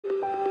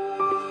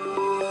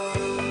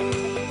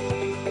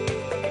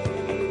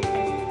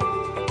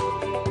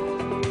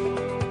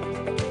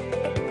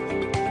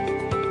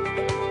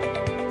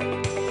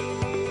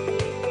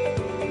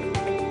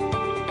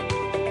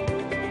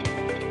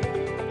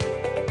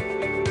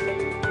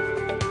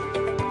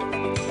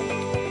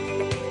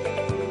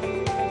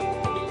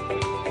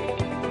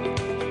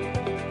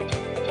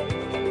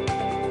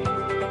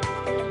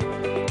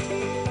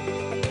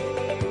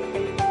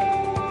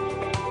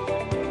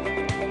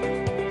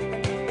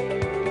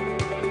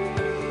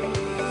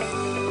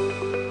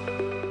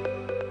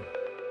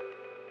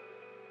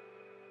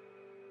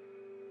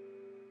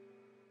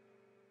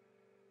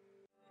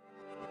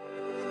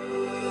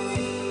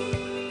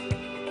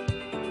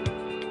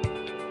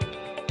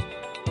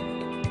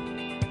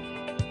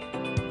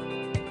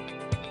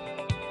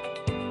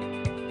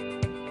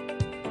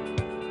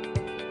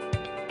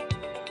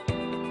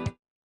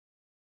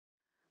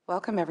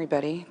Welcome,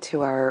 everybody,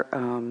 to our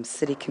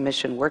City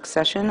Commission work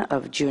session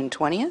of June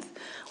 20th.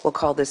 We'll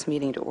call this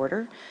meeting to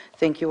order.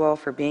 Thank you all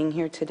for being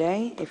here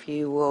today. If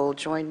you will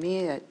join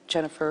me,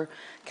 Jennifer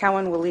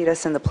Cowan will lead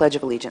us in the Pledge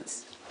of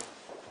Allegiance.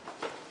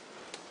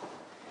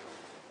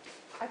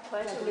 I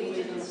pledge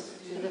allegiance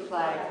to the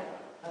flag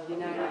of the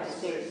United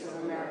States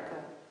of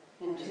America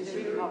and to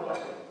the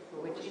republic for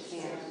which it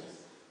stands,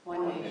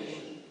 one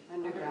nation,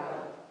 under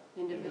God,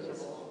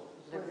 indivisible,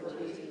 with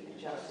liberty and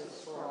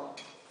justice for all.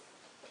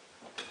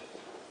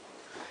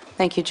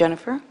 Thank you,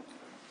 Jennifer.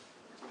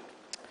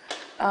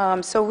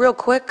 So real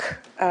quick,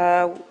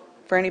 for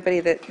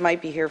anybody that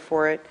might be here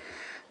for it,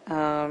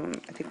 I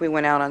think we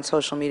went out on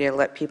social media to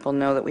let people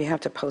know that we have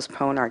to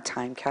postpone our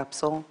time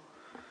capsule.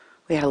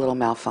 We had a little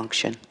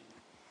malfunction.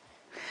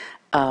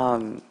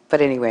 But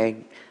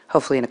anyway,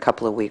 hopefully in a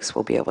couple of weeks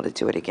we'll be able to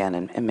do it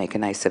again and make a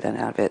nice event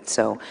out of it.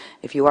 So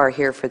if you are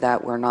here for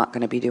that, we're not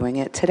going to be doing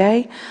it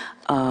today.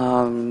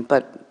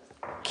 But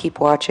keep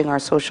watching our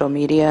social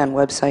media and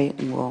website,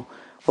 and we'll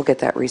get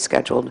that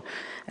rescheduled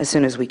as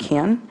soon as we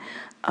can.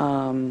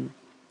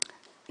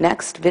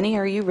 Next, Vinny,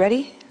 are you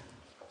ready?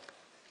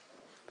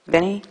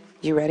 Vinny,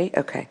 you ready?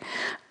 Okay.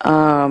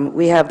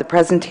 We have the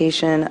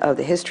presentation of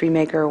the History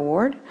Maker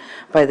Award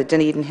by the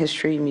Dunedin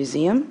History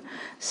Museum.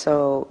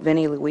 So,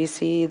 Vinny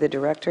Luisi, the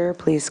director,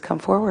 please come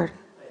forward.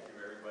 Thank you,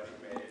 everybody.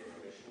 Mayor,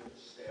 commissioners,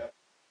 staff.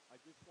 I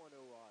just want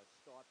to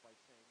start by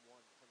saying one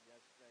from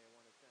yesterday. I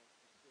want to thank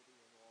the city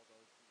and all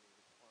those who were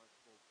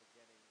responsible for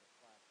getting the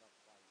plaque up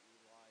by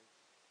Eli.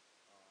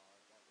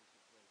 That was a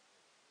great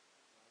thing.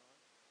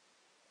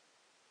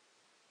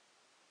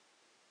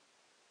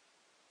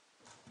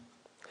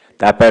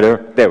 That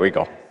better? There we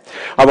go.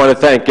 I want to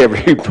thank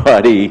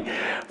everybody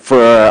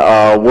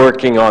for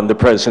working on the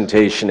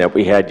presentation that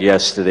we had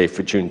yesterday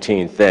for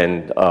Juneteenth,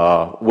 and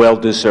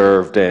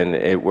well-deserved, and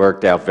it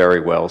worked out very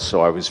well,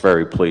 so I was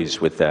very pleased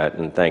with that,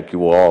 and thank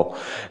you all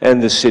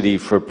and the city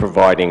for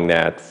providing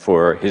that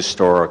for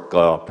historic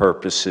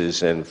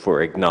purposes and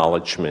for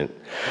acknowledgement.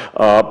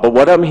 But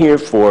what I'm here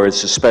for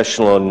is a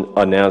special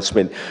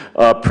announcement.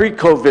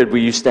 Pre-COVID, we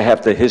used to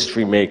have the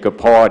History Maker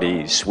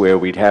parties where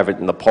we'd have it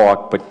in the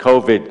park, but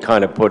COVID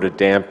kind of put a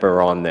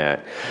damper on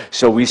that.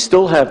 So we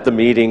still have the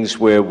meetings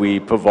where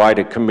we provide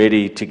a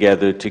committee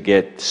together to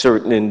get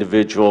certain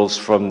individuals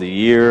from the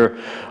year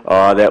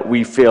that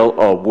we feel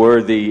are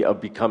worthy of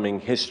becoming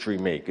history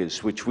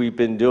makers, which we've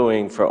been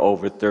doing for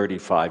over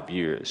 35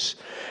 years.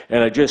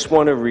 And I just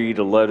want to read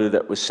a letter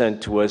that was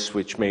sent to us,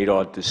 which made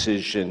our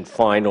decision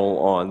final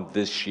on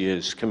this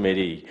year's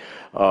committee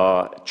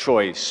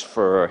choice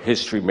for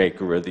History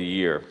Maker of the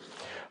Year.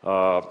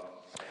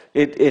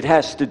 It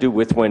has to do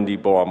with Wendy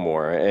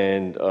Barmore,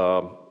 and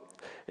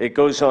it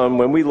goes on: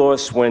 when we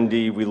lost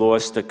Wendy, we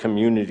lost a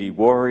community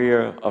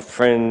warrior, a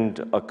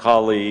friend, a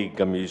colleague,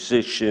 a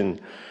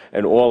musician,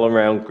 an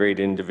all-around great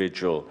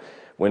individual.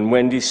 When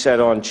Wendy sat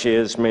on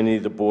chairs, many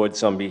of the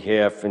boards on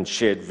behalf, and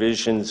shared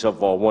visions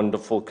of our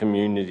wonderful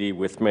community,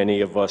 with many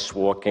of us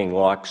walking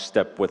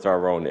lockstep with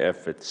our own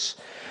efforts.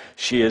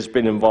 She has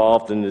been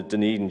involved in the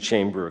Dunedin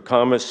Chamber of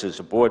Commerce as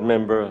a board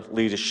member,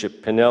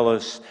 leadership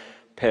Pinellas,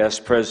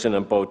 past president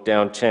of both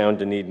Downtown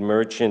Dunedin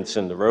Merchants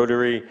and the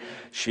Rotary.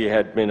 She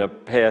had been a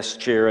past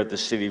chair of the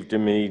City of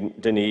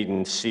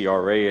Dunedin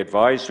CRA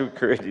Advisory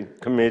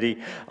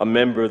Committee, a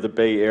member of the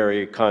Bay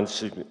Area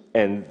Concert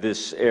and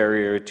this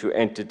area, to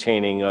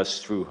entertaining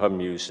us through her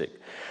music.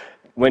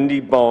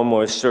 Wendy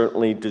Barmore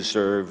certainly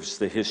deserves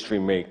the History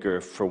Maker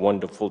for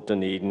wonderful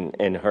Dunedin,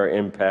 and her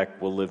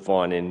impact will live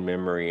on in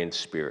memory and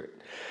spirit.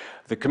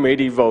 The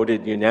committee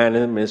voted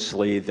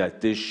unanimously that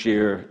this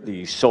year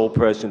the sole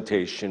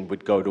presentation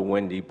would go to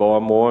Wendy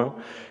Barmore,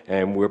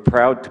 and we're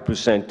proud to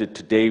present it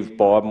to Dave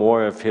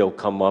Barmore, if he'll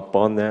come up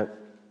on that.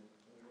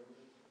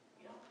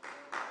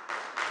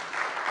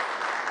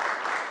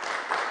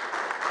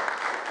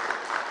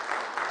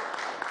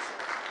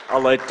 I'll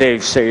let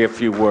Dave say a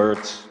few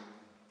words.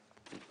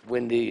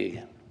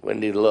 Wendy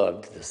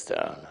loved this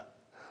town.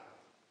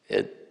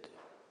 It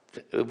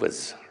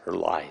was her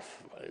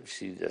life.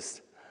 She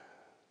just,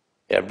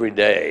 every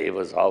day, it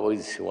was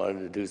always she wanted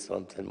to do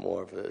something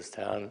more for this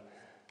town.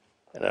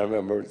 And I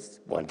remember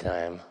one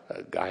time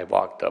a guy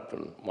walked up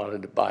and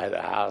wanted to buy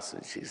the house,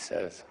 and she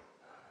says,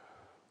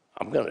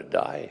 "I'm going to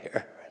die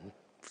here." And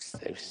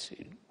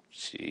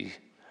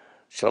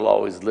she'll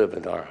always live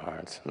in our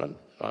hearts. And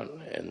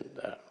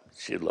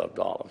she loved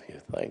all of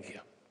you. Thank you.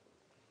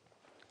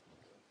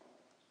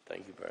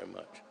 Thank you very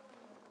much.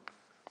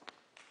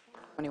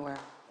 Anywhere.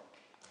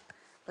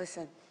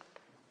 Listen.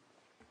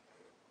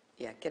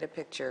 Yeah, get a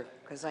picture,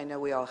 because I know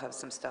we all have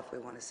some stuff we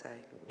want to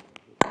say.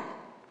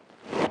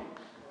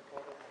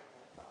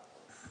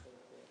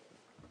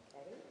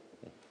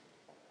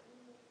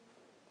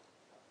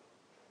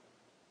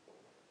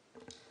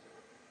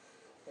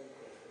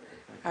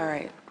 All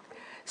right.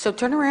 So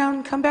turn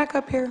around, come back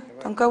up here.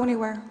 Don't go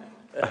anywhere.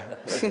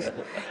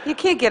 You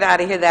can't get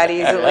out of here that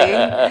easily.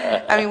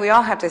 I mean, we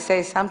all have to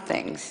say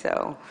something,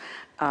 so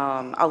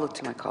I'll look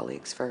to my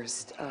colleagues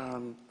first.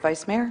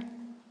 Vice Mayor?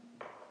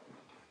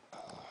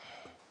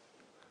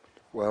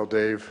 Well,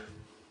 Dave,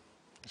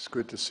 it's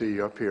good to see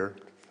you up here.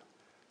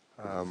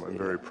 I'm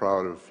very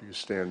proud of you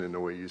standing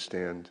the way you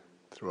stand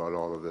throughout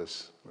all of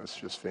this. That's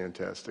just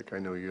fantastic. I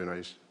know you and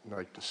I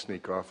like to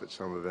sneak off at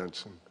some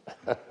events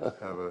and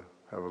have a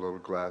little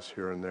glass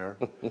here and there,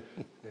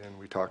 and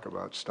we talk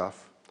about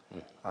stuff.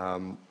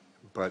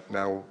 But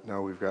now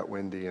we've got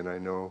Wendy, and I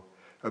know.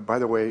 By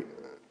the way,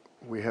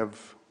 we have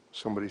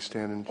somebody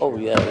standing. Oh,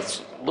 yeah,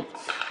 look.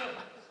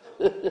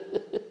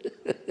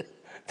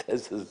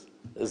 This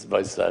is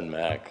my son,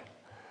 Mac.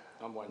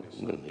 I'm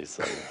Wendy's. Wendy's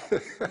son.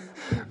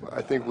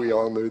 I think we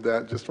all knew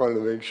that. Just wanted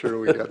to make sure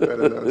we got that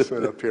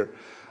announcement up here.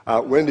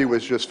 Wendy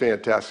was just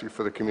fantastic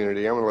for the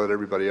community. I'm going to let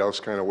everybody else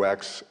kind of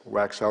wax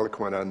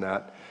eloquent on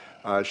that.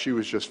 She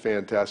was just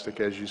fantastic.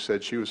 As you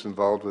said, she was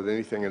involved with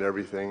anything and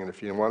everything. And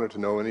if you wanted to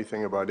know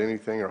anything about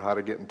anything or how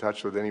to get in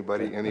touch with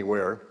anybody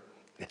anywhere,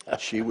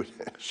 she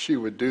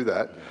would do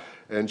that.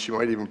 And she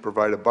might even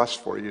provide a bus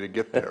for you to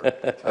get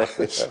there.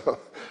 So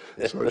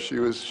she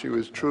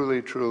was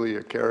truly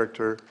a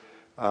character.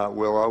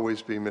 Will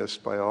always be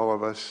missed by all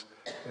of us,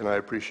 and I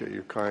appreciate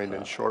your kind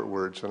and short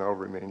words, and I'll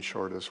remain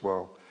short as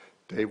well.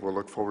 Dave, we'll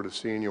look forward to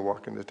seeing you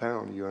walk into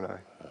town, you and I.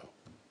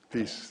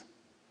 Peace.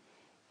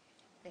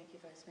 Thank you,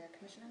 Vice Mayor.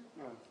 Commissioner?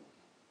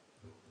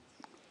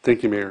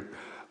 Thank you, Mayor.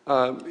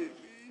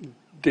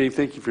 Dave,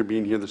 thank you for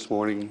being here this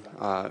morning.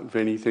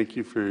 Vinny, thank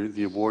you for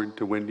the award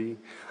to Wendy.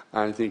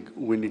 I think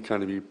Wendy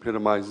kind of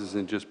epitomizes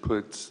and just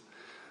puts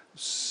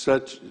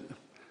such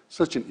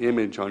an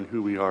image on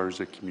who we are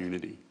as a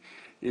community.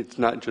 It's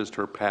not just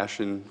her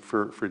passion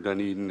for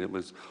Dunedin, it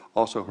was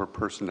also her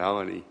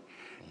personality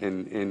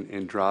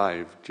and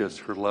drive. Just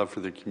her love for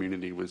the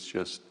community was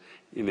just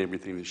in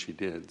everything that she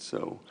did.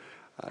 So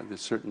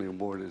this certainly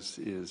award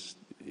is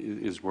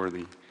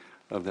worthy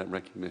of that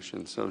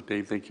recognition. So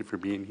Dave, thank you for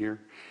being here,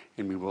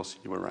 and we will see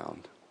you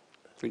around.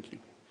 Thank you.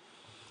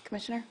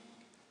 Commissioner?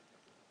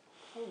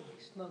 Holy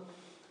smoke.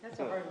 That's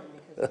a hard one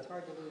because it's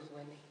hard to lose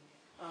Wendy.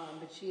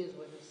 But she is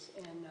with us.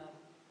 And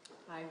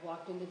I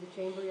walked into the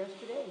chamber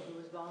yesterday, and who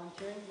was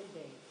volunteering?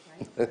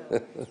 Dave,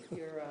 right? So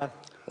you're,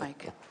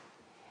 Mike?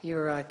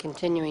 You're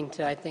continuing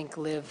to, I think,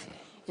 live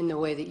in the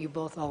way that you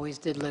both always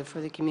did live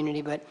for the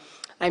community. But,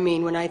 I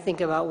mean, when I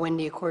think about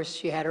Wendy, of course,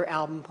 she had her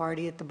album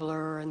party at the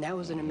Blur, and that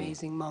was an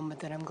amazing moment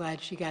that I'm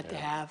glad she got to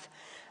have.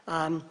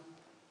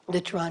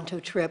 The Toronto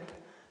trip,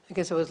 I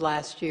guess it was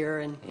last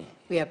year, and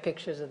we have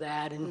pictures of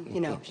that. And,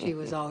 you know, she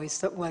was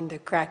always one to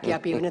crack you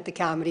up, even at the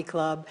comedy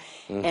club.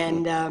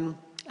 And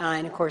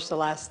of course, one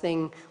of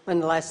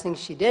the last things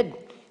she did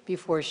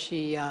before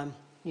she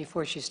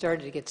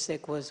started to get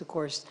sick was, of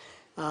course,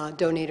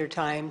 donate her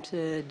time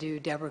to do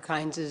Deborah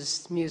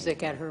Kynes'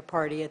 music at her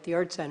party at the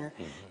Art Center.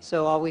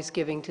 So always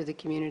giving to the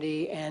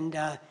community. And,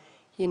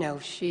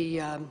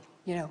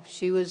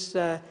 she was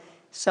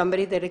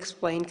somebody that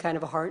explained kind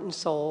of a heart and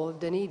soul of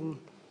Dunedin.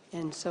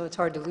 And so it's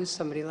hard to lose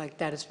somebody like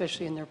that,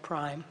 especially in their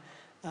prime.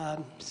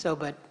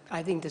 But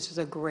I think this is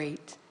a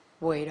great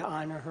way to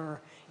honor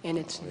her, and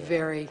it's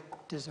very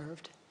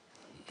deserved.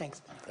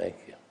 Thanks. Thank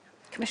you.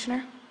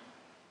 Commissioner?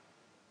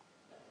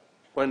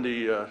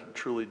 Wendy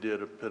truly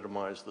did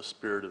epitomize the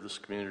spirit of this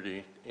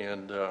community,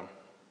 and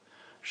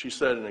she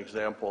set an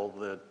example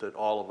that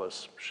all of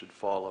us should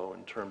follow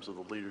in terms of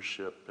the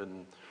leadership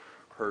and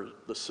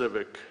the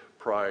civic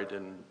pride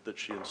that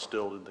she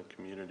instilled in the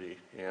community.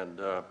 And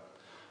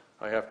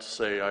I have to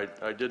say,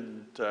 I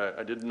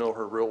didn't know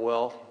her real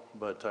well,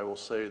 but I will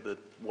say that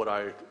what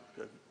I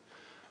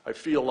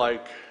feel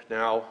like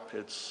now,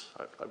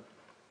 I've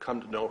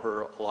come to know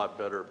her a lot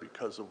better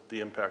because of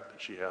the impact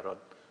that she had on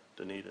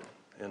Dunedin.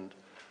 And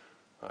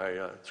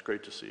it's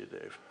great to see you,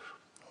 Dave.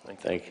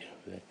 Thank you. Thank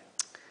you.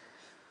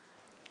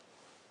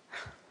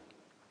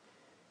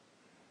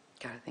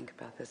 Got to think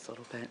about this a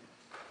little bit.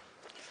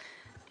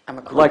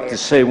 I'd like to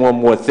say one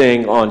more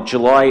thing. On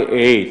July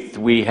 8th,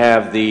 we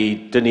have the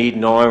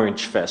Dunedin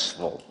Orange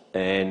Festival,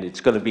 and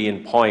it's going to be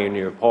in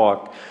Pioneer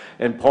Park.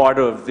 And part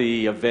of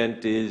the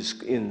event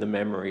is in the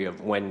memory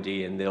of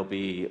Wendy, and there'll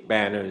be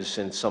banners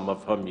and some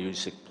of her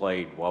music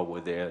played while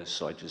we're there.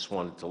 So I just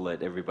wanted to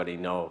let everybody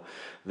know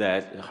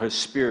that her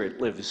spirit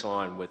lives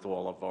on with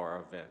all of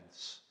our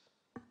events.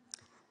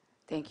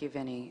 Thank you,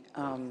 Vinny.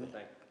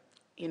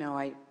 You know,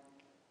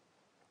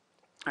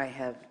 I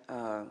have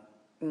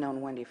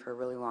known Wendy for a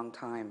really long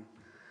time.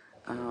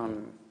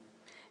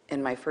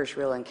 And my first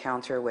real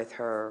encounter with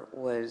her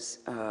was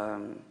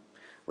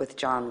with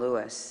John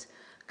Lewis,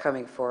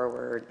 coming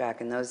forward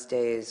back in those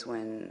days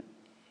when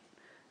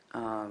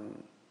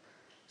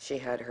she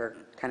had her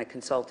kind of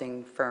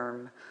consulting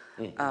firm,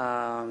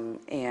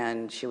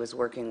 and she was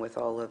working with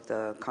all of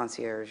the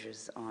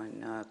concierges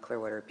on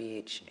Clearwater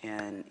Beach,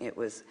 and it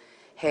was,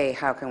 hey,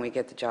 how can we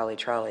get the Jolly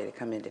Trolley to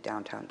come into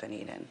downtown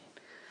Dunedin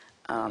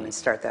and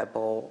start that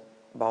ball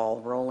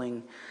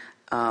rolling?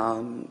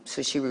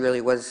 So she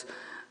really was,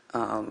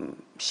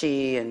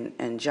 she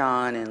and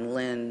John and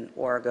Lynn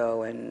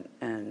Wargo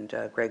and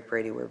Greg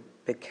Brady were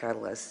big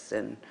catalysts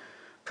in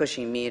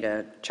pushing me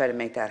to try to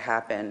make that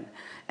happen.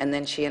 And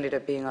then she ended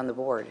up being on the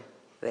board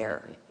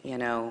there, you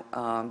know,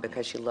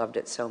 because she loved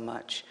it so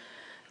much.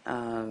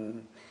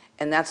 And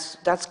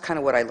that's kind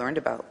of what I learned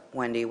about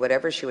Wendy.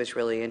 Whatever she was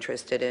really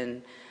interested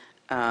in,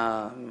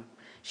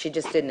 she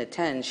just didn't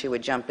attend. She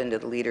would jump into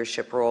the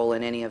leadership role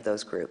in any of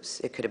those groups.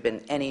 It could have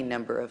been any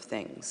number of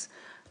things.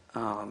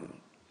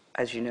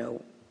 As you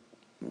know,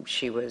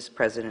 she was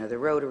president of the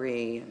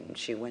Rotary, and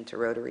she went to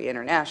Rotary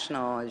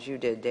International, as you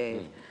did,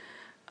 Dave.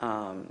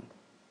 And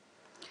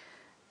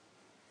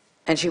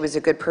she was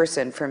a good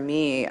person. For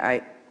me,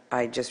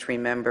 I just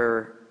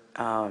remember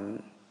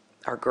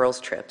our girls'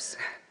 trips,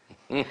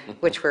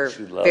 which were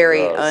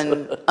very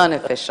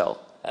unofficial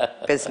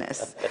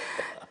business.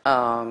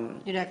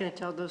 You're not going to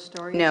tell those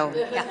stories? No.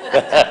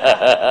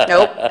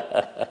 Nope.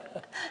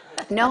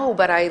 No,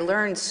 but I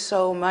learned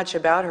so much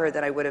about her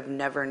that I would have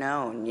never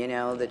known,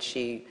 that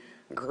she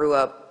grew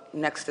up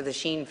next to the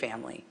Sheen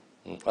family.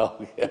 Oh,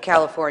 yeah. In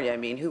California, I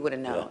mean, who would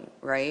have known,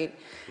 right?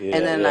 Yeah,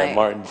 and then yeah,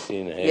 Martin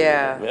Sheen.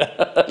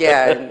 Yeah,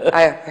 yeah, and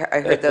I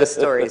heard those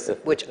stories,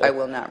 which I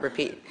will not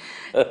repeat.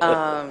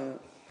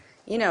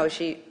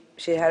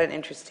 She had an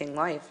interesting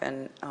life,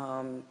 and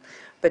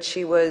but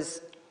she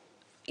was,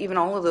 even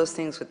all of those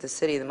things with the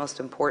city, the most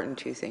important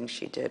two things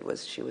she did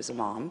was she was a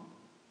mom,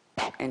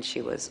 and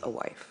she was a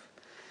wife.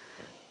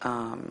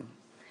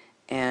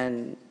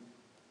 And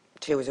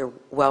she was a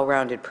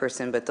well-rounded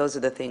person, but those are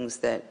the things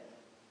that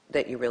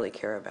you really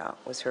care about,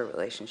 was her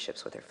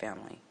relationships with her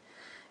family.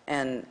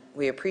 And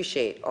we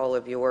appreciate all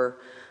of your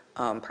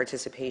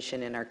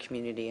participation in our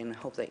community, and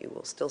hope that you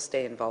will still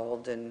stay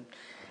involved and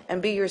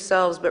be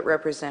yourselves, but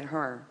represent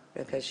her,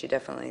 because she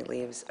definitely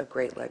leaves a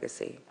great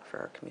legacy for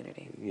our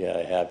community. Yeah,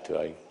 I have to.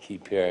 I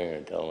keep hearing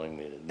her telling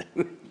me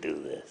to do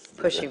this.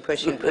 Pushing,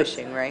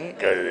 right?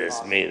 Go to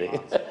this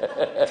meeting.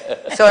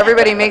 So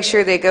everybody make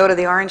sure they go to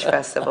the Orange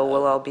Festival.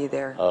 We'll all be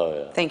there. Oh,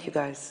 yeah. Thank you,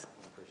 guys.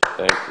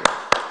 Thank you.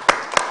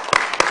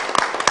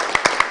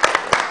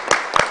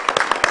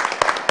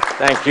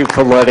 Thank you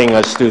for letting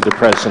us do the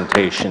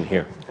presentation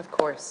here. Of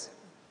course.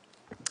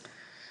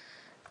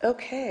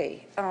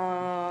 Okay.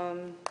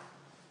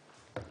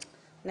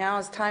 Now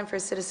is time for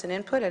citizen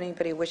input.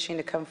 Anybody wishing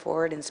to come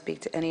forward and speak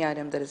to any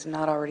item that is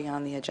not already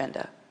on the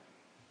agenda?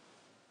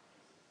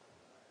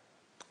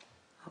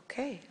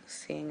 Okay,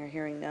 seeing or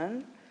hearing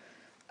none.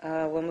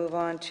 We'll move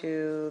on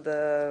to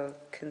the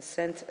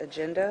consent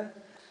agenda.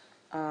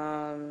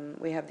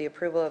 We have the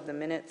approval of the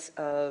minutes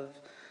of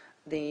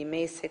the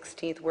May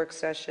 16th work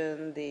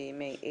session, the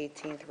May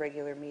 18th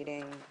regular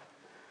meeting.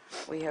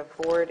 We have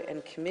board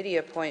and committee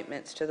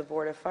appointments to the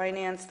Board of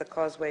Finance, the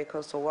Causeway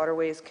Coastal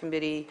Waterways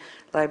Committee,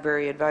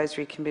 Library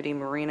Advisory Committee,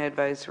 Marina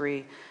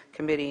Advisory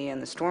Committee,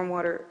 and the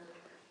Stormwater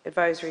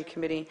Advisory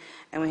Committee.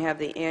 And we have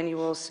the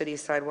annual city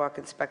sidewalk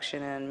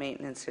inspection and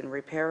maintenance and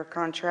repair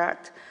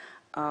contract.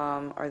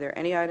 Are there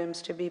any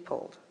items to be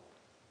pulled?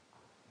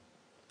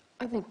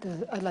 I'd like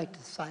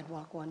the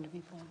sidewalk one to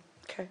be pulled.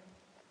 Okay.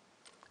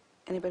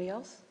 Anybody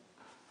else?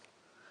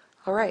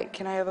 All right,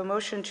 can I have a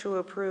motion to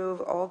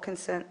approve all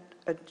consent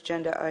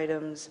agenda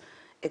items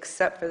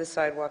except for the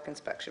sidewalk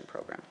inspection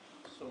program?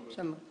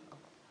 So,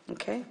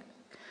 Okay.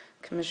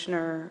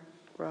 Commissioner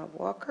Rob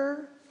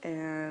Walker,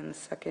 and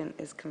second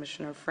is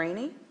Commissioner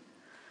Franny.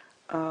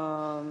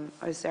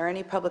 Is there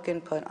any public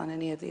input on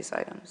any of these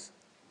items?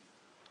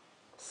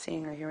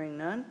 Seeing or hearing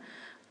none.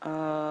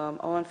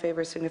 All in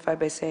favor signify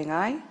by saying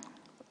aye.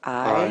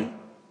 Aye.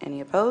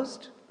 Any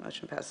opposed?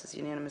 Motion passes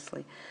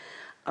unanimously.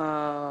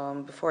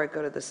 Before I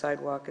go to the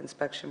sidewalk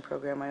inspection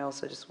program, I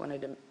also just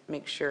wanted to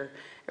make sure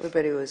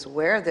everybody was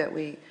aware that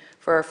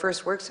for our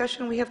first work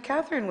session, we have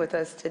Catherine with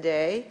us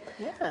today.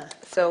 yeah.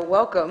 So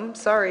welcome.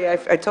 Sorry, I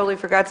totally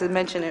forgot to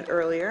mention it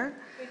earlier.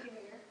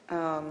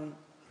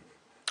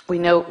 We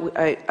know,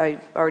 I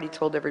already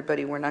told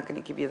everybody we're not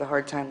going to give you the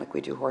hard time like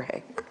we do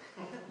Jorge.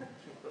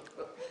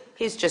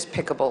 He's just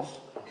pickable.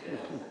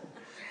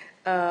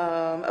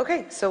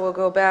 Okay, so we'll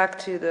go back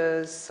to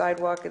the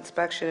sidewalk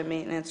inspection and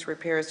maintenance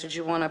repairs. Did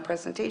you want a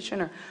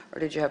presentation, or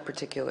did you have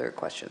particular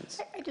questions?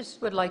 I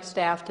just would like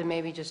staff to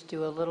maybe just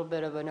do a little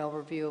bit of an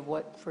overview of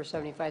what for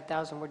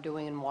 $75,000 we're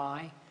doing and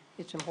why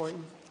it's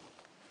important.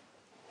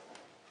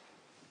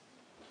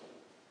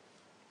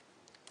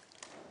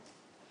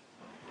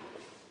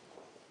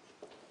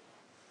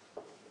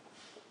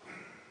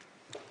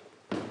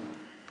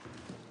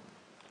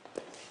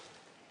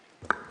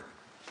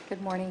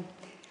 Good morning.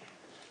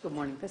 Good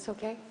morning. Is this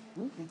okay?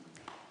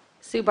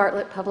 Sue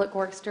Bartlett, Public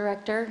Works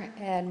Director,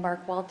 and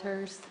Mark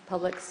Walters,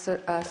 Public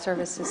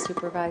Services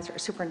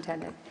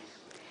Superintendent.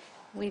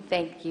 We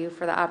thank you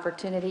for the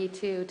opportunity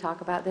to talk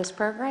about this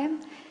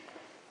program.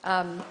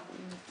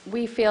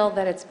 We feel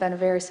that it's been a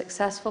very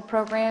successful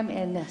program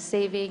in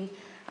saving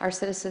our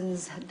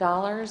citizens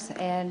dollars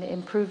and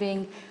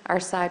improving our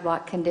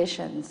sidewalk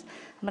conditions.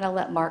 I'm going to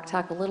let Mark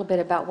talk a little bit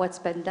about what's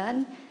been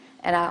done.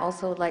 And I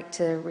also would like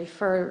to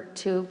refer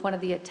to one of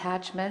the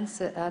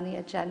attachments on the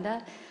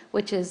agenda,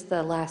 which is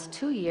the last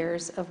 2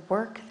 years of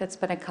work that's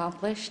been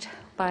accomplished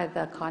by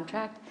the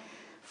contract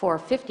for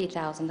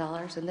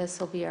 $50,000, and this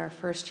will be our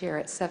first year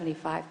at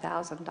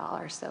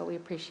 $75,000. So we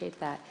appreciate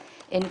that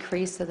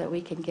increase so that we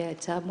can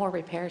get more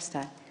repairs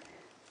done.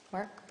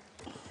 Mark?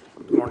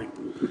 Good morning.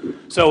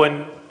 So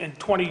in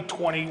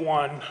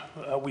 2021,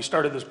 we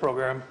started this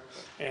program,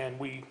 and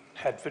we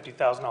had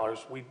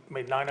 $50,000. We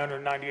made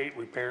 998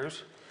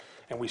 repairs,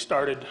 and we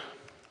started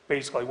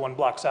basically 1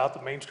 block south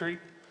of Main Street,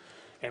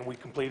 and we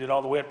completed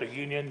all the way up to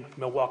Union,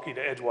 Milwaukee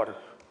to Edgewater.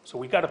 So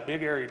we got a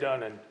big area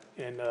done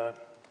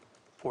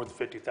for the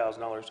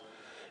 $50,000.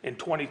 In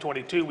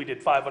 2022, we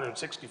did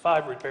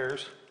 565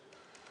 repairs,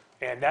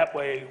 and that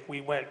way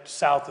we went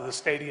south of the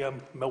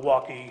stadium,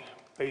 Milwaukee,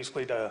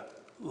 basically to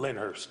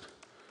Lyndhurst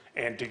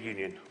and to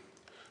Union.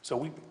 So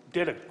we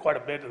did quite a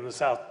bit in the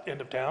south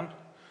end of town.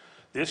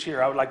 This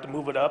year, I would like to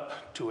move it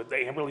up to the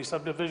Amberley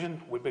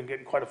subdivision. We've been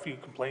getting quite a few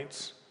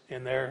complaints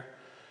in there,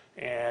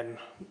 and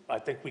I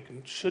think we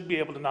should be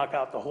able to knock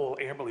out the whole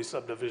Amberley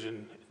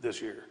subdivision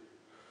this year.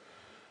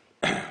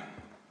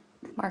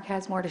 Mark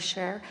has more to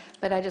share,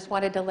 but I just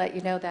wanted to let you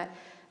know that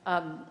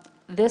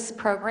this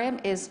program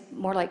is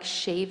more like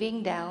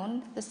shaving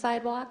down the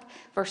sidewalk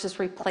versus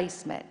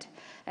replacement.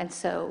 And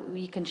so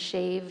you can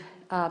shave,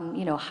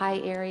 high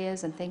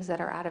areas and things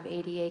that are out of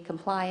ADA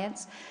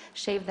compliance,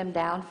 shave them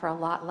down for a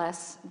lot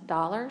less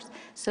dollars.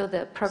 So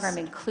the program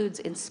includes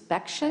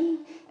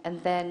inspection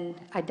and then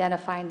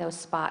identifying those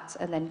spots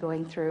and then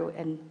going through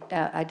and,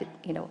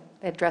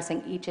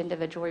 addressing each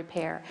individual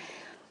repair.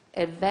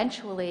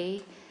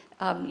 Eventually,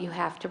 you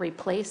have to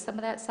replace some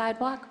of that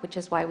sidewalk, which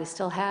is why we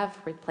still have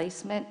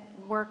replacement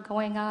work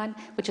going on,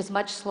 which is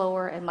much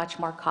slower and much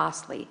more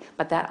costly.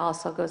 But that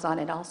also goes on,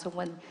 and also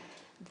when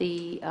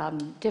the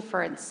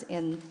difference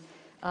in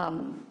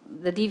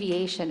the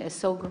deviation is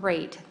so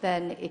great,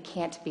 then it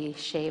can't be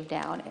shaved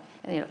down.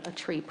 And, a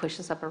tree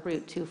pushes up a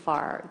root too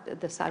far,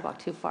 the sidewalk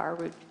too far, a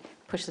root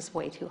pushes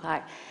way too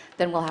high,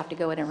 then we'll have to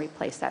go in and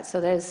replace that.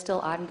 So that is still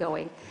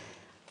ongoing.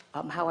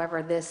 However,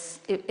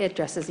 it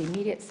addresses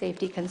immediate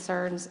safety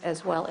concerns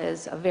as well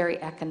as a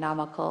very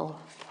economical,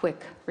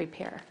 quick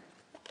repair.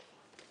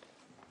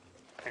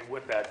 And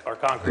with that, our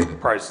concrete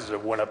prices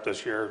have went up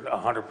this year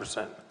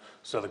 100%.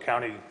 So the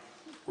county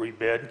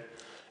rebid,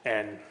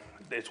 and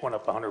it's went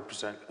up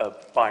 100%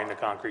 of buying the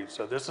concrete.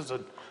 So this is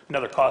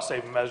another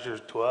cost-saving measure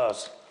to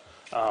us.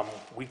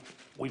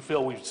 We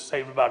feel we've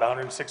saved about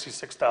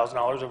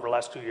 $166,000 over the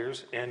last 2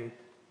 years in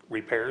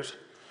repairs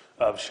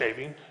of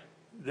shaving.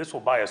 This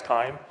will buy us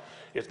time.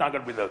 It's not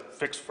going to be the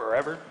fix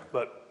forever,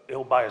 but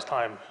it'll buy us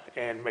time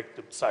and make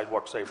the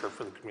sidewalk safer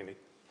for the community.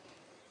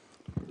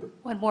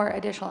 One more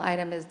additional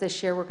item is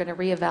this year we're going to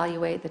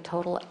reevaluate the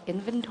total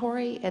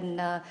inventory,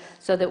 and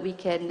so that we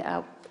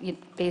can,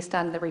 based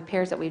on the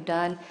repairs that we've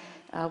done,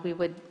 we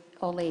would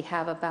only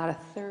have about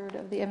 1/3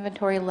 of the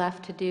inventory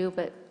left to do,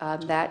 but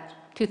that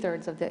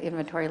 2/3 of the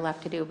inventory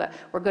left to do. But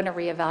we're going to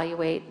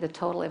reevaluate the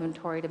total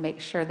inventory to make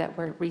sure that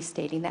we're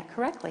restating that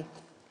correctly.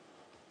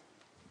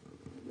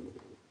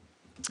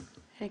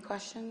 Any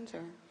questions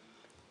or?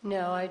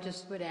 No, I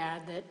just would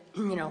add that,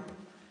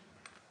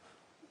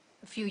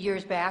 a few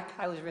years back,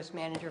 I was risk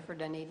manager for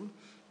Dunedin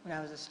when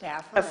I was a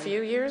staffer. A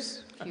few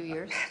years? A few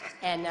years.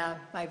 And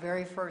my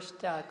very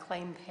first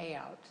claim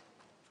payout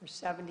for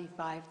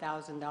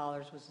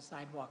 $75,000 was a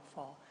sidewalk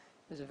fall.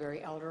 It was a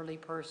very elderly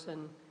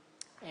person,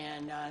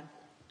 and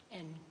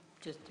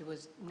just it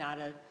was not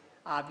an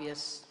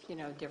obvious,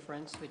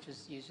 difference, which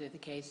is usually the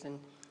case.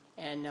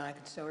 And I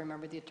can still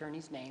remember the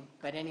attorney's name.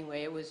 But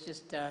anyway, it was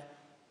just,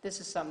 this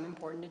is something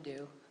important to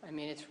do. I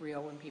mean, it's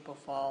real when people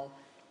fall.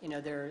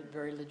 There are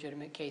very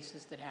legitimate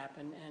cases that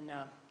happen,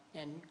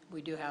 and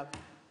we do have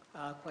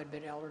quite a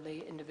bit of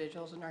elderly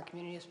individuals in our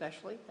community,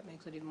 especially. That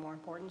makes it even more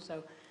important.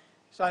 So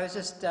I was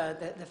just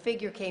the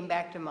figure came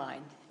back to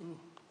mind, and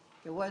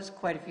it was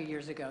quite a few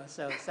years ago.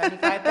 So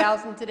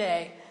 75,000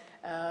 today.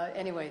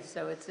 Anyway,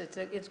 so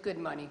it's good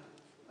money,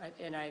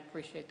 and I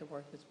appreciate the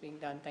work that's being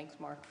done. Thanks,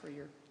 Mark, for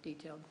your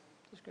detailed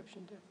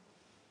description too.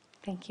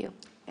 Thank you.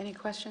 Any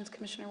questions,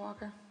 Commissioner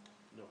Walker?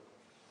 No.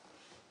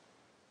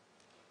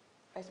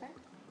 Vice Mayor?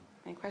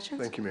 Any questions?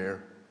 Thank you,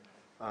 Mayor.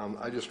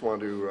 I just want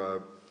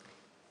to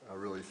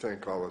really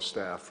thank all the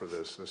staff for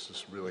this. This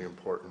is really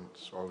important.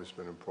 It's always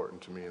been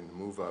important to me, and the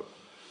move up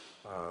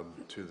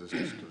to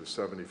the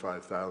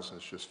 75,000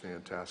 is just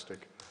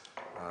fantastic.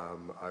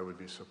 I would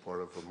be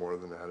supportive of more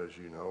than that, as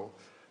you know.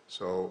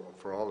 So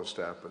for all the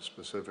staff, but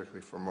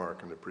specifically for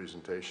Mark and the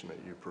presentation that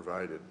you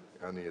provided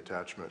on the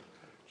attachment,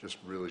 just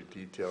really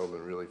detailed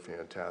and really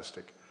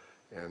fantastic.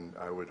 And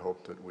I would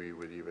hope that we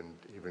would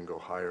even go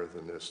higher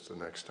than this the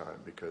next time,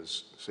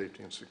 because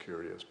safety and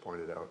security, as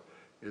pointed out,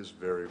 is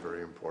very,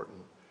 very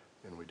important.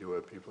 And we do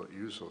have people that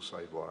use those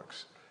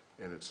sidewalks.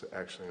 And it's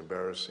actually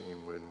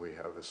embarrassing when we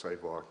have a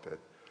sidewalk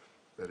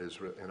that is,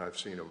 and I've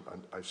seen them,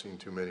 I've seen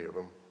too many of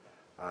them.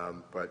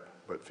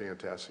 But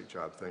fantastic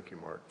job. Thank you,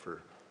 Mark,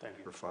 for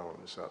following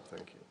this up.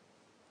 Thank you.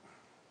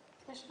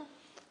 Commissioner?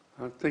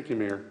 Thank you,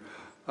 Mayor.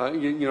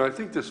 I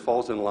think this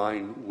falls in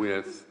line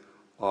with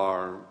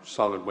our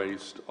solid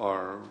waste,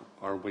 our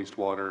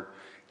wastewater,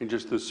 and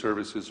just the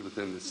services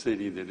within the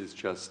city that is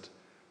just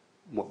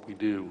what we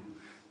do.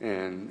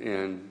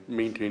 And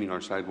maintaining our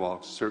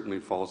sidewalks certainly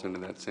falls into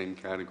that same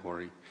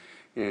category.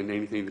 And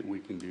anything that we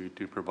can do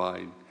to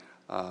provide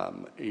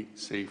a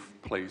safe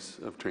place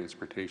of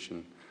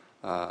transportation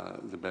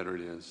the better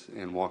it is,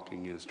 and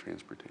walking is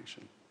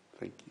transportation.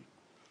 Thank you.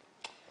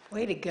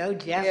 Way to go,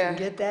 Jeff, Yeah. and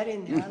get that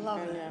in there. I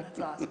love it. That's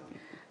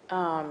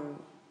awesome.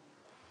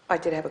 I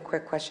did have a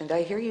quick question. Did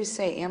I hear you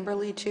say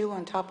Amberley too,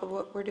 on top of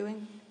what we're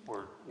doing?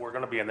 We're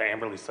going to be in the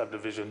Amberley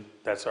subdivision.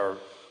 That's where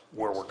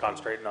we're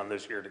concentrating on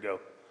this year to go.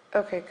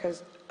 Okay,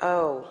 because,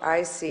 oh,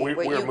 I see. We're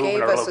What you moving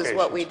gave our us is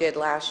what we locations. did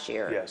last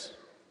year. Yes.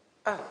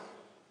 Oh,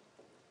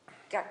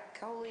 got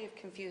totally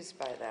confused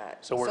by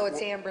that. So So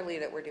it's Amberley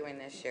that we're doing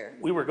this year?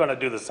 We were going to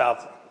do the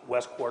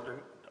southwest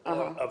quadrant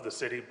of the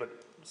city, but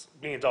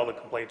being all the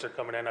complaints are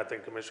coming in, I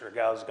think Commissioner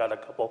Gau's got a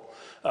couple.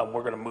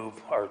 We're going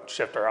to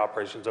shift our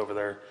operations over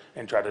there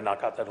and try to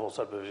knock out that whole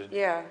subdivision.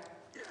 Yeah.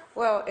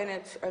 Well, and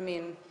it's, I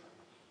mean,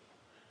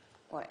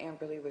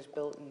 Amberley was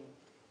built in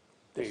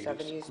the The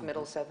 80s. 70s,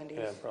 middle 70s?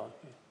 Yeah, probably.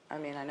 I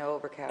mean, I know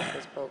Overcast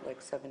was built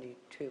like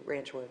 72,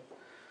 Ranchwood.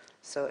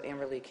 So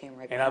Amberley came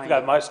right And behind I've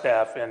got it. my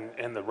staff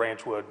in the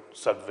Ranchwood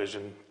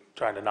subdivision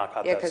trying to knock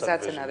out Yeah, that because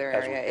that's subdivision. another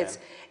as we area. can. It's,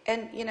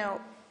 and, you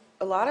know,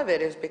 a lot of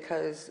it is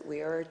because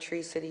we are a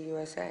Tree City,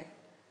 USA,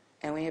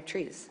 and we have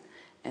trees,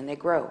 and they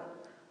grow.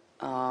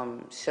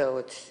 So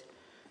it's,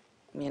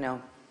 you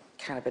know,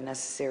 kind of a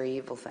necessary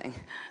evil thing.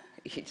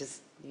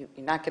 You're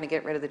not going to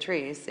get rid of the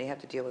trees, so you have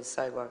to deal with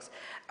sidewalks.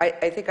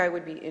 I think I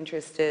would be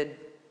interested,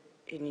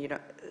 and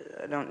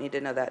I don't need to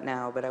know that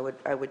now, but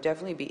I would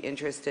definitely be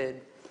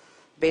interested,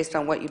 based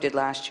on what you did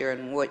last year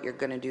and what you're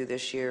going to do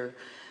this year,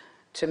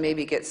 to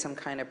maybe get some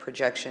kind of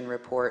projection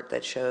report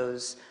that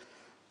shows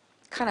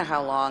kind of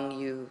how long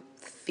you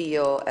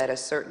feel at a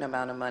certain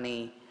amount of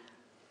money,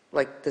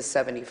 like the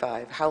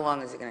 75, how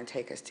long is it going to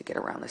take us to get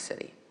around the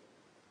city?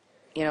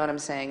 You know what I'm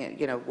saying?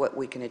 You know, what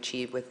we can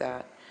achieve with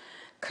that.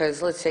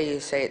 Because let's say you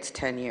say it's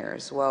 10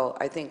 years. Well,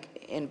 I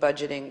think in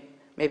budgeting,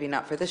 maybe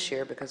not for this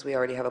year because we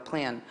already have a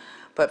plan,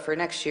 but for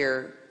next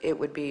year, it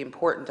would be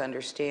important to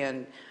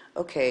understand,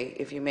 okay,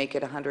 if you make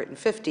it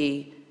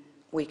 150,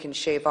 we can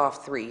shave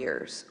off 3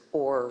 years,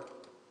 or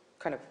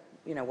kind of,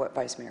 you know, what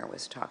Vice Mayor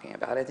was talking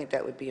about. I think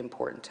that would be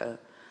important to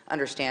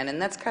understand, and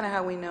that's kind of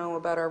how we know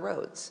about our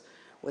roads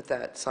with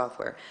that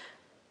software.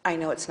 I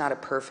know it's not a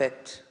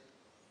perfect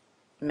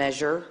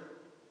measure,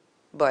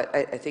 but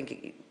I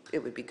think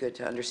it would be good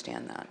to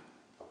understand that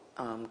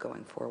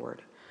going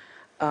forward.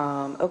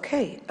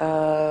 Okay,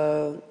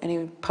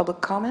 any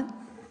public comment?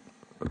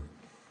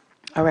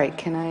 All right,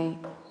 can I?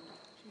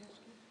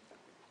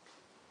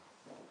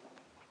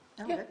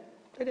 No, I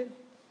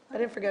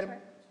didn't forget him.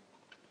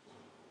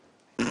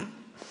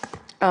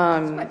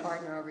 My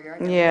partner over here.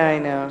 Yeah, I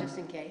know. Just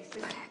in case.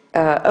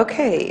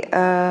 Okay,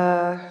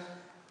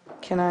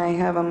 can I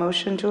have a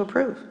motion to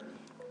approve?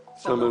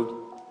 So moved.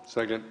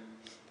 Second.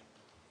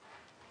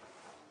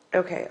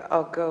 Okay,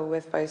 I'll go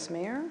with Vice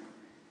Mayor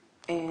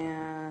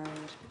and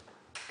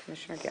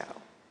Commissioner Gao.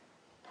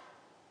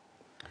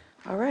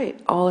 All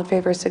right, all in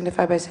favor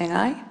signify by saying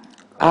aye.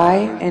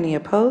 Aye. Any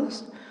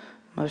opposed?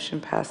 Motion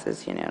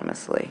passes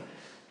unanimously.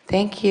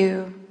 Thank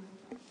you.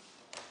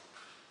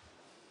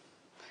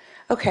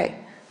 Okay.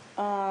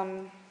 All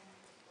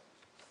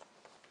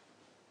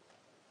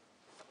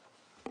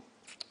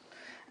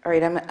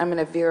right, I'm going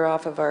to veer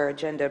off of our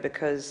agenda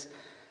because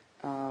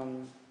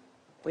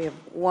we have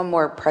one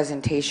more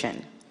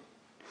presentation.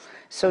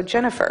 So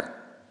Jennifer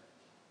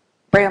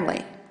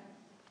Bramley,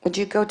 would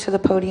you go to the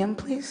podium,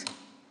 please?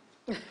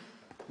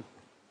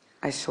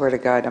 I swear to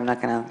God, I'm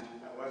not going to.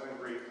 That wasn't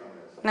briefed on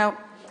this. No.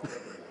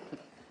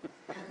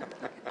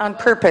 On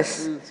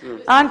purpose.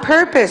 On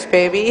purpose,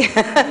 baby.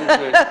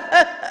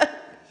 That'd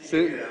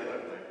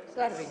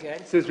be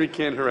good. Since we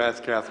can't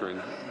harass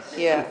Catherine.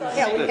 Yeah.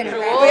 Yeah, we can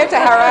We have to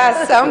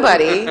harass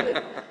somebody.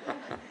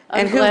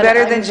 And who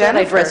better than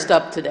Jennifer? I dressed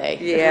up today.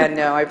 Yeah,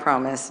 no, I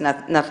promise.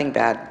 Nothing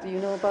bad. Do you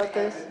know about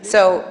this?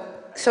 So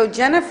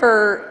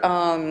Jennifer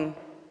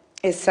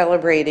is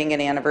celebrating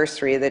an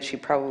anniversary that she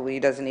probably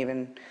doesn't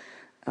even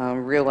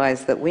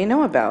realize that we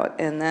know about,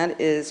 and that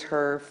is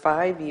her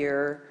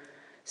 5-year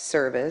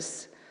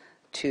service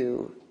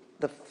to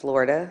the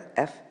Florida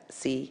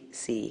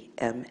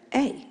FCCMA.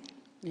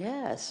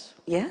 Yes,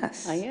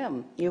 Yes. I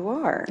am. You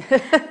are.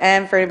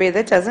 And for anybody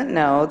that doesn't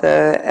know,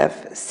 the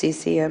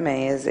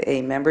FCCMA is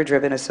a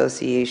member-driven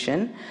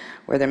association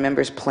where their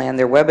members plan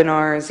their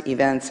webinars,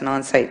 events, and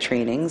on-site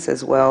trainings,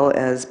 as well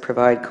as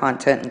provide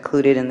content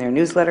included in their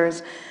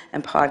newsletters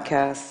and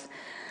podcasts.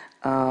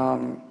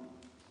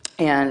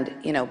 And,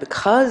 you know,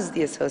 because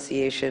the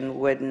association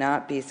would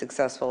not be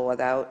successful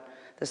without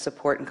the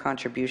support and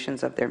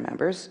contributions of their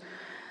members,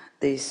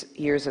 this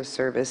Years of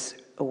Service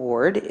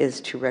Award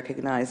is to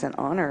recognize and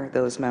honor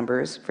those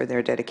members for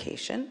their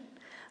dedication,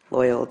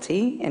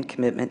 loyalty, and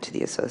commitment to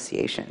the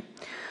association,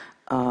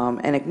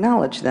 and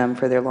acknowledge them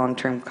for their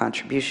long-term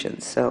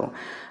contributions. So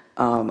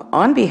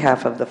on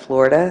behalf of the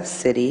Florida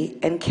City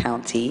and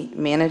County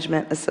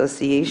Management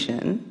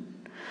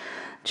Association,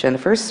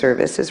 Jennifer's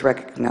service is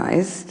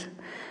recognized,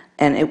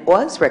 and it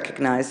was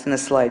recognized in the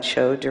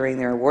slideshow during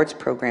their awards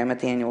program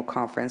at the annual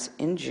conference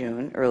in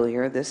June,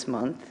 earlier this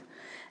month.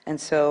 And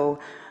so,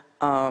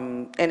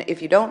 and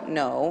if you don't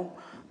know,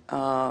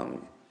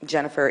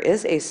 Jennifer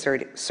is a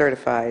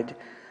certified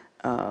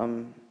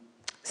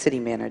city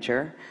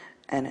manager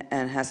and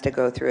has to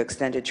go through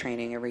extended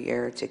training every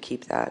year to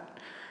keep that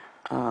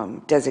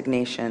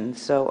designation.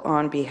 So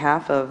on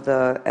behalf of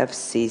the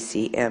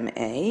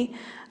FCCMA,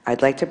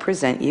 I'd like to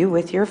present you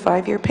with your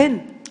 5-year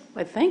pin.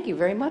 Well, thank you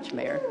very much,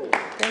 Mayor.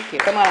 Thank you.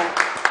 Come on.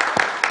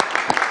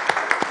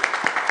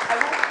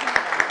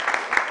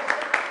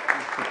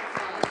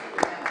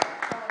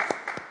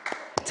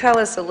 Tell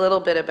us a little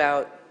bit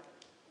about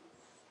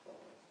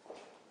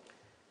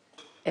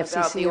the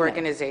FCCMA.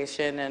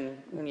 organization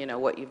and, you know,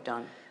 what you've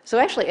done. So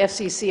actually,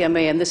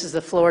 FCCMA, and this is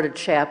the Florida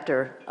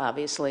chapter,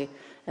 obviously,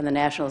 and the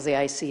national is the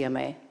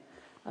ICMA.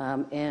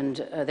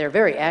 They're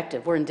very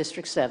active. We're in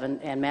District 7,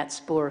 and Matt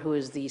Spoor, who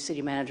is the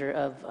city manager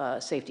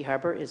of Safety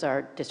Harbor, is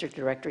our district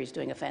director. He's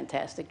doing a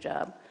fantastic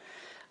job.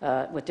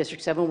 With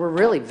District 7, we're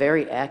really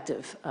very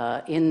active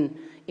in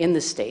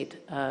the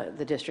state,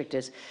 the district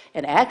is.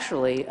 And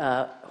actually,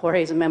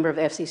 Jorge is a member of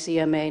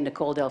FCCMA.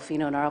 Nicole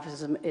Delfino in our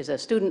office is a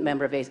student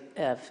member of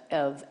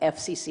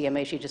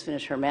FCCMA. She just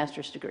finished her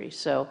master's degree.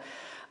 So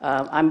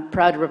I'm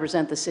proud to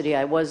represent the city.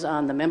 I was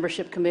on the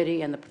membership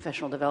committee and the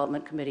professional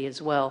development committee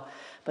as well,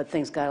 but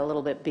things got a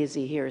little bit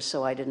busy here,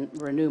 so I didn't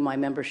renew my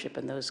membership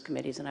in those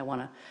committees, and I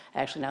want to,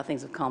 actually now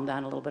things have calmed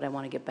down a little bit, I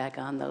want to get back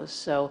on those.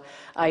 So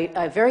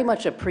I very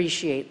much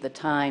appreciate the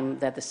time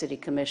that the City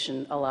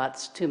Commission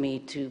allots to me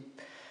to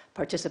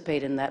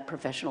participate in that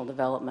professional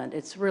development.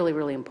 It's really,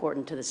 really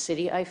important to the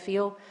city, I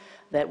feel,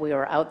 that we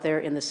are out there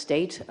in the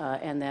state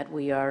and that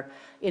we are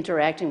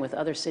interacting with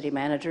other city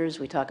managers.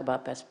 We talk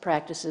about best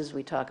practices,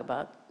 we talk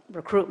about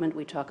recruitment,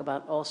 we talk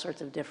about all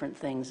sorts of different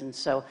things. And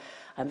so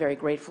I'm very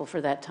grateful for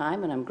that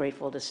time, and I'm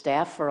grateful to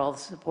staff for all the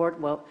support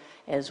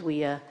as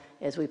we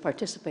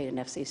participate in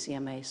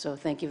FCCMA. So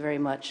thank you very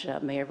much,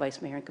 Mayor,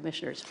 Vice Mayor, and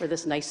Commissioners, for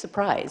this nice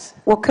surprise.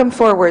 Well, come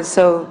forward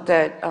so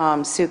that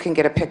Sue can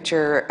get a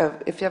picture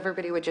of, if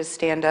everybody would just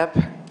stand up,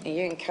 and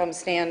you can come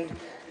stand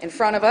in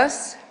front of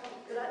us.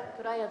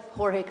 Could I have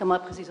Jorge come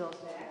up, because he's also...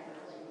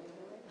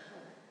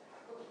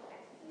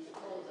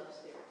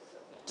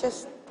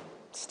 Just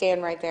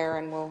stand right there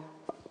and we'll...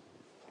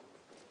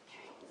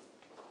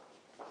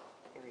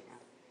 Here we go.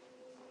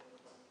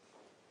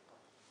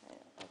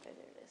 Okay,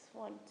 there it is.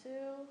 1, 2,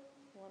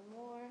 one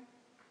more.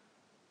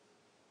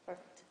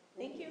 Perfect.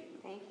 Thank you.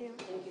 Thank you.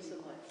 Thank you so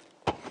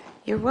much.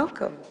 You're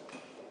welcome.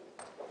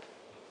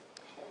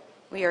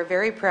 We are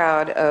very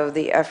proud of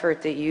the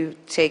effort that you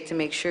take to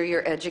make sure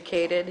you're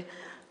educated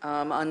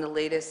on the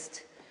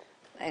latest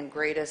and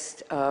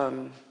greatest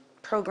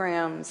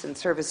programs and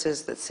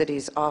services that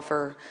cities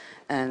offer,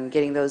 and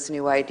getting those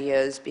new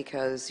ideas,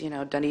 because, you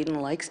know, Dunedin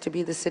likes to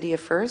be the city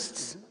of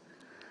firsts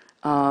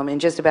in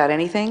just about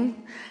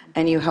anything,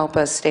 and you help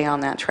us stay on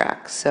that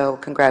track. So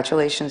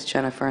congratulations,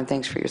 Jennifer, and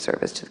thanks for your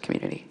service to the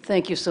community.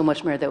 Thank you so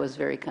much, Mayor. That was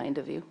very kind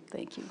of you.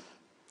 Thank you.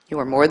 You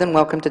are more than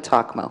welcome to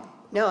talk, Mo.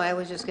 No, I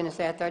was just going to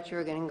say, I thought you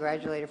were going to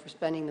congratulate her for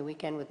spending the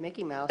weekend with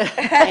Mickey Mouse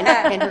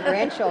and her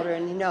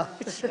grandchildren, you know.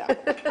 So.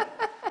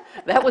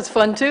 That was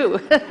fun, too.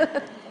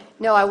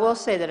 No, I will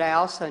say that I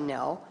also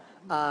know,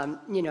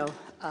 you know,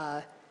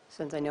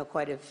 since I know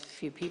quite a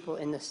few people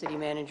in the city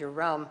manager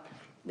realm,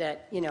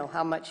 that, you know,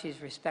 how much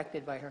she's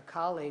respected by her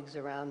colleagues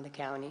around the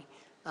county.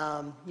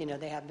 You know,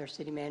 they have their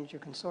city manager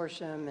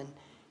consortium,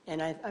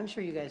 and I'm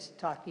sure you guys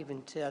talk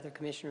even to other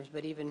commissioners,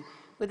 but even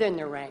within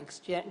their ranks.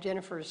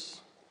 Jennifer's,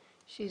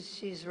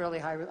 she's really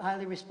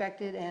highly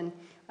respected, and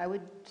I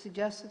would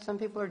suggest that some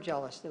people are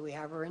jealous that we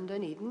have her in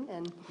Dunedin,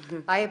 and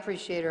I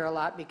appreciate her a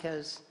lot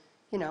because,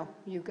 you know,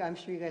 I'm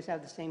sure you guys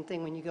have the same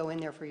thing when you go in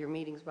there for your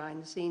meetings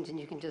behind the scenes, and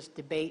you can just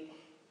debate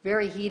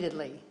very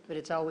heatedly, but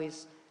it's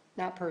always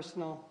not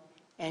personal,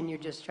 and you're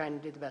just trying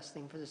to do the best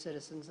thing for the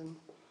citizens. And,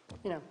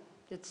 you know,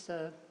 it's,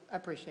 I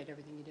appreciate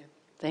everything you do.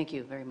 Thank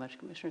you very much,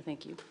 Commissioner.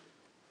 Thank you.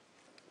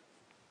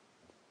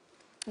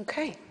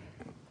 Okay.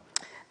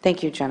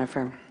 Thank you,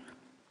 Jennifer.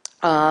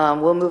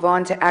 We'll move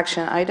on to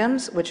action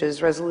items, which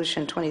is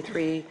Resolution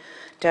 23-15,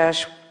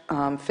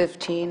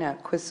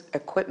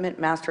 Equipment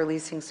Master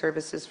Leasing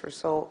Services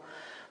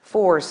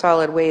for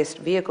solid waste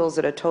vehicles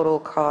at a total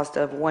cost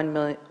of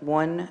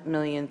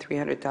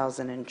 $1,300,000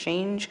 and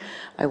change.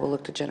 I will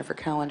look to Jennifer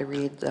Cowan to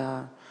read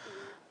the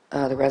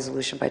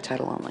resolution by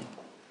title only.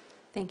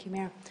 Thank you,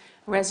 Mayor.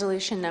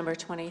 Resolution number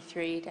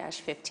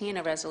 23-15,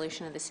 a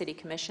resolution of the City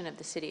Commission of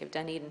the City of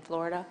Dunedin,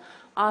 Florida,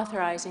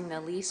 authorizing the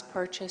lease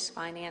purchase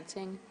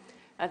financing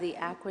of the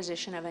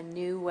acquisition of a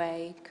New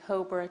Way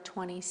Cobra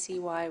 20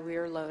 CY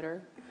rear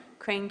loader,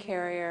 crane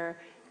carrier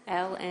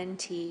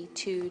LNT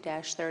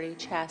 2-30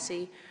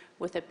 chassis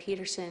with a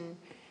Peterson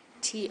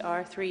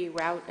TR3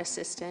 route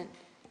assistant,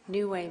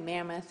 New Way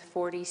Mammoth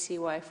 40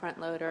 CY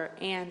front loader,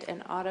 and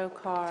an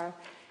Autocar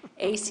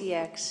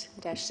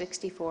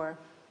ACX-64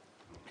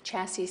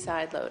 chassis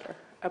side loader,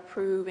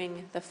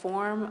 approving the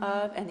form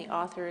of and the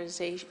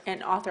authorization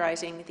and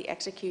authorizing the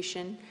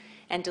execution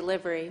and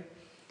delivery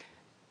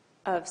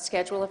of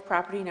Schedule of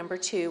Property Number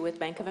 2 with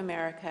Bank of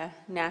America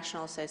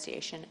National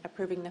Association,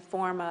 approving the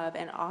form of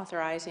and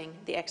authorizing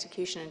the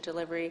execution and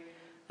delivery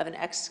of an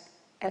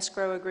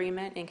escrow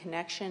agreement in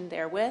connection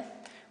therewith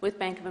with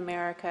Bank of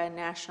America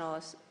National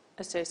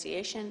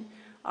Association,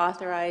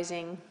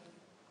 authorizing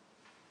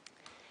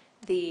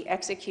the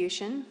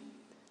execution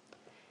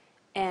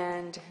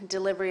and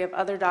delivery of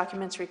other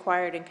documents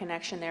required in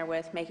connection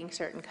therewith, making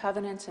certain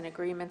covenants and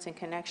agreements in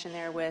connection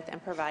therewith,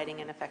 and providing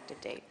an effective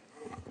date.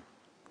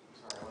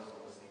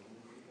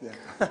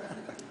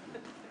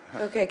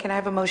 Okay, can I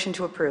have a motion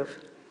to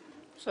approve?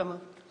 So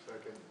moved.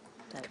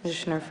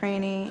 Commissioner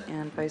Franny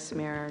and Vice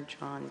Mayor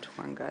John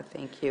Twarnga,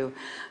 thank you.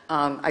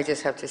 I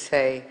just have to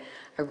say,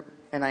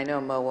 and I know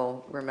Mo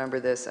will remember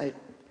this,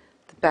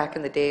 back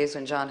in the days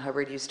when John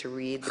Hubbard used to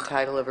read the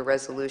title of a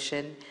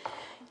resolution,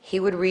 he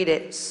would read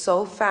it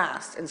so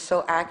fast and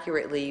so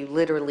accurately, you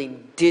literally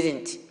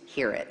didn't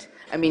hear it.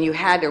 I mean, you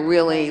had to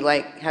really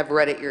have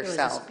read it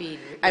yourself. It was a speed.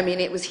 I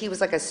mean, he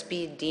was like a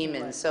speed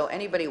demon. So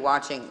anybody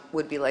watching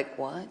would be like,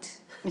 what?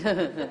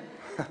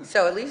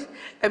 So at least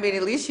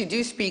you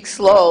do speak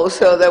slow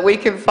so that we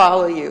can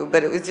follow you.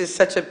 But it was just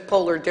such a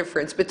polar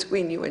difference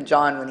between you and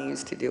John when he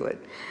used to do it.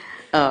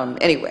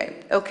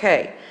 Anyway,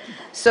 okay.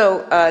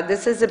 So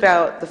this is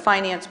about the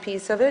finance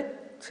piece of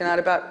it. It's not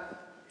about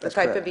the That's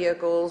type correct. of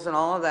vehicles and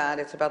all of that.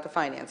 It's about the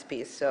finance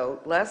piece. So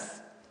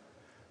Les,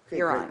 Okay,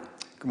 you're great. on.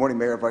 Good morning,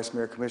 Mayor, Vice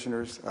Mayor,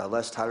 Commissioners.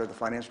 Les Tyler, the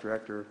Finance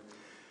Director.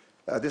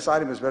 This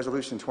item is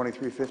Resolution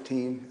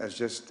 2315, as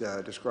just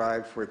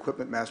described, for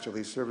Equipment Master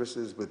Lease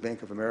Services with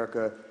Bank of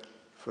America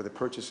for the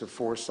purchase of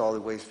 4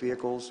 solid waste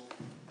vehicles.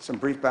 Some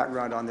brief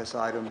background on this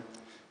item.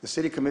 The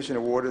City Commission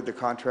awarded the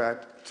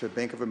contract to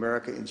Bank of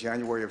America in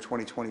January of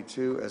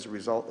 2022 as a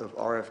result of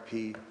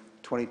RFP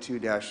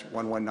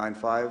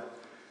 22-1195.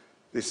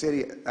 The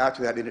city,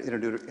 after that,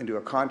 entered into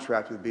a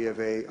contract with B of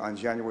A on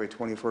January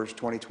 21st,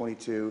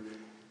 2022.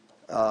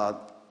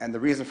 And the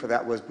reason for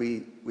that was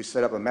we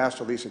set up a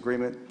master lease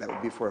agreement that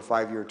would be for a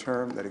 5-year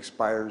term that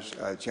expires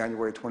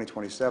January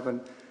 2027.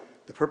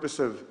 The purpose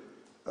of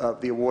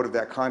the award of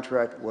that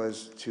contract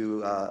was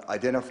to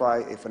identify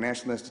a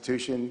financial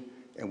institution,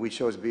 and we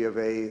chose B of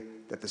A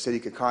that the city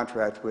could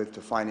contract with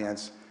to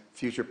finance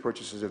future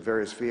purchases of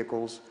various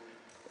vehicles,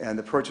 and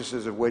the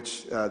purchases of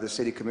which the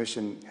City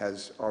Commission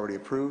has already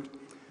approved.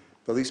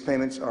 The lease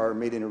payments are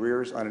made in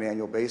arrears on an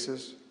annual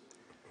basis.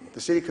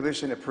 The City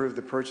Commission approved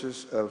the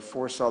purchase of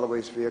 4 solid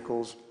waste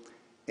vehicles,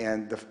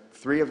 and the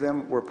 3 of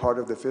them were part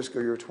of the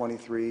fiscal year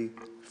 23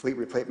 fleet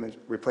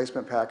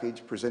replacement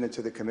package presented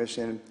to the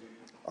Commission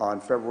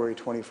on February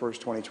 21st,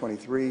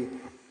 2023,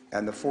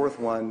 and the 4th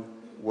one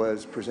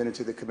was presented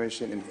to the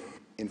Commission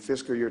in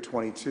fiscal year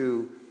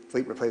 22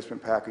 fleet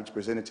replacement package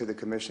presented to the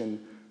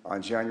Commission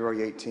on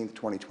January 18th,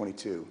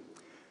 2022.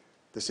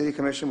 The City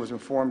Commission was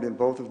informed in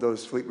both of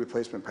those fleet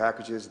replacement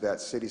packages that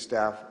city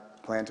staff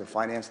plan to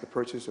finance the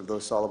purchase of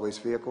those solid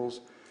waste vehicles.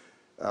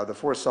 The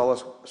 4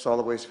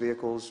 solid waste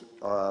vehicles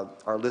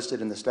are listed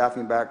in the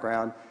staffing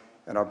background,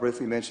 and I'll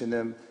briefly mention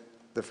them.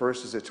 The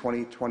first is a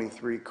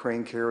 2023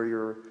 Crane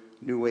Carrier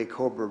New Way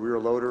Cobra rear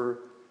loader,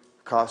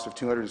 cost of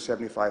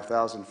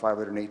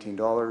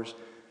 $275,518.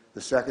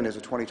 The second is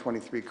a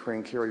 2023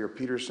 Crane Carrier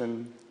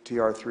Peterson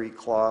TR3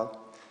 Claw.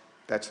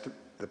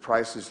 The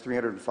price is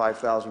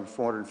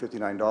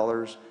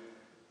 $305,459.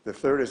 The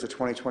third is a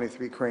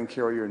 2023 Crane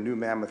Carrier New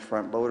Mammoth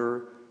front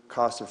loader,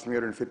 cost of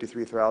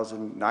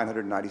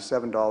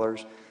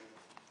 $353,997.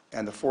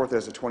 And the fourth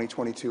is a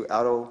 2022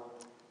 Auto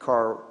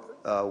Car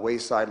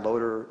Wayside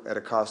loader at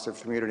a cost of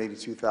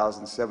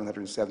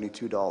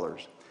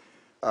 $382,772.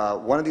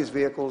 One of these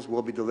vehicles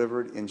will be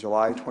delivered in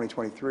July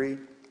 2023,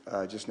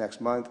 just next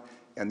month,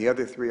 and the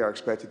other 3 are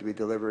expected to be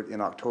delivered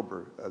in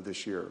October of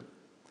this year.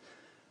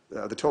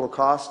 The total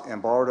cost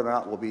and borrowed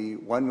amount will be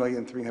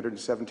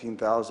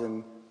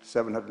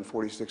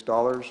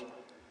 $1,317,746.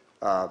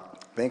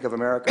 Bank of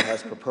America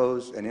has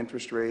proposed an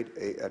interest rate,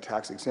 a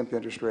tax-exempt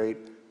interest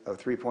rate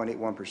of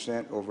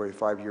 3.81% over a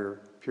 5-year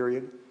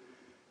period.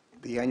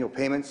 The annual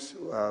payments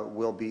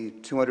will be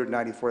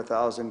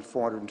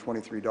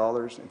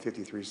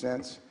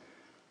 $294,423.53.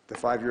 The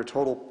 5-year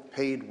total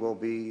paid will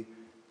be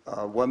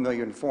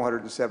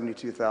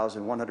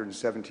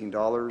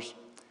 $1,472,117.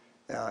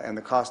 And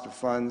the cost of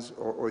funds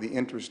or the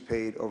interest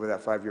paid over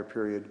that 5-year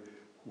period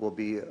will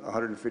be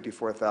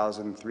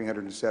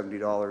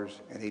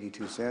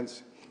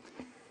 $154,370.82.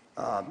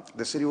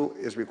 The city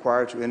is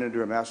required to enter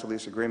into a master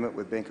lease agreement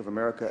with Bank of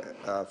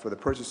America for the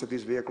purchase of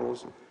these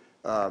vehicles.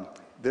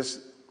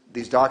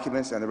 These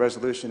documents and the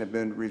resolution have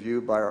been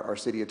reviewed by our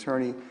city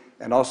attorney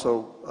and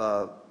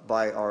also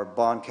by our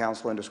bond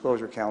counsel and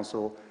disclosure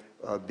counsel,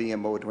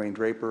 BMO Dwayne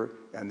Draper,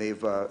 and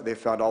they've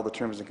found all the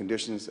terms and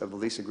conditions of the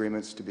lease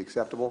agreements to be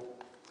acceptable.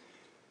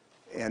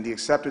 And the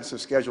acceptance of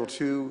Schedule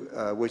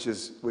 2, which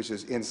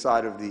is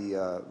inside of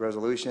the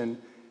resolution,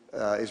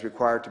 is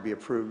required to be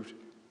approved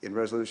in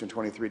Resolution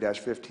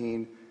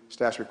 23-15.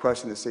 Staff's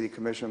requesting the City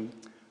Commission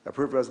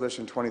approve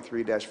Resolution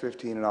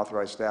 23-15 and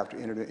authorize staff to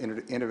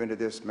enter into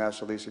this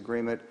master lease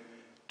agreement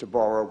to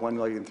borrow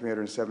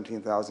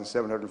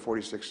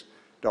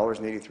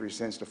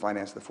 $1,317,746.83 to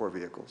finance the 4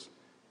 vehicles.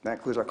 That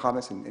concludes our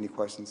comments, and any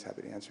questions,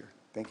 happy to answer.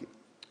 Thank you.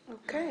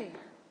 Okay.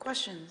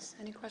 Questions?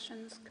 Any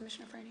questions,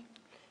 Commissioner Franny?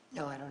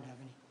 No, I don't have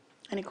any.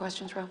 Any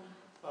questions, Rob?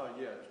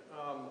 Yeah.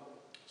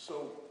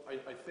 So I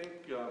think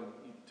you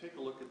take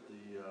a look at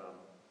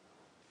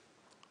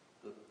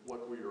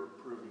what we are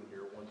approving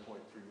here, $1.3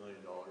 million,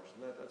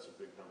 and that's a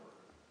big number.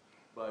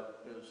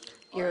 But as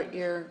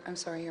I'm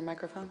sorry, your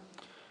microphone?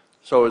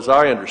 So as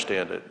I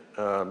understand it,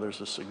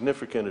 there's a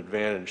significant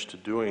advantage to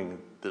doing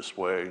this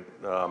way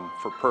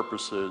for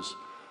purposes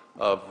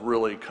of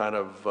really kind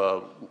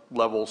of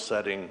level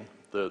setting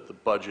the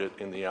budget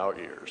in the out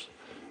years.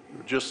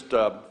 Just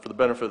for the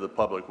benefit of the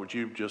public, would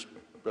you just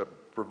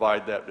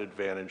provide that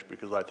advantage,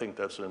 because I think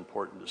that's an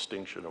important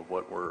distinction of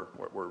what we're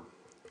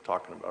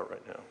talking about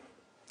right now.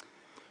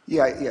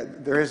 Yeah,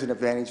 there is an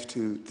advantage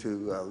to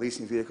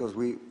leasing vehicles.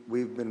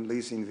 We've been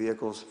leasing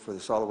vehicles for the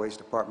solid waste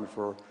department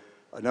for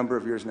a number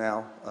of years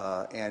now,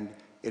 and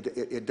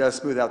it does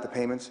smooth out the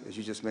payments, as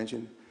you just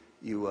mentioned.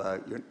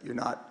 You're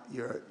not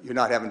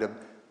having to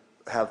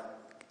have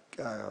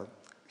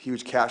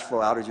huge cash flow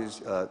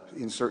outages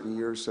in certain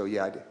years. So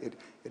yeah,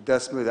 it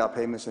does smooth out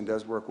payments and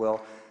does work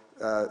well.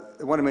 I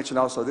want to mention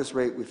also this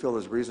rate we feel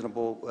is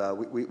reasonable.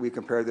 We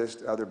compare this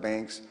to other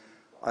banks.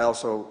 I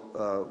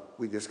also,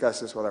 we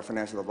discussed this with our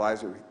financial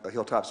advisor,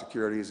 Hilltop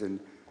Securities,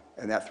 and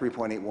that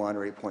 3.81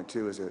 or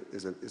 8.2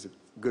 is a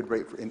good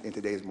rate in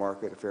today's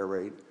market, a fair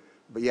rate.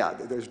 But yeah,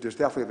 there's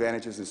definitely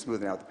advantages in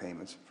smoothing out the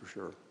payments, for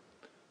sure.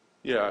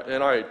 Yeah,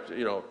 and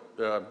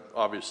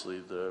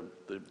obviously the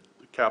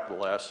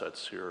capital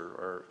assets here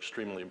are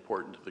extremely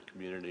important to the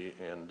community,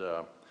 and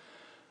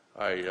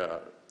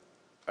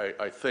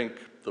I think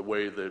the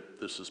way that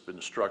this has been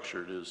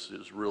structured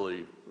is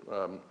really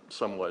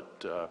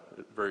somewhat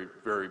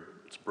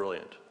it's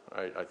brilliant.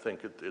 I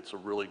think it's a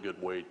really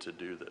good way to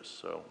do this,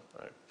 so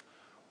I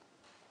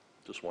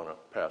just want to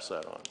pass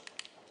that on.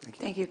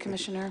 Thank you,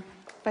 Commissioner.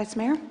 Vice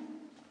Mayor?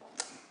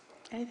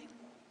 Anything?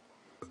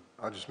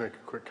 I'll just make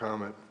a quick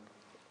comment.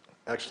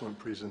 Excellent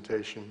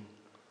presentation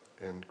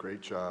and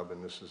great job,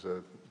 and this is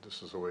a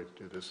way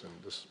to do this, and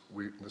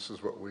this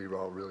is what we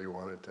all really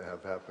wanted to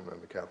have happen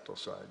on the capital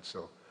side.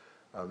 So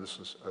this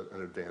is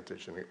an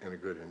advantage and a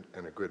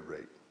good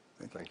rate.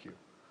 Thank you.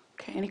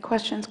 Okay, any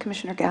questions?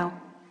 Commissioner Gao?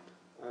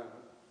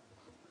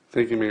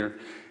 Thank you, Mayor.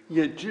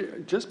 Yeah,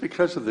 just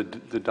because of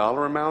the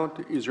dollar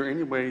amount, is there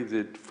any way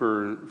that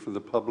for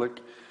the public,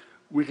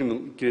 we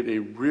can get a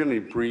really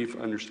brief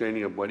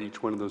understanding of what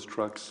each one of those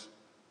trucks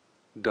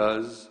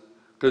does?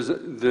 Because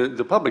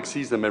the public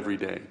sees them every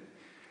day,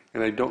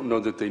 and I don't know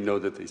that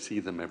they see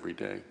them every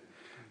day.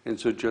 And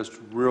so just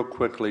real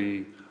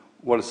quickly,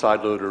 what a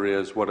side loader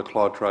is, what a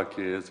claw truck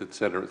is, et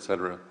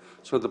cetera,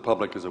 so the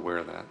public is aware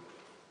of that.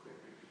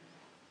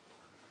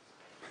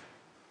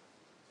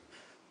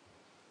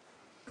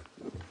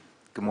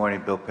 Good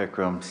morning, Bill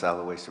Pickram,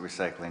 Solid Waste and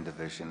Recycling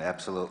Division.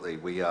 Absolutely,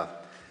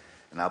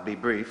 and I'll be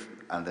brief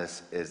on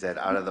this, is that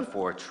out of the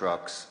 4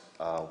 trucks,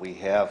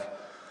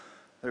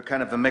 they're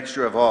kind of a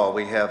mixture of all.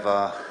 We have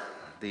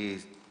the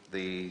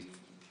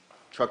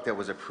truck that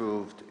was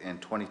approved in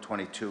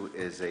 2022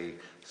 is a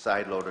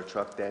side loader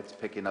truck that's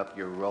picking up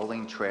your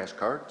rolling trash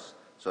carts,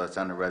 so it's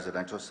on the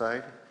residential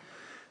side.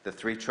 The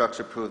 3 trucks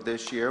approved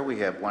this year, we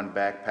have 1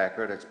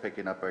 backpacker that's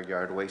picking up our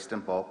yard waste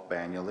and bulk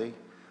manually.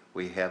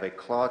 We have a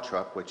claw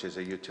truck, which is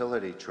a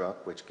utility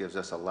truck, which gives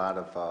us a lot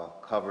of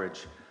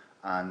coverage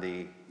on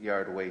the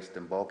yard waste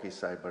and bulky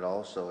side, but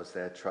also it's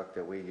that truck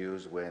that we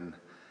use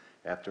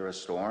after a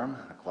storm.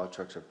 The claw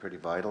trucks are pretty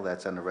vital.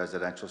 That's on the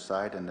residential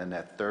side. And then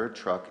that 3rd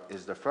truck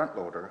is the front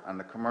loader on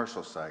the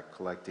commercial side,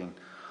 collecting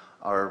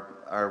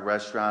our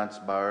restaurants,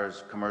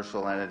 bars,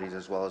 commercial entities,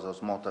 as well as those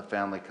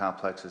multifamily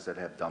complexes that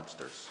have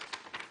dumpsters.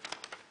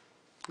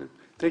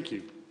 Thank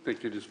you.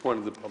 Thank you. Just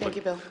wanted the public. Thank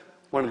you, Bill.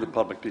 Wanted the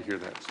public to hear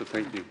that, so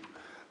thank you.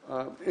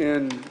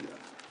 And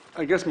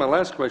I guess my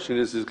last question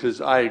is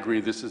because I agree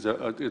it's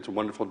a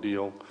wonderful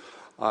deal.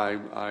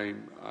 I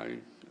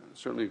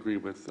certainly agree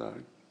with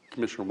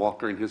Commissioner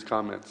Walker in his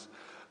comments,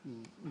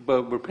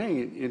 but we're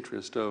paying an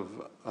interest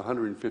of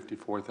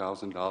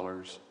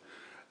 $154,000,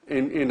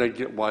 and I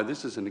get why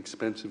this is an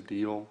expensive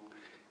deal.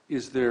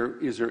 Is there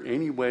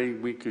any way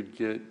we could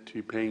get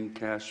to paying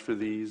cash for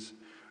these,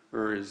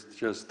 or is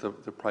just the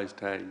price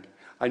tag?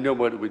 I know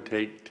what it would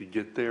take to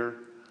get there,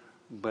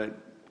 but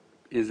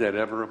is that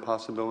ever a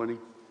possibility?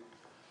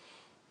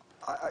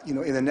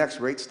 In the next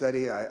rate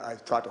study,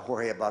 I've talked to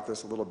Jorge about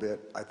this a little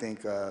bit. I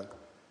think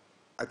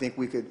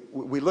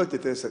we looked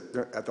at this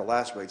at the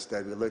last rate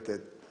study. We looked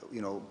at,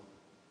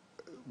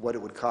 what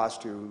it would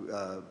cost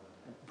to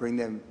bring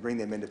them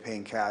into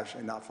paying cash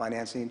and not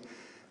financing,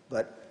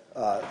 but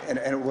and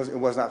it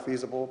was not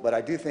feasible. But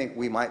I do think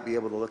we might be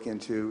able to look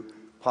into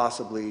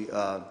possibly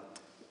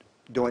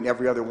doing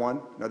every other one.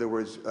 In other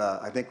words,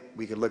 I think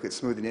we could look at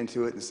smoothing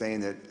into it and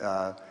saying that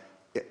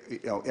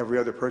every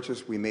other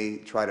purchase we may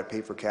try to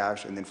pay for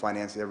cash and then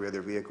finance every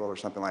other vehicle or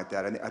something like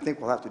that. I think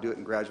we'll have to do it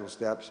in gradual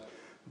steps,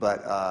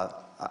 but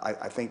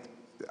I think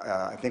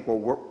we'll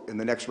work in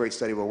the next rate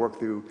study. We'll work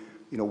through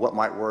what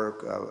might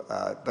work,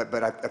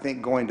 but I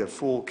think going to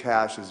full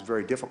cash is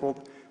very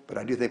difficult. But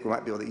I do think we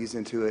might be able to ease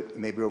into it,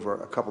 maybe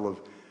over a couple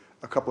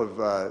a couple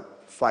of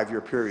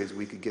 5-year periods,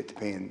 we could get to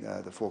paying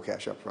the full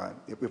cash up front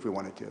if we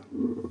wanted to.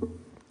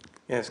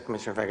 Yes,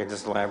 Commissioner, if I could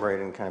just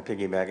elaborate and kind of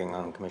piggybacking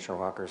on Commissioner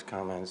Walker's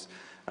comments.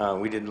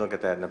 We did look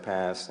at that in the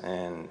past,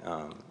 and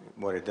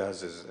what it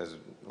does is, as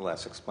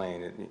Les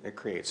explained, it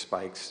creates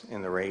spikes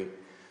in the rate.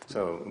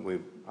 So we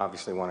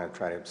obviously want to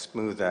try to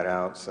smooth that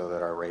out so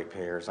that our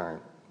ratepayers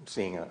aren't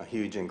seeing a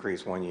huge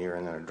increase one year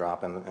and then a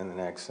drop in the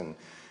next. And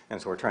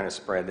so we're trying to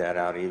spread that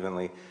out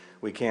evenly.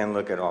 We can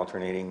look at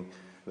alternating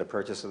the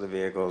purchase of the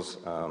vehicles.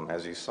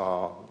 As you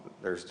saw,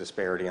 there's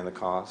disparity in the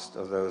cost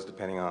of those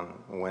depending on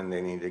when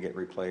they need to get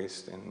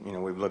replaced. And, you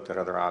know, we've looked at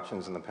other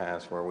options in the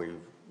past where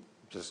we've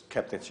just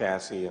kept the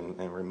chassis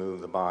and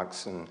removed the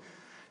box and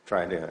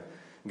tried to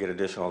get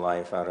additional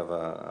life out of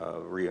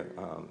a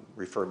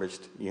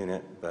refurbished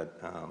unit.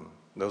 But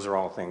those are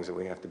all things that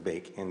we have to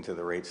bake into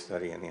the rate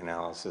study and the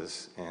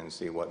analysis and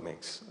see what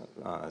makes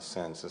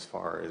sense as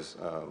far as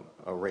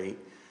a rate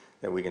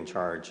that we can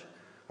charge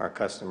our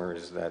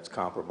customers that's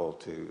comparable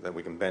to, that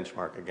we can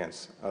benchmark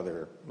against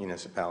other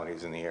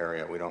municipalities in the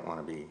area. We don't want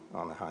to be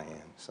on the high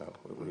end. So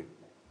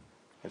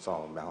it's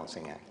all a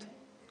balancing act.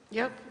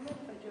 Yep.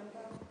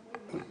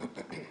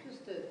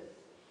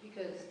 Because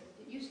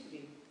it used to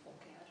be full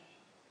cash.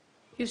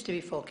 Used to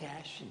be full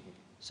cash.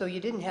 So you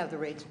didn't have the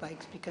rate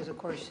spikes because, of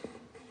course,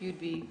 you'd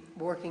be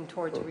working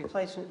towards a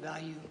replacement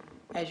value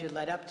as you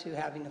led up to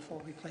having the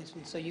full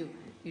replacement. So you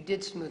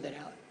did smooth it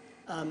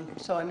out.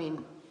 So, I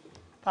mean,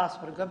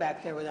 possible to go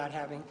back there without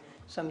having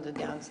some of the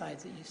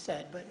downsides that you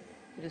said, but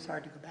it is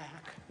hard to go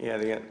back. Yeah,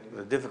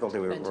 the difficulty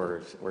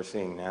we're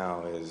seeing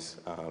now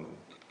is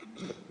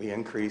the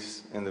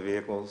increase in the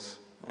vehicles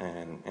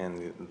and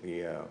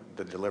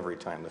the delivery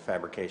time, the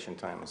fabrication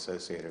time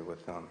associated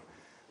with them.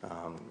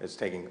 It's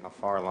taking a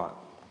far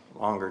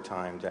longer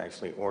time to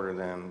actually order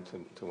them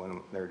to when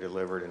they're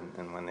delivered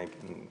and when they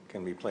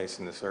can be placed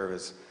into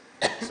service.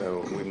 So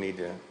we need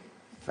to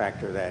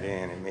factor that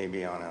in, and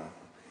maybe on a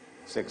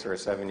 6 or a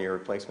 7-year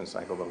replacement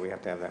cycle, but we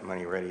have to have that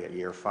money ready at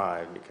year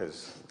 5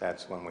 because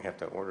that's when we have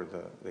to order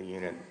the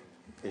unit,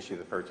 issue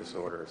the purchase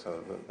order.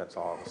 So that's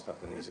all the stuff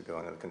that needs to go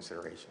into the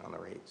consideration on the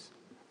rates.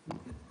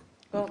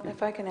 Well,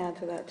 if I can add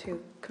to that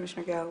too,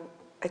 Commissioner Gao,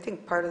 I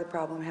think part of the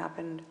problem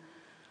happened,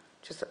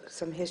 just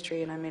some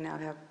history, and I may not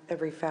have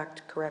every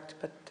fact correct,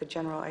 but the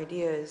general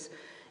idea is,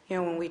 you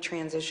know, when we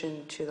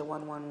transitioned to the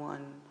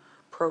 111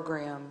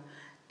 program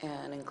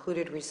and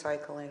included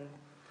recycling,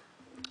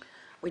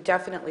 we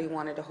definitely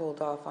wanted to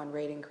hold off on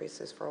rate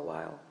increases for a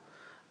while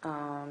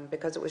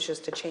because it was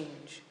just a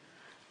change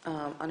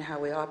on how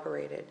we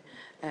operated.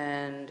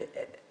 And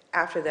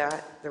after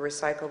that, the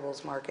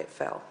recyclables market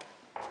fell.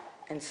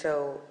 And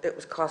so it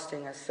was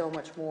costing us so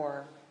much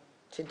more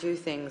to do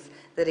things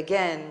that,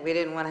 again, we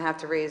didn't want to have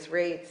to raise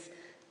rates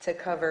to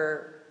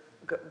cover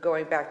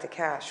going back to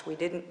cash. We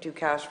didn't do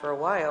cash for a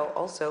while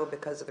also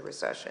because of the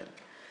recession.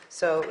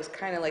 So it was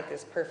kind of like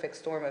this perfect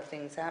storm of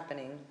things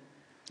happening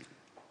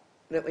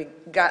that we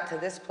got to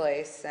this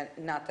place, and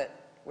not that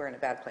we're in a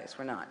bad place,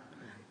 we're not.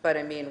 But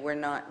I mean,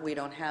 we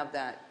don't have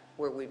that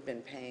where we've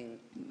been paying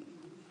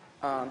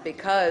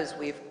because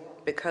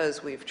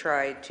we've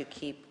tried to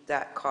keep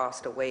that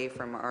cost away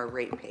from our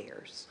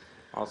ratepayers.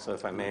 Also,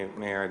 if I may,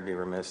 Mayor, I'd be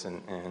remiss,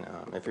 and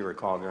if you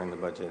recall during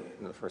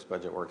the first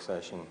budget work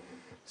session,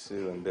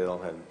 Sue and Bill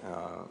had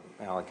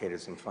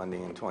allocated some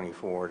funding in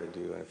 '24 to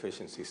do an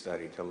efficiency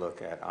study to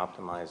look at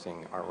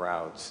optimizing our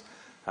routes,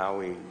 how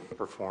we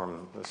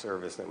perform the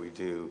service that we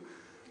do,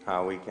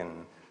 how we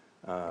can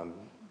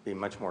be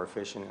much more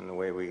efficient in the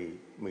way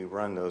we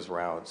run those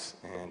routes,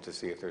 and to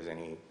see if there's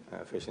any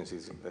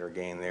efficiencies that are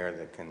gained there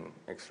that can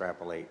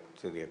extrapolate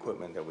to the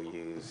equipment that we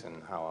use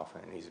and how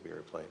often it needs to be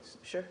replaced.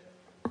 Sure.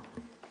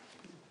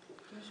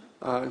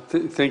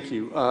 Thank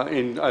you.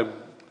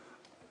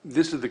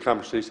 This is the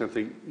conversation I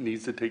think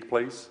needs to take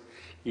place,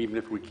 even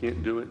if we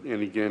can't do it.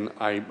 And again,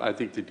 I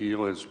think the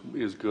deal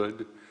is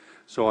good.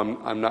 So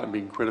I'm not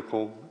being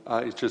critical.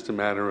 It's just a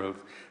matter of,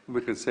 if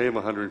we can save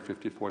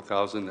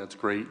 $154,000, that's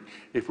great.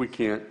 If we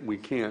can't, we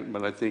can't.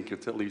 But I think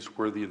it's at least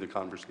worthy of the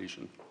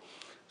conversation.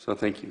 So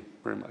thank you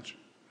very much.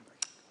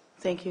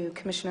 Thank you,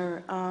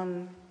 Commissioner.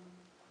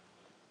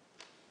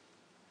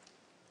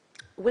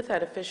 With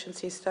that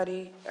efficiency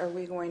study, are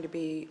we going to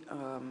be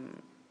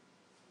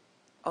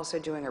also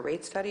doing a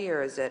rate study,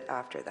 or is it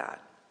after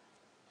that?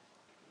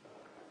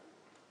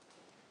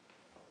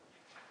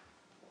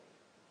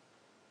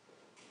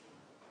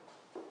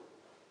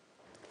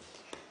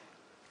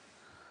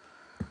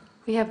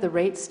 We have the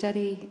rate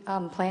study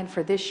planned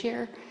for this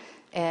year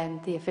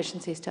and the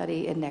efficiency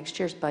study in next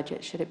year's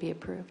budget, should it be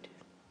approved.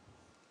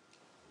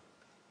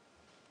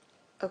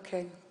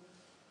 Okay.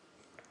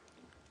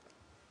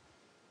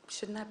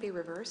 Shouldn't that be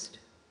reversed?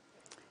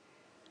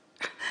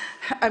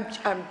 I'm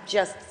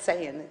just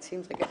saying, it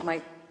seems like it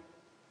might.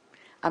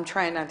 I'm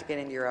trying not to get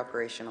into your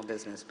operational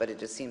business, but it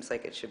just seems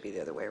like it should be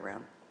the other way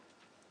around.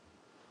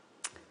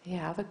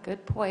 Yeah, I have a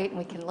good point.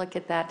 We can look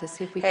at that to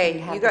see if we can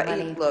have the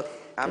money. Look,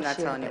 I'm this not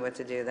year, telling you but- what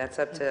to do. That's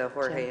up to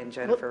Jorge and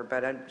Jennifer,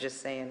 but I'm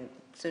just saying,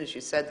 as soon as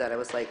you said that, I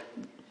was like,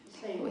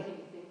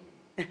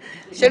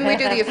 Shouldn't we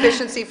do the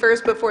efficiency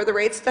first before the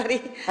rate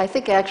study? I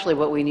think actually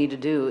what we need to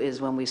do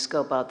is when we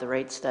scope out the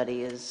rate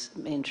study is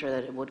ensure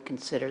that it would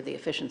consider the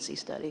efficiency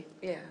study.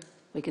 Yeah.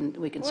 We can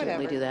certainly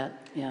Whatever. do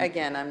that, yeah.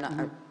 Again, I'm not,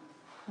 I'm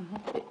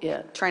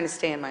Yeah, trying to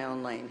stay in my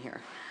own lane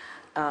here.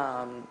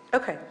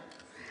 Okay.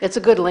 it's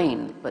a good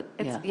lane, but,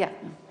 It's, yeah. yeah.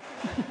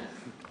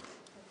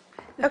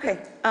 Okay,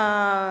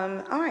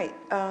 all right.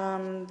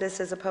 This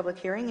is a public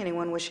hearing.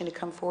 Anyone wishing to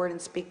come forward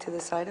and speak to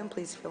this item,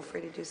 please feel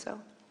free to do so.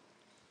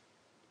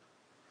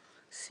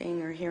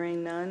 Seeing or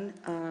hearing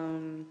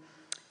none.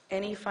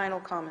 Any final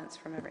comments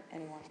from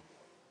anyone?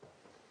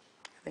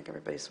 I think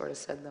everybody sort of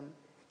said them.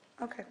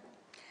 Okay.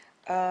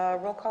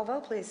 Roll call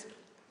vote, please.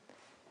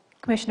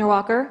 Commissioner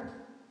Walker?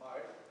 Aye.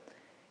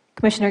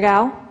 Commissioner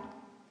Gao?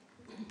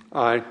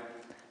 Aye.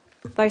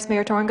 Vice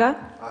Mayor Tornga?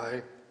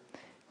 Aye.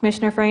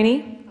 Commissioner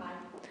Franny? Aye.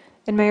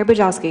 And Mayor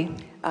Bujalski?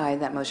 Aye,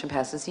 that motion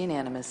passes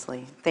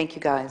unanimously. Thank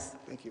you, guys.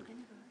 Thank you.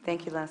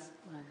 Thank you, Les.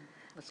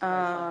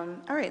 All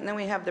right, and then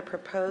we have the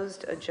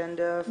proposed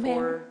agenda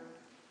for...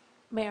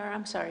 Mayor,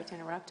 I'm sorry to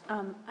interrupt.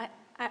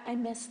 I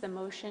missed the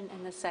motion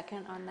and the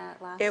second on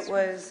that last. It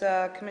was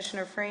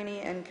Commissioner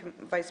Franny and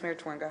Vice Mayor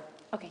Tornga,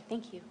 Okay,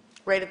 thank you.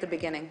 right at the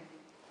beginning.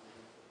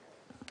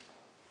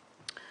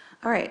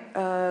 All right,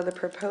 the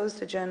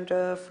proposed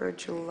agenda for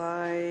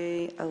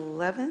July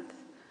 11th.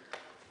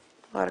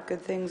 A lot of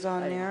good things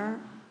on there.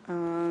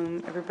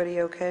 Everybody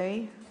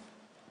okay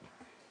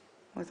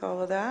with all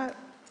of that?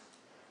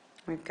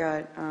 We've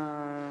got,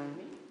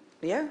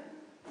 yeah,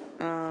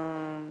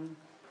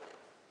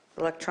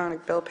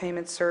 electronic bill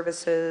payment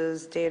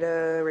services,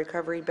 data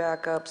recovery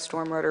backup,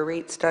 stormwater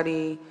rate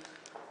study,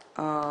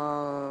 to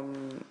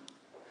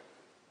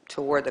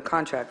award the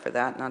contract for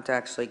that, not to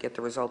actually get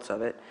the results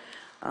of it.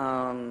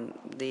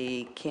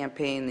 The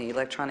campaign, the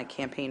electronic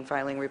campaign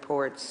filing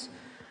reports,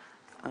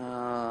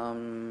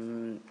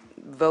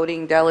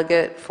 voting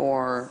delegate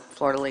for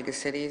Florida League of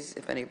Cities,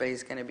 if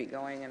anybody's going to be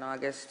going in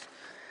August.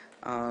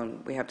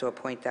 We have to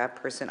appoint that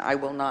person. I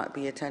will not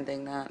be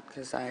attending that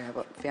because I have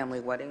a family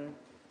wedding.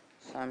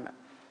 So I'm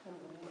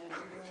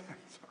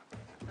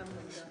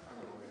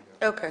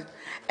okay.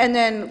 And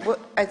then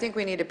I think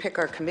we need to pick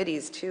our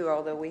committees too,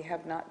 although we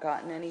have not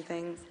gotten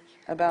anything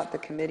about the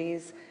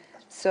committees.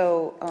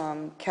 So,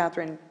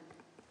 Catherine,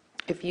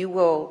 if you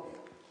will,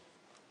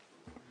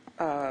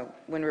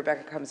 when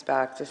Rebecca comes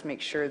back, just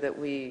make sure that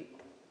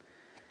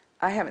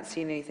I haven't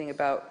seen anything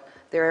about,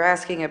 they're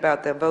asking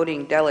about the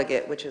voting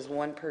delegate, which is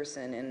one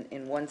person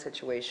in one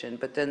situation,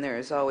 but then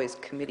there's always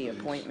committee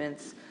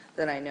appointments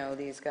that I know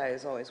these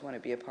guys always want to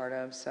be a part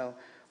of. So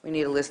we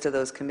need a list of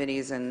those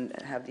committees and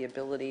have the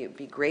ability. It'd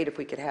be great if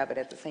we could have it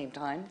at the same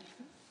time,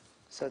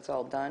 so it's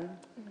all done.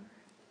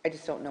 I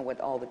just don't know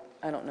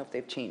I don't know if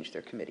they've changed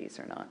their committees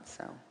or not,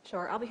 so.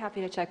 Sure, I'll be happy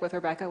to check with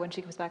Rebecca when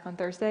she comes back on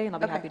Thursday, and I'll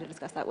be Okay. happy to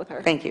discuss that with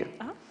her. Thank you.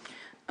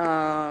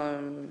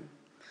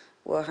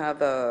 We'll have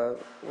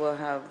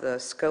the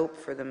scope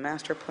for the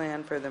master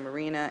plan for the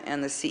marina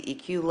and the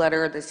CEQ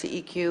letter. The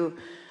CEQ,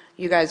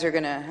 you guys are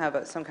going to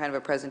have some kind of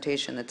a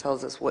presentation that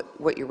tells us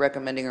what you're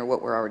recommending or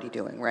what we're already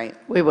doing, right?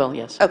 We will,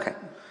 yes. Okay.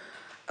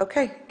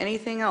 Okay,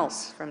 anything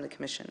else from the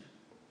commission?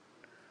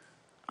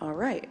 All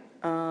right.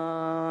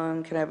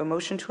 Can I have a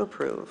motion to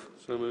approve?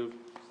 So moved.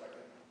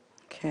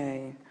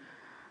 Okay.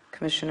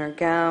 Commissioner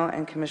Gao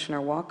and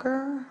Commissioner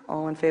Walker,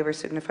 all in favor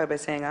signify by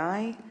saying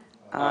aye.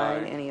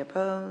 Aye. Any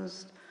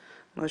opposed?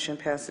 Motion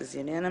passes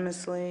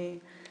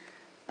unanimously.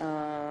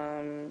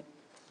 We're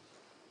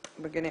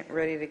getting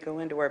ready to go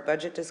into our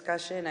budget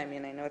discussion. I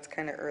mean, I know it's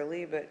kind of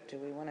early, but do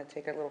we want to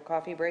take a little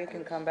coffee break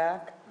and come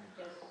back?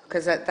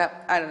 Because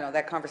that, I don't know,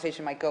 that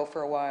conversation might go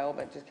for a while,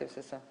 but just gives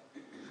us a...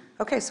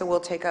 Okay, so we'll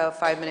take a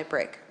 5-minute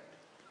break.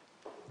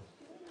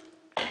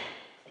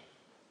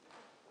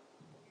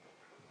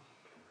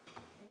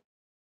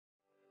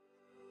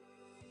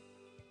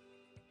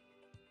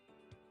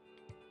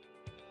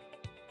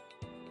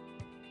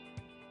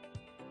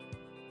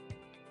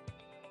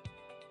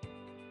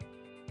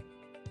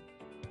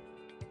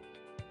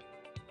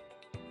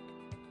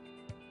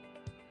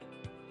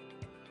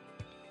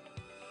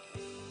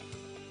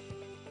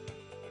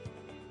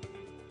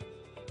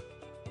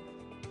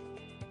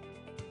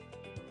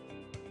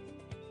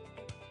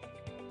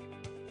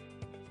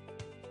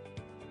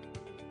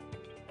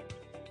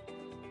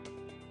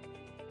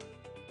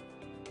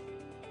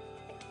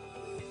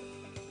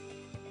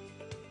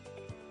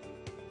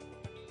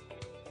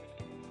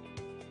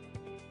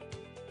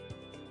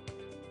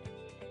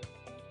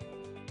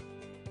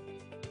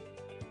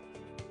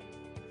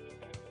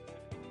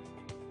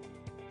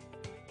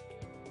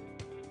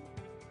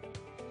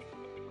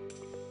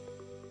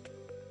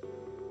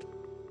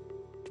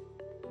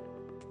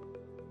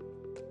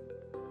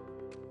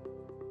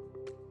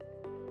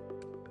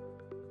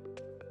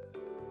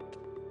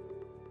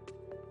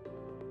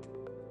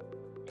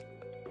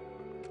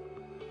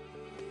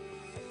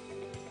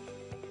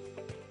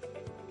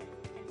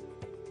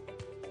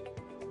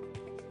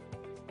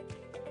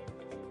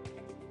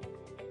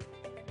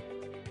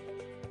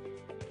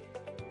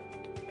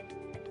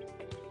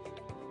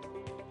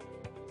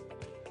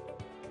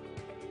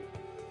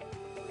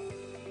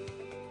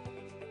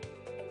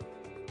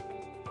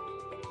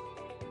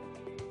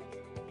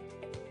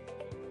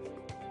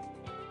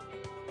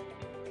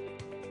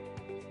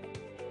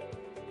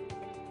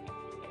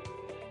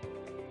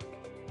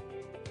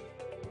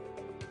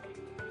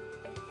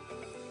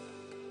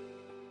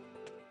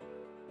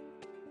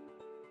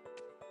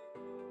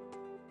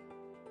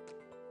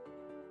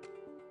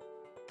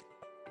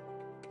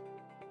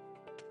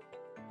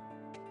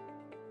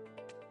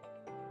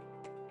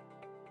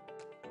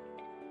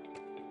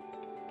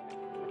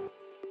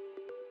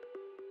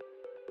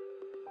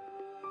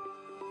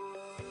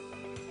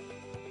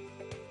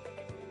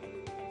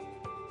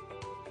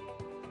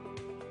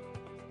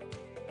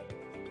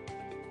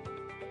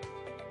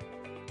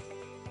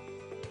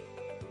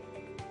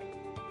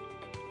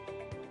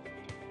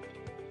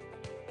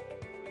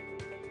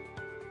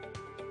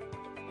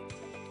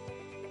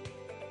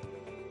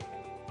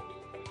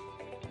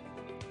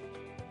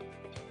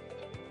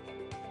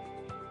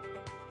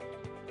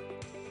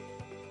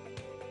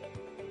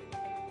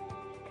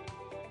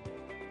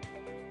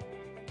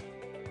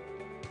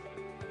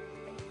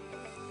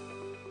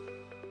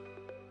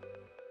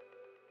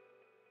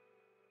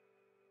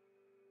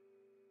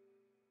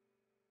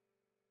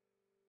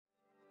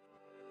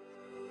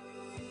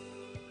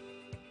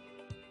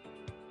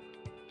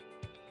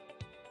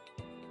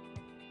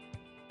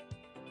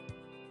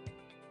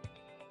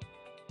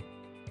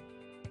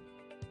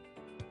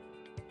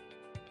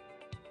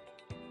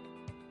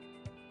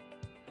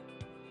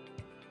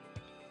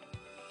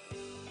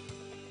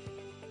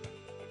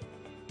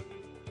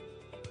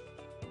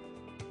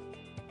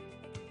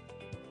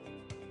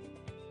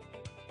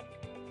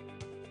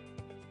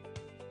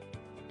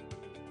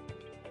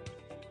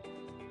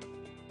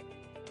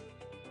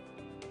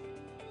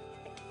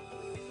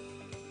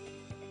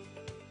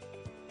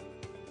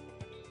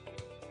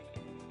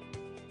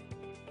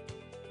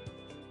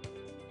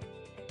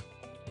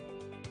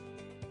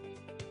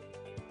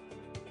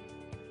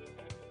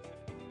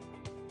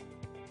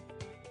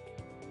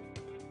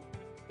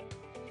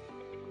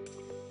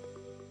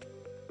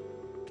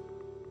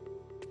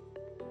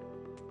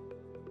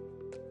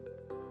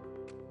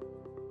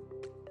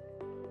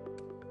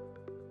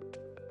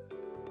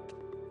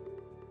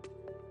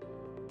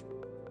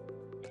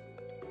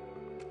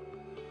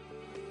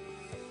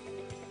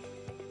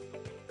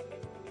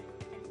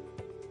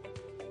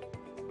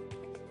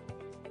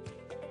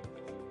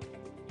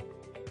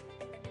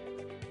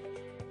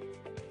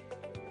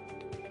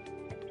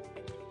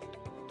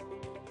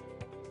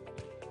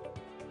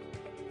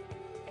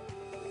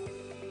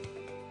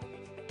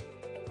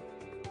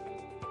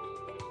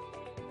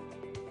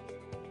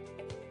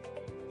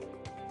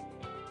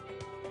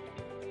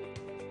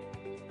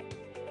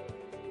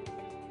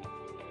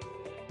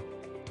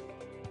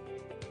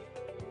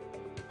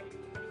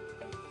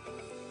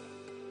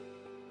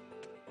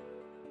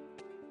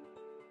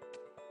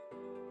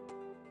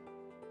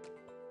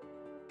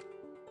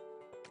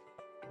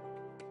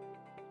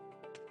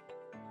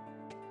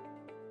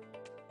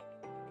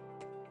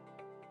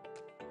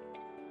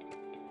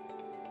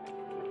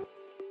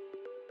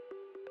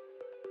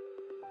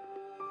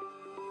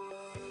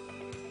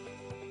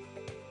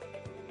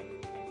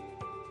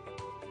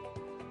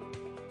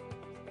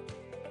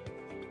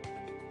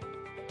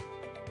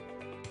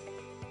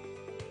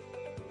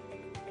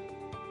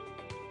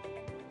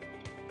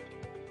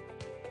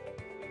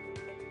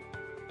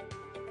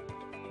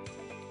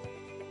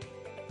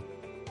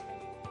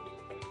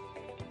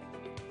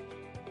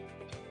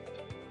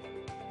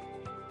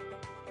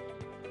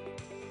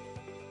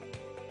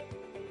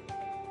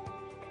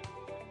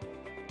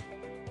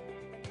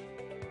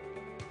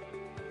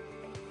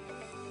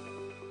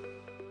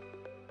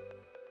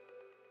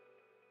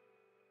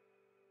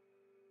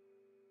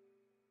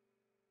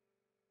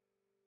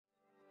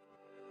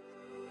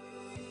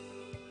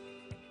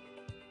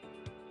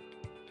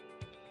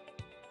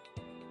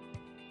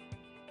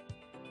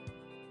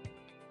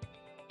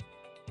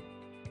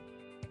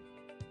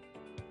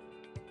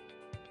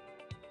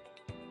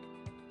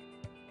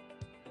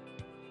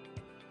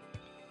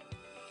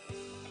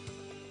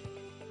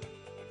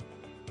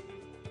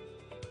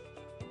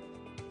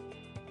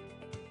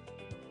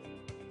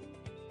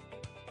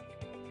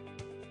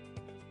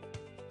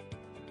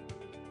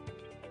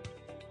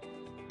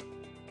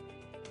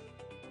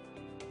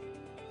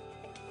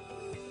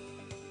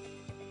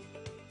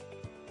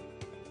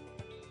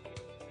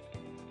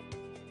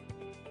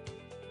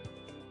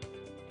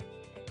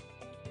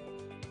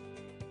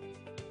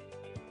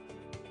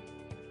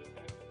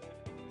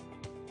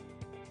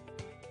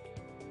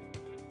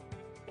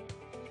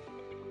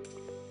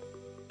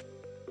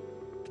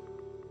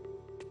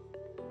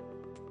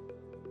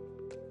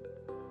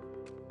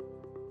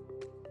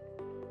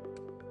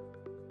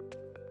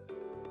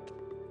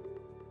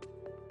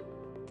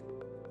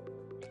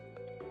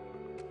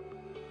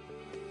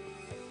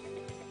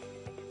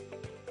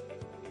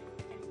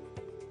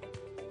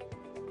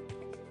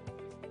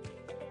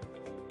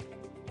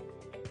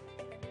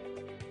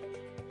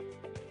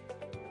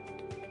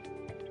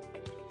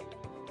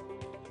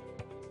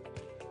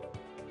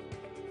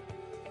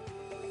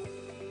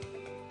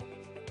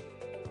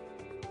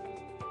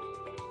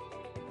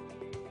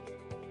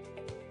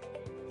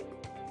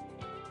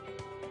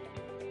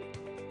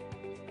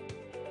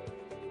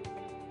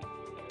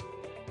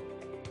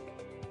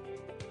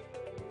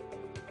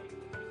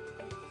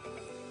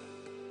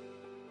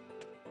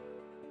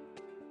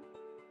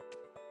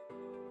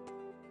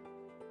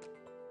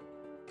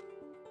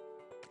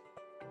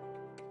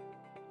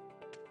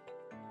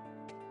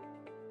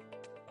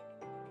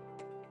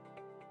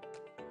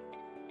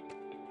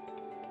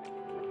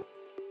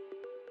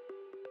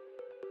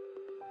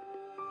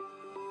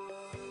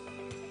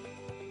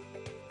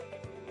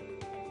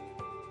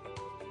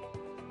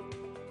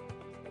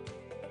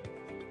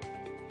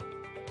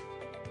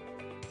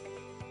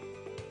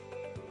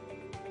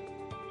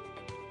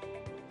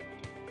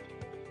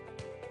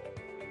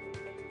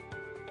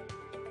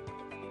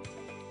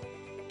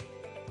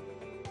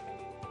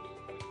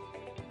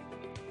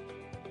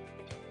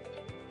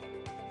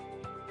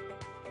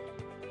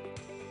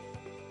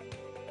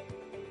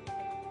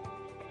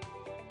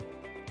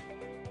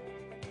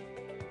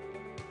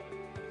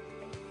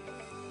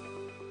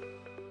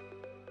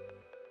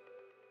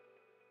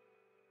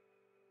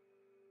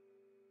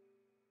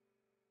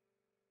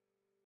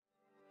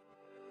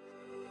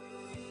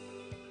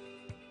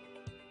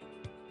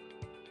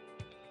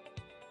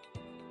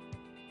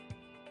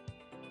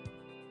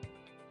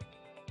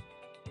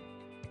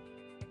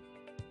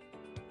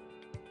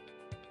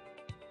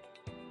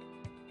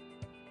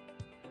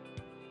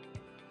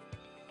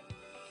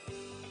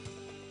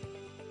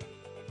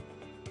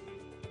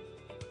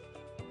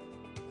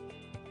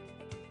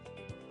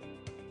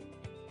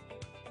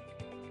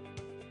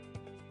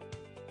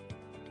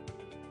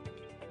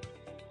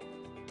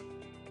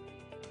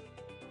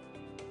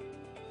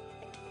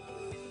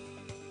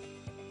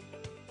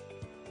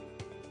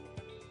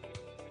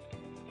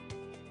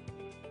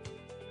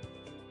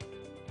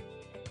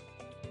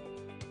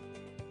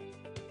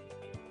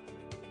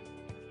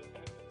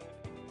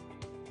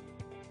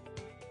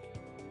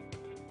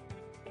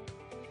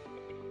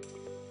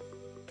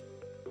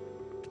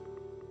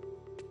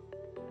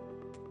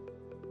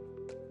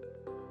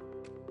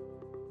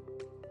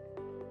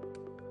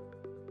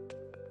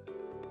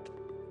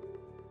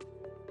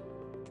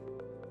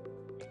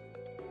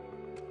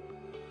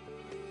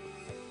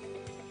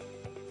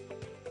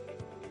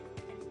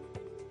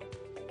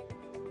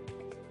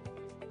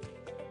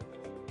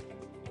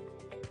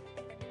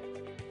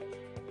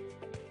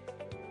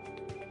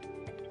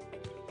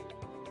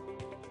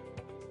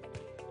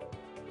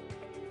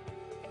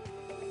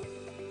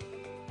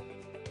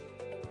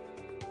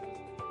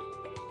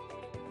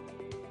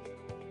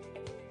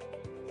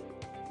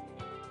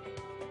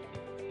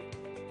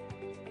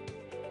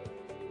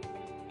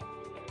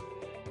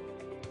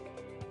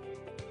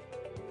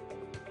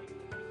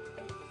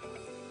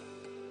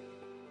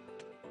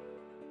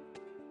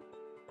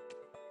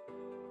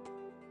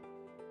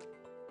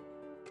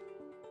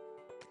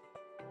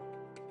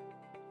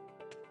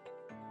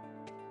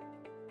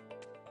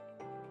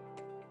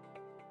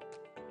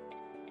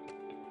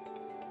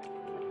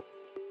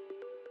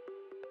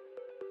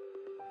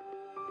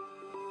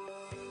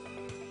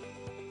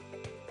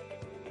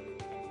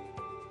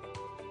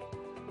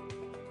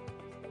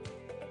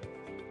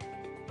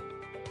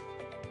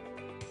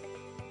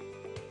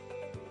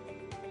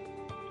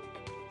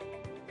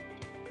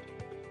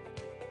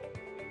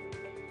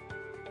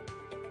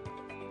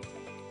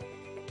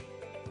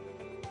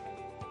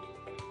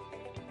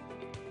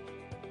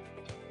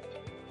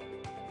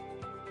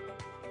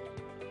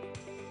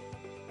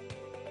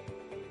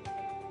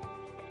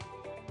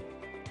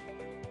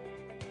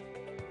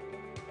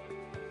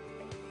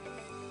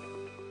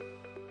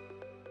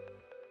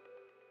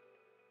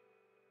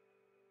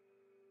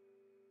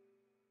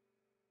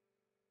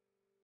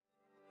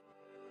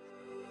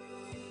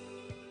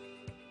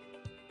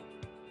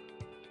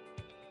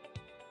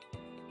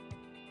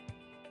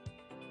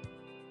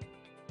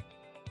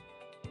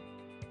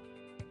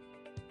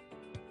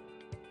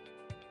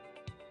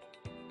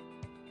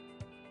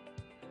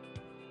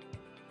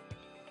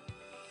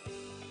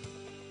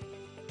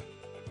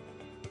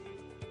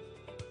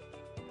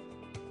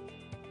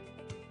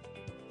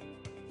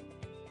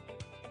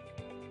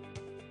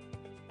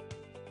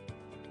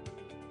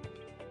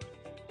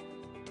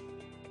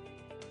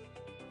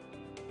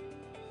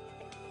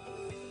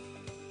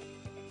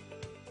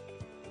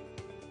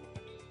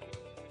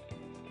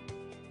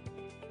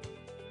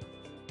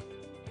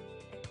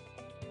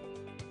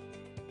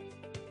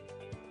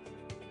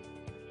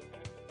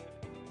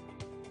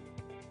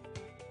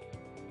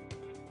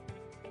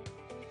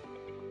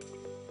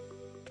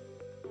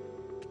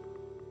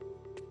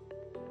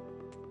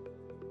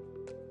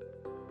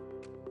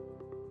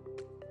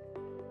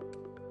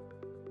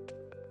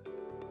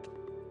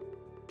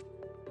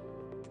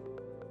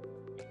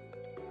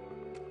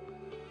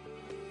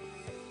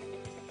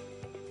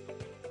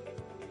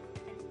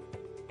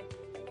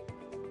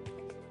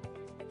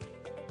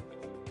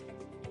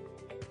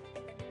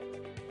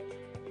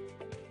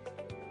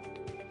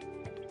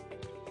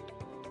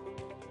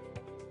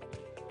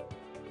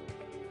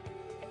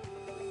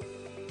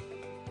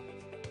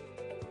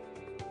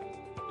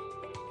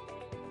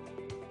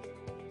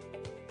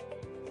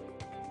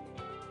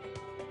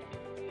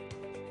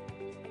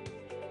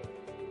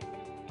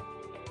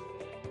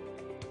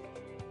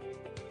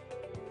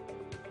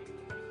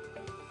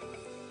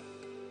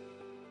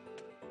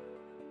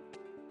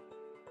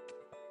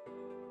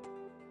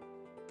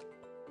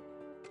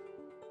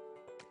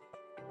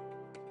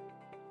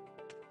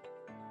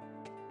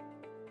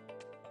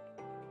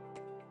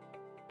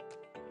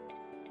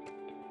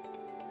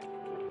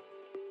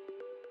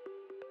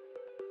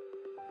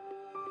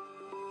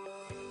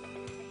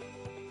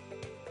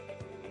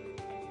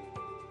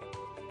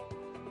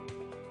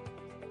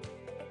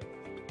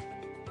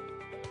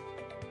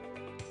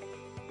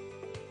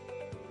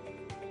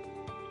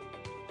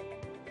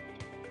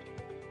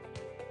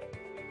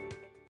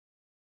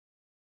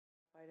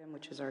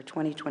 which is our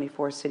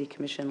 2024 City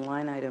Commission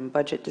line item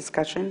budget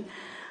discussion.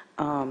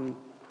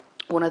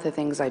 One of the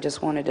things I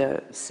just wanted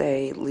to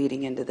say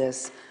leading into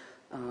this,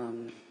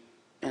 and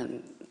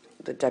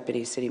the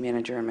deputy city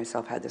manager and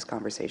myself had this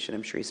conversation,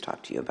 I'm sure he's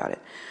talked to you about it.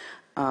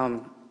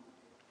 I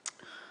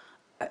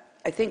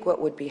think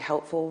what would be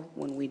helpful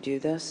when we do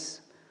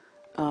this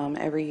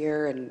every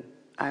year, and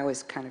I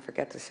always kind of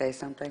forget to say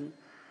something,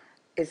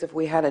 is if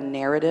we had a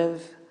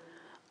narrative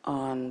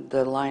on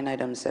the line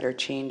items that are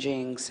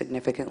changing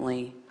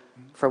significantly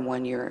from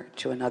one year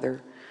to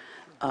another,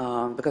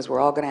 because we're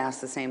all going to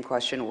ask the same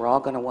question, we're all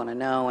going to want to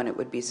know, and it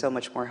would be so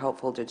much more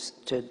helpful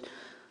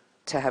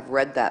to have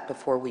read that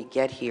before we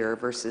get here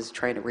versus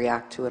trying to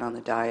react to it on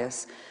the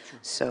dais.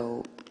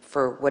 So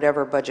for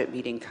whatever budget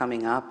meeting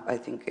coming up, I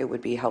think it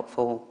would be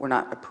helpful. We're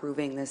not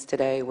approving this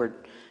today, we're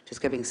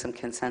just giving some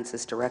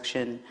consensus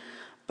direction.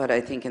 But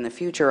I think in the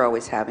future,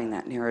 always having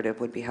that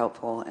narrative would be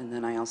helpful. And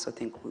then I also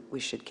think we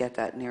should get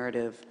that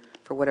narrative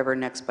for whatever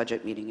next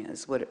budget meeting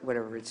is,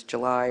 whatever it's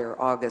July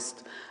or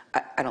August.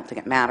 I don't think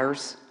it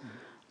matters.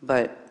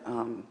 But,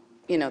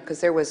 you know,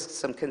 because there was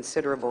some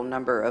considerable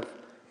number of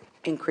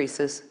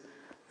increases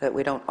that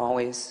we don't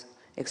always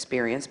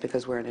experience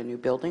because we're in a new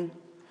building.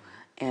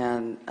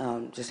 And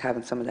just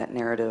having some of that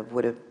narrative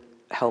would have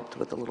helped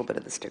with a little bit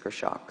of the sticker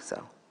shock.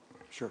 So.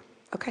 Sure.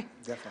 Okay.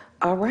 Definitely.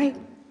 All right.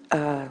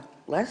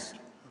 Les?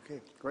 Okay,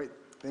 great.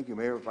 Thank you,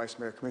 Mayor, Vice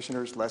Mayor,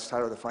 Commissioners. Les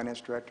Tyler, the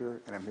Finance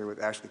Director, and I'm here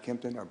with Ashley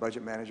Kimpton, our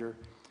Budget Manager.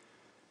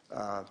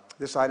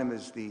 This item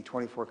is the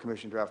 24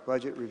 Commission Draft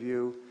Budget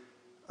Review.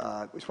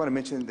 I just want to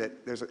mention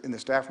that there's in the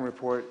staffing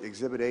report,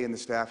 Exhibit A in the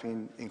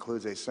staffing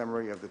includes a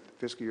summary of the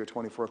fiscal year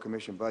 24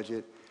 Commission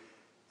budget,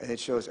 and it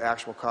shows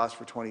actual costs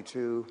for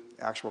 22,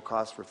 actual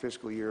costs for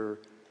fiscal year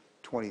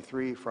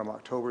 23 from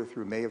October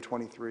through May of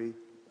 23,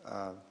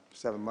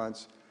 7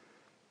 months,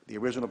 the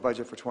original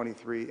budget for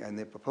 23, and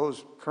the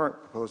current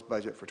proposed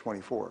budget for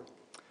 24.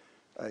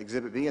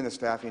 Exhibit B in the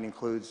staffing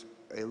includes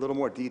a little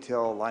more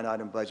detailed line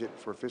item budget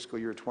for fiscal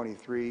year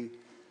 23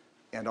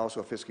 and also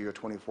a fiscal year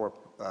 24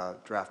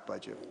 draft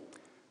budget.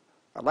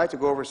 I'd like to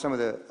go over some of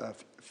the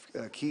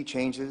key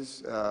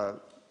changes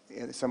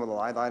in some of the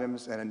line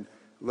items, and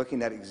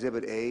looking at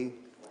Exhibit A,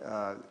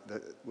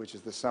 which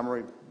is the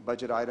summary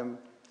budget item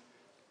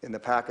in the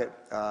packet.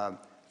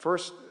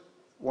 First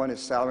one is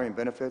salary and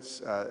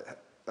benefits.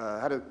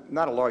 Had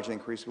not a large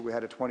increase, but we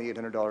had a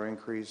 $2,800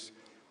 increase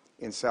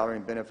in salary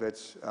and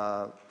benefits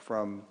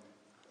from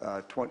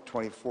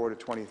 24 to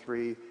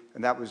 23,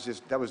 and that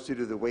was due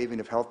to the waiving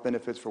of health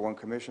benefits for one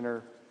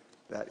commissioner.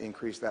 That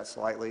increased that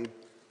slightly.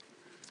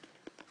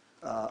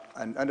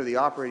 And under the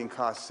operating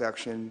cost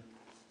section,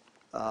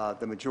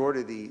 the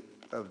majority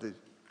of the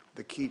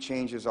key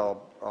changes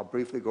I'll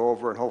briefly go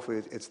over, and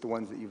hopefully it's the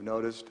ones that you've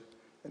noticed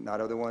and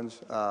not other ones.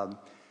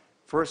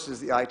 First is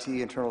the IT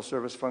Internal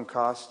Service Fund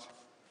cost.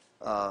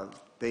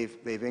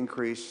 They've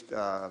increased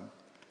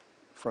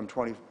from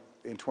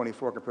in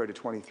 24 compared to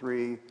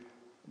 23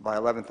 by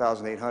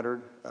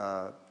 11,800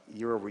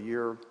 year over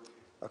year.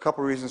 A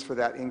couple reasons for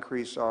that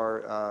increase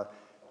are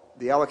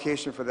the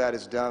allocation for that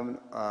is done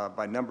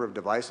by number of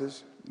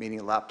devices, meaning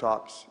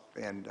laptops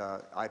and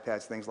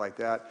iPads, things like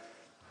that.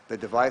 The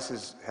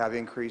devices have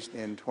increased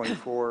in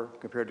 24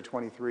 compared to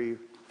 23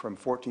 from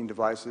 14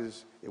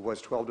 devices. It was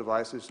 12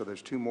 devices, so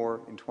there's 2 more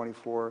in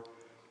 24.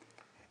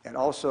 And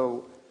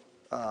also,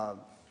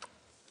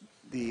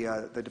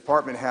 the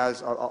department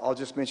has, I'll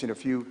just mention a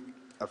few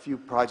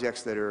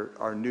projects that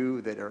are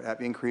new, that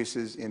have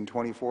increases in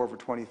 24 over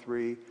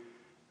 23,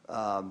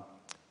 that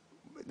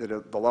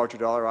are the larger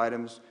dollar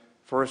items.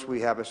 First,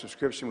 we have a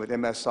subscription with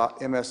MS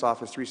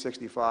Office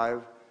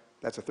 365.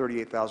 That's a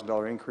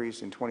 $38,000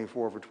 increase in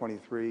 24 over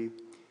 23.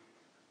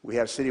 We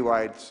have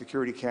citywide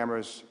security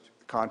cameras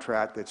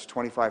contract that's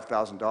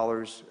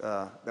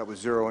 $25,000. That was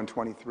 0 in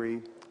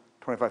 23,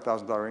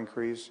 $25,000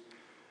 increase.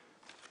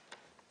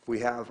 We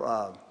have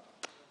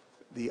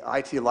the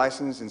IT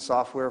license and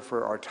software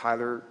for our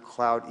Tyler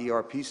Cloud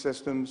ERP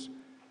systems.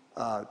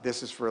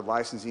 This is for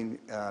licensing,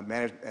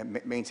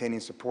 maintaining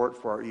support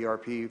for our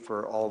ERP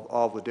for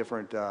all the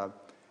different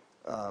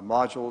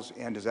modules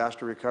and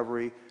disaster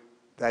recovery.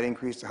 That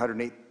increased to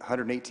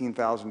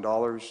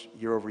 $118,000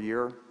 year over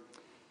year.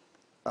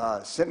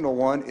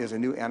 SentinelOne is a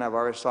new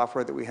antivirus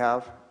software that we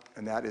have,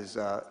 and that is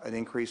an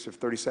increase of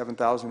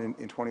 $37,000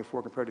 in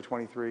 24 compared to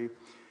 23.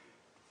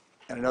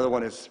 And another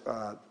one is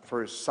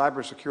for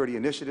cybersecurity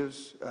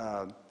initiatives,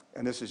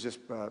 and this is just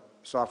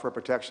software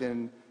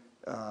protection,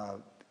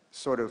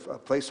 sort of a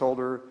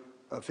placeholder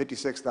of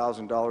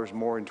 $56,000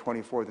 more in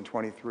 24 than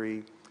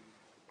 23.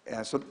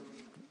 And so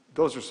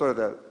those are sort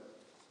of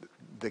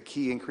the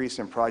key increase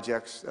in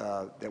projects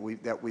that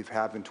we've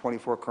had in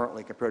 24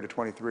 currently compared to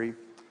 23.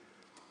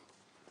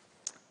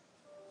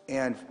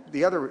 And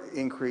the other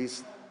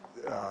increase,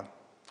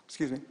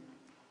 excuse me.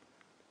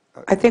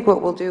 I think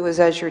what we'll do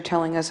is, as you're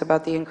telling us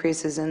about the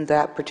increases in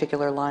that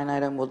particular line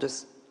item, we'll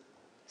just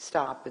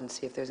stop and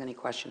see if there's any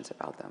questions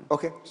about them.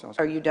 Okay, sounds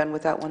Are good. you done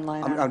with that one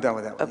line item? I'm done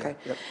with that one, Okay.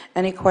 yeah, yep.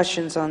 Any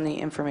questions on the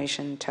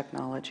information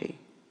technology?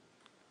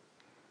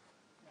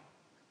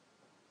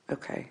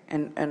 Okay,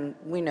 and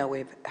we know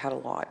we've had a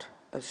lot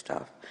of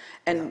stuff.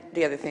 And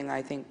the other thing I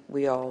think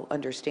we all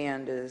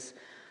understand is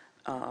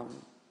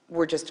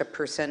we're just a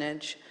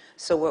percentage,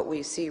 so what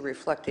we see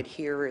reflected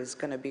here is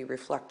going to be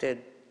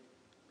reflected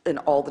in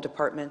all the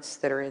departments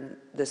that are in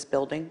this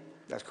building.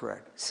 That's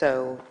correct.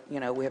 So, you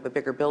know, we have a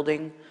bigger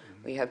building,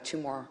 we have 2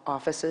 more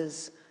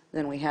offices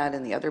than we had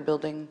in the other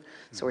building,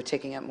 so we're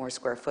taking up more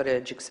square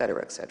footage, et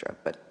cetera,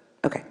 but,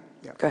 okay,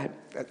 go ahead.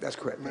 That's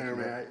correct. Thank Mayor, you,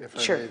 may Mayor. I, if I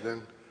Sure. may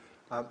then?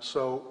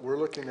 So we're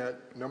looking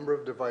at number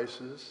of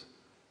devices,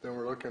 then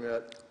we're looking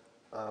at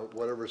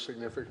whatever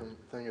significant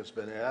thing has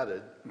been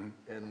added,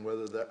 and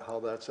whether that, how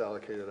that's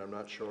allocated, I'm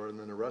not sure, and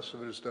then the rest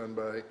of it is done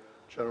by,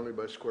 generally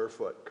by square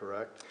foot,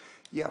 correct?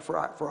 Yeah,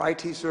 for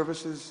IT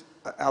services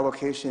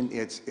allocation,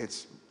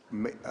 it's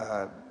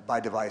by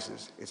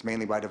devices. It's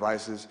mainly by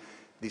devices.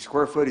 The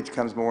square footage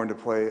comes more into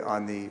play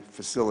on the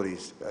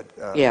facilities.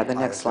 Yeah, the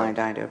next ISF. line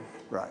item.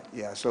 Right,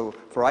 yeah. So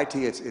for IT,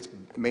 it's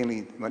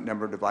mainly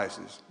number of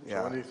devices.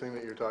 Yeah. So anything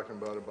that you're talking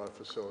about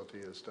facility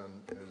is done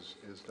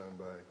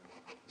by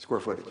Square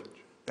footage.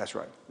 That's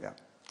right, yeah.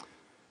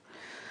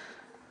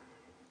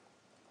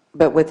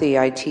 But with the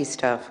IT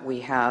stuff, we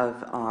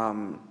have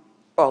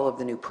all of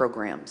the new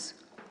programs,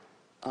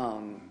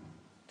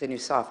 the new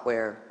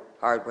software,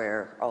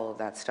 hardware, all of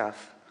that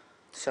stuff.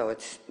 So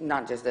it's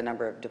not just the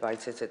number of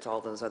devices, it's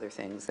all those other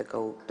things that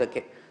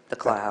get the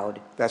cloud.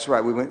 That's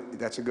right.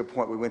 That's a good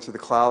point. We went to the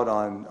cloud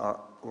on,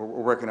 we're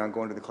working on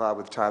going to the cloud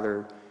with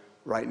Tyler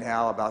right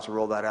now, about to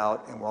roll that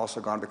out, and we're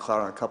also gone to the cloud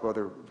on a couple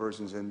other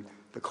versions. And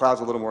the cloud's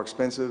a little more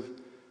expensive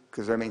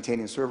because they're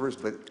maintaining servers,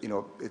 but you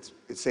know,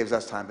 it saves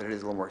us time, but it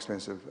is a little more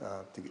expensive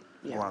to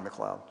go on the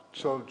cloud.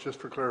 So just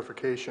for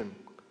clarification,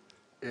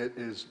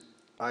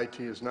 IT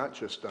is not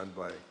just done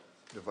by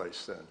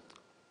device then?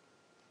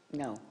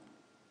 No.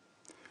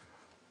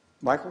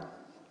 Michael,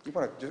 you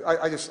want to?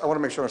 I want to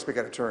make sure I speak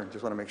out of turn.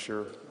 Just want to make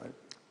sure.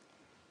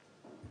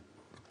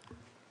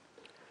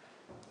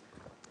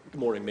 Good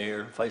morning,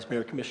 Mayor, Vice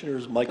Mayor,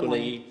 Commissioners. Michael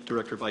Nagy,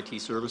 Director of IT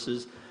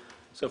Services.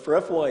 So for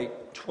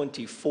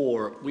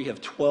FY24, we have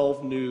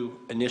 12 new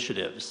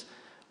initiatives,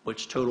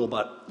 which total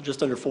about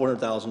just under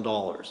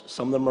 $400,000.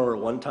 Some of them are a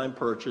one-time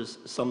purchase.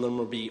 Some of them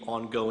will be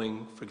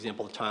ongoing. For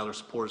example, the Tyler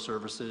Support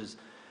Services,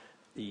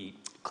 the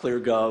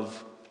ClearGov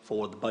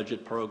for the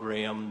budget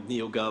program,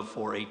 NeoGov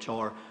for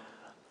HR.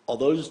 All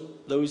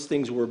those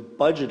things were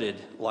budgeted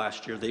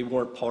last year. They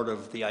weren't part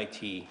of the IT.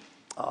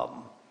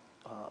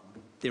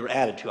 They were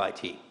added to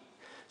IT.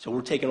 So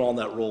we're taking on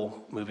that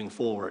role moving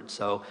forward.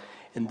 So,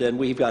 and then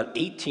we've got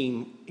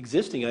 18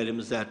 existing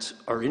items that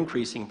are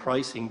increasing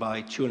pricing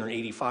by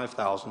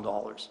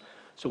 $285,000.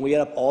 So when we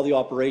add up all the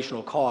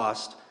operational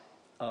cost,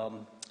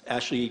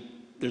 actually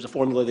there's a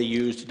formula they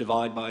use to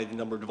divide by the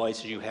number of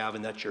devices you have,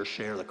 and that's your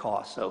share of the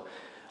cost. So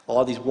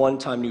all these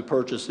one-time new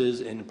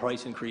purchases and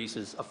price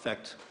increases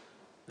affect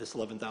this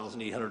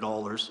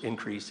 $11,800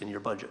 increase in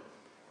your budget.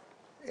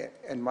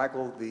 And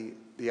Michael,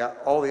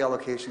 all the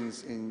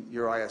allocations in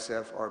your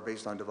ISF are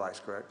based on device,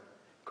 correct?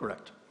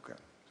 Correct. Okay.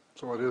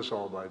 So it is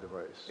all by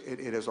device? It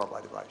is all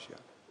by device, yeah.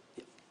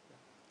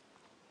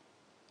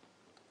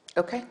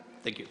 Okay.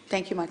 Thank you.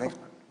 Thank you, Michael.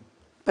 Thanks.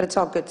 But it's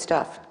all good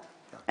stuff.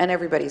 And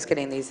everybody's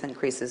getting these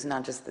increases,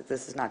 not just that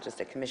this is not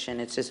just a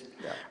commission, it's just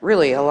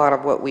really a lot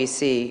of what we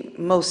see,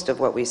 most of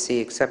what we see,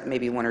 except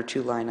maybe 1 or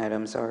 2 line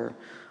items are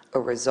a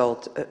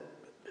result,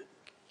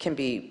 can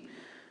be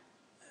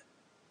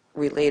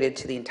related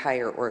to the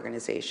entire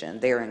organization,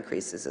 their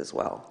increases as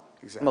well.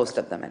 Exactly. Most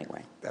of them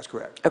anyway. That's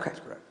correct. Okay. That's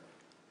correct.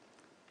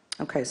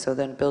 Okay, so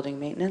then building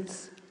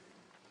maintenance?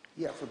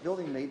 Yeah, for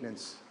building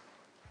maintenance,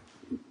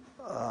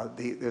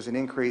 there's an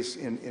increase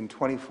in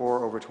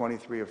 24 over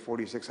 23 of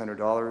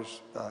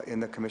 $4,600 in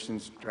the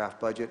commission's draft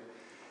budget,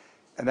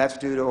 and that's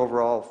due to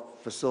overall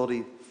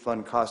facility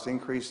fund cost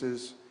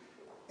increases.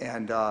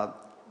 And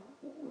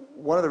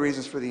one of the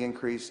reasons for the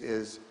increase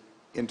is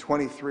in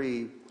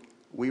 23,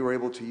 we were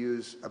able to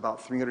use about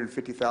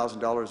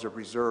 $350,000 of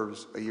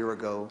reserves a year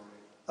ago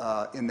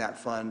in that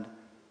fund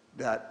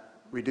that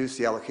reduced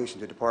the allocation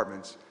to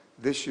departments.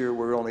 This year,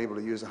 we're only able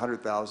to use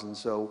 $100,000,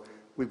 so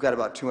we've got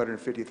about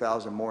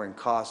 $250,000 more in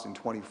cost in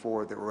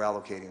 24 that we're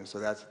allocating. So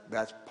that's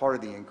part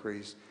of the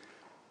increase.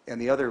 And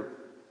the other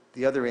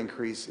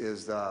increase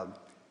is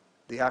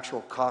the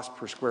actual cost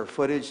per square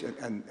footage,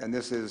 and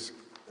this is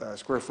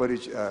square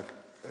footage.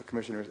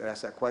 Commissioners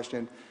asked that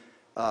question.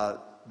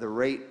 The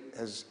rate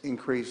has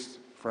increased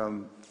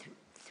from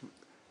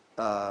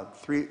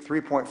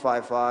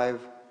 3.55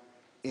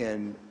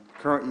 in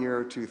current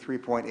year to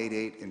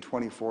 3.88 in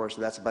 24, so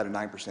that's about a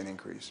 9%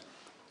 increase.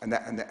 And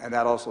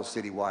that also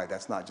citywide.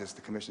 That's not just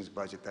the commission's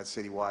budget, that's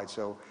citywide.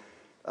 So,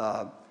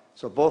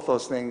 so both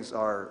those things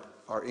are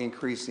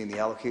increasing the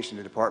allocation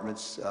to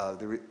departments.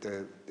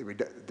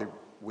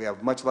 We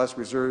have much less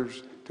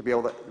reserves to be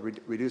able to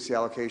reduce the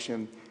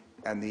allocation,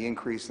 and the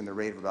increase in the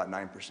rate of about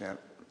 9%.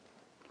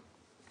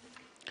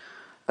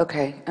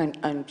 Okay,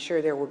 I'm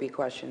sure there will be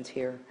questions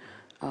here.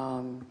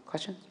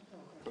 Questions?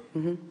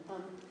 Mm-hmm.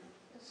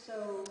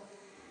 So,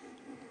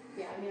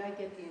 yeah, I mean, I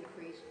get the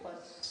increase,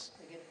 plus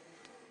I get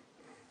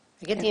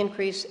I get the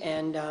increase,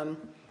 and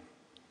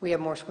we have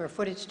more square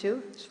footage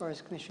too, as far as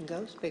the commission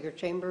goes, bigger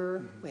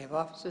chamber, we have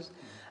offices.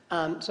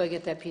 So I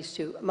get that piece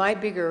too. My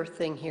bigger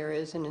thing here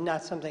is, and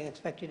not something I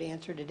expect you to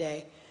answer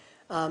today,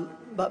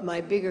 but my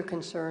bigger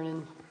concern,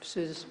 and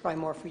Sue, this is probably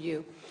more for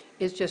you,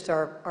 is just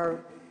our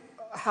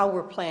how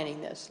we're planning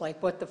this, like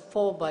what the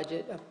full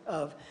budget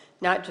of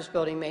not just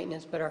building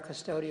maintenance, but our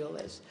custodial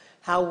is.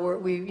 How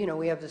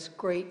we have this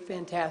great,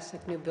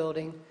 fantastic new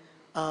building.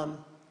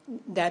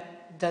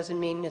 That doesn't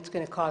mean it's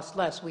going to cost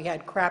less. We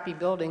had crappy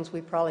buildings.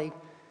 We probably,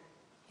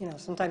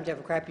 sometimes you have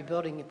a crappy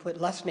building, you put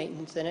less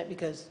maintenance in it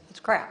because it's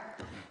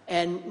crap.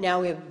 And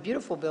now we have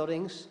beautiful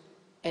buildings,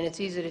 and it's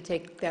easy to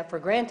take that for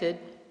granted,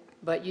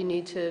 but you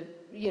need to,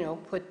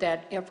 put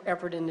that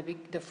effort in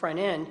the front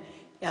end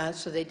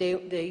so they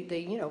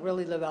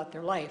really live out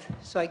their life.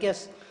 So I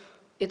guess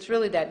it's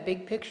really that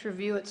big picture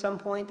view at some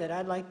point that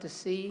I'd like to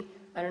see.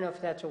 I don't know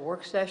if that's a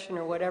work session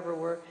or whatever,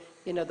 where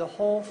the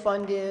whole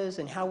fund is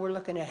and how we're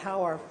looking at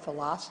how our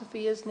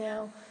philosophy is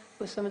now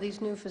with some of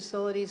these new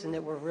facilities, and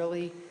that we're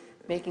really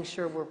making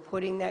sure we're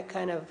putting that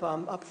kind of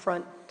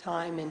upfront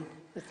time in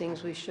the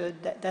things we should.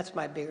 That's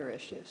my bigger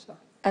issue. So.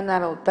 And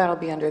that'll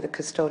be under the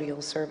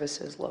custodial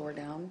services lower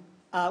down?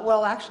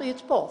 Well, actually,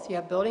 it's both. You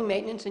have building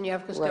maintenance and you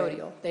have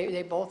custodial. Right.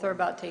 They both are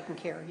about taking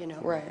care,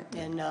 Right.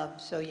 And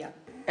so, yeah.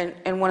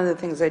 And one of the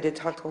things I did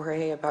talk to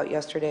Jorge about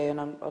yesterday, and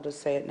I'll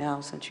just say it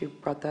now since you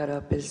brought that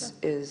up,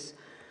 is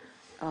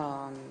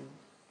I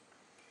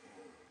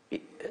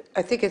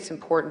think it's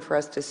important for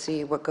us to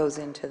see what goes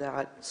into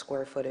that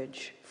square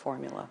footage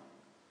formula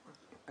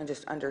and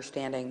just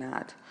understanding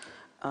that.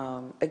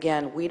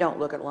 Again, we don't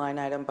look at line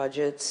item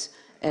budgets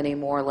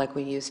anymore like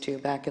we used to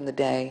back in the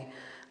day.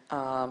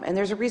 And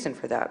there's a reason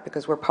for that,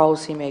 because we're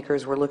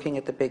policymakers, we're looking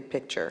at the big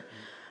picture.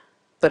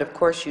 But of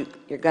course,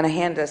 you're going to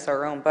hand us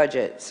our own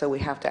budget, so we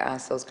have to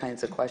ask those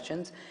kinds of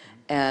questions.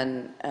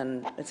 And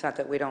it's not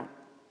that we don't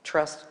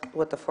trust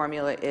what the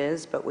formula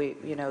is, but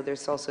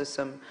there's also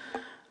some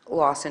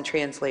loss in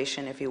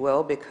translation, if you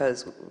will,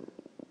 because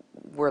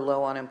we're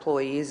low on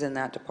employees in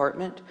that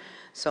department.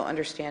 So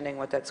understanding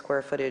what that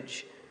square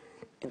footage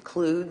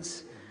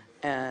includes,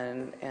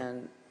 and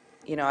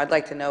I'd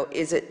like to know,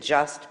 is it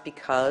just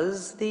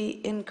because the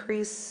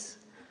increase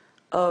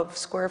of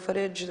square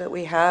footage that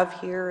we have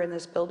here in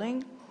this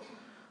building,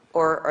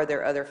 or are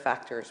there other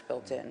factors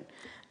built in?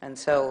 And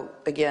so,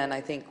 again,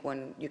 I think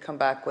when you come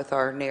back with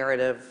our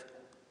narrative,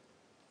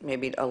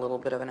 maybe a little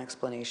bit of an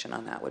explanation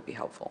on that would be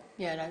helpful.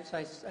 Yeah, and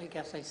so I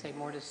guess I say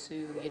more to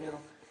Sue,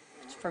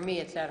 for me,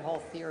 it's that whole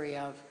theory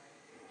of,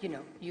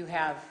 you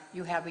have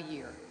a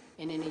year,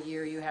 and in a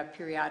year you have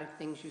periodic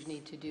things you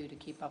need to do to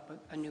keep up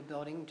a new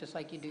building, just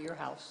like you do your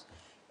house.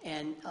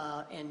 And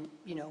how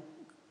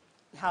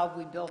have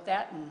we built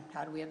that, and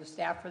how do we have the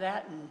staff for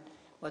that, and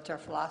what's our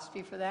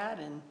philosophy for that,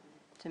 and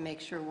to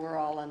make sure we're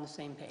all on the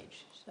same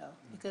page, so,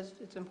 because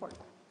it's important.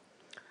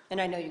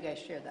 And I know you guys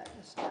share that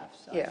with staff,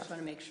 so I just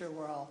want to make sure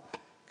we're all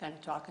kind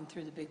of talking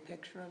through the big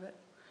picture of it.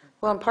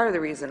 Well, and part of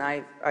the reason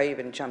I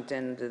even jumped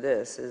into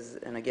this is,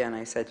 and again,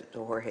 I said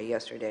to Jorge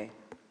yesterday,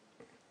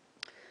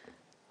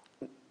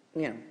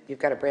 you've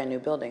got a brand new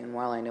building, and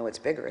while I know it's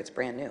bigger, it's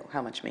brand new.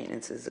 How much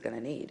maintenance is it going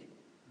to need?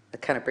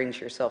 It kind of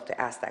brings yourself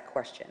to ask that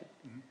question.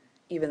 Mm-hmm.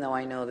 Even though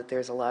I know that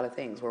there's a lot of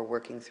things we're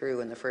working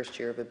through in the first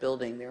year of a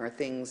building, there are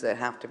things that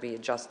have to be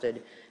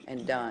adjusted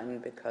and done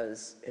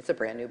because it's a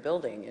brand new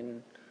building,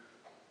 and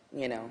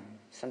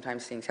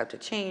sometimes things have to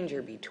change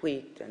or be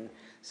tweaked, and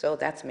so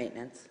that's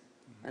maintenance,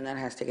 and that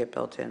has to get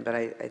built in. But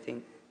I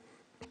think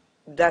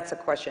that's a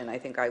question I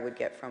think I would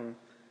get from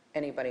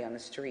anybody on the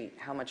street.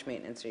 How much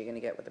maintenance are you going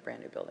to get with a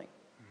brand new building?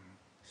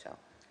 So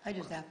I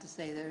just have to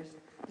say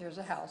there's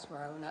a house,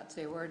 where I will not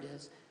say where it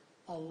is,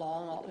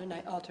 along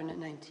alternate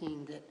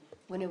 19, that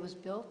when it was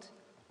built,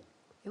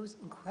 it was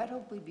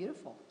incredibly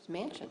beautiful. It's a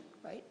mansion,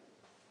 right?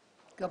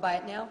 Go buy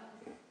it now,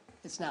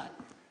 it's not.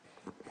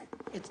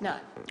 It's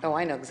not. Oh,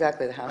 I know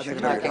exactly the house you're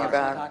talking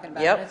about.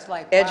 Yep. It's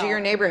like, edge wow, of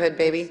your neighborhood,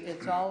 baby.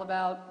 It's all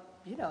about,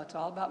 it's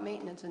all about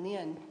maintenance in the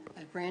end.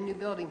 A brand new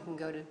building can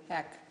go to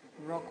heck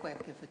real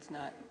quick if it's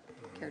not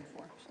cared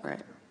for. So.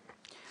 Right.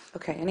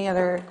 Okay, any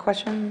other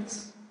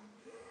questions,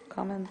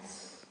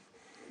 comments?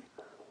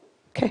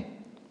 Okay.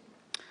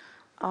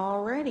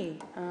 All righty.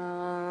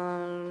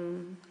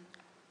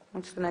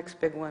 What's the next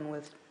big one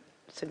with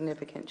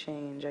significant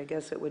change? I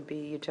guess it would be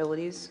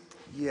utilities.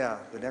 Yeah,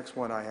 the next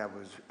one I have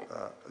was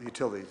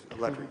utilities,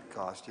 electric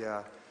cost,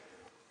 yeah.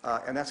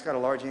 And that's got a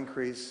large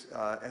increase,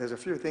 and there's a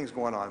few things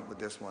going on with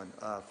this one.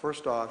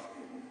 First off,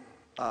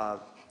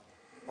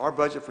 our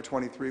budget for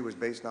 '23 was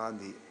based on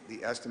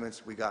the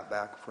estimates we got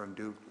back from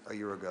Duke a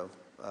year ago,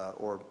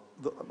 or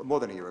more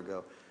than a year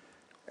ago.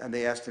 And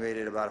they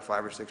estimated about a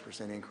 5 or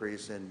 6%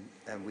 increase,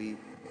 and we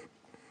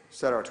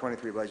set our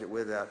 '23 budget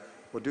with that.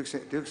 Well, Duke's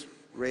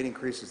rate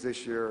increases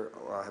this year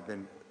have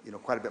been,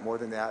 quite a bit more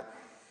than that.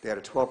 They had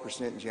a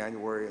 12% in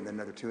January and then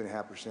another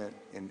 2.5%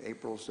 in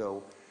April.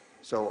 So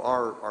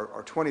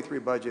our '23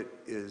 budget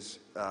is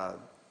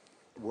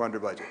we're under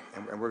budget,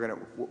 and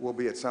we'll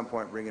be at some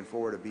point bringing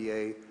forward a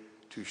BA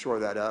shore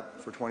that up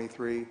for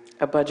 '23.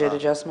 A budget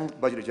adjustment?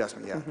 Budget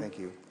adjustment, yeah, thank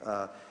you.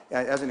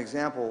 And as an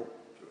example,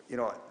 you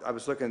know, I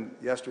was looking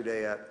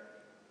yesterday at,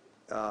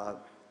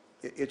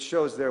 it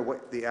shows there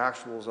what the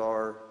actuals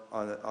are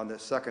on the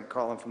second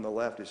column from the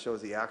left. It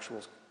shows the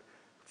actuals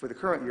for the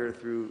current year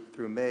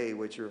through May,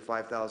 which are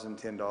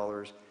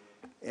 $5,010.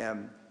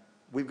 And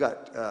we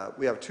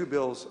have 2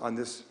 bills on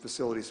this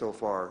facility so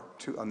far,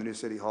 2 on the new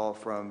city hall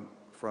from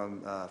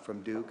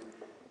Duke.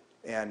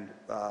 And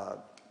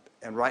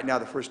right now,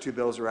 the first 2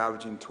 bills are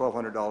averaging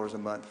 $1,200 a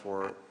month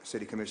for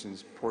City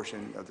Commission's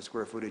portion of the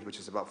square footage, which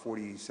is about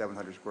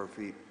 4,700 square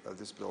feet of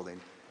this building.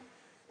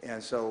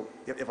 And so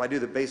if I do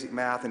the basic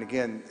math, and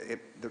again,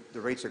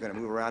 the rates are going to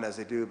move around as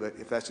they do, but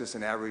if that's just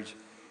an average,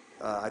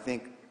 I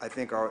think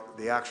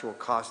the actual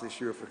cost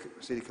this year for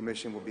City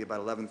Commission will be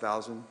about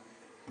 $11,000.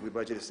 We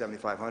budgeted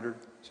 $7,500.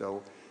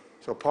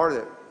 So part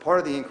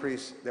of the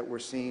increase that we're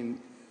seeing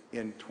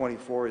in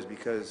 '24 is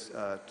because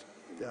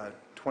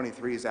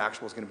 23's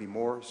actual is going to be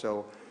more.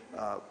 So,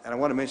 and I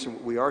want to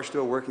mention, we are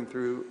still working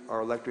through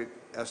our electric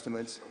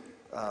estimates.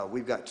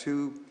 We've got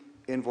 2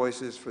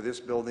 invoices for this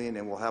building,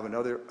 and we'll have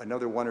another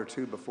 1 or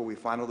 2 before we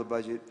final the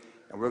budget.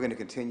 And we're going to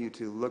continue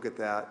to look at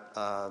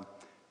that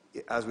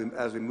as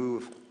we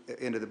move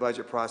into the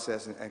budget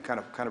process and kind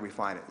of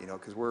refine it, you know,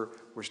 because we're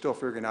still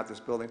figuring out this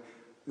building.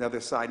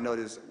 Another side note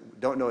is,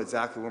 don't know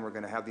exactly when we're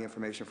going to have the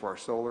information for our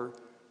solar.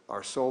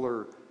 Our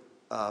solar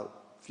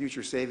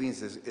future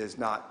savings is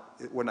not,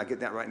 we're not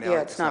getting that right now.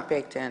 Yeah, it's not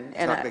baked in.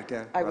 It's not baked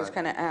in. I was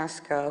going to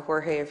ask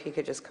Jorge if he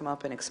could just come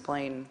up and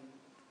explain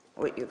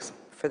what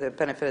for the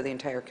benefit of the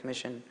entire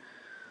commission,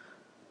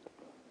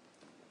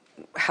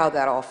 how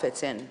that all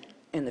fits in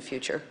the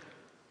future,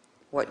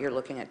 what you're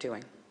looking at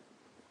doing.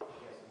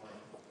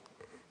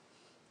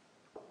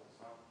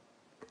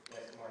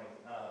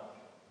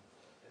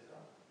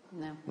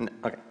 No.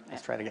 Okay,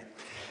 let's try it again.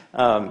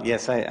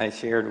 Yes, I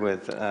shared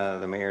with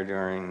the mayor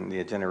during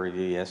the agenda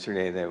review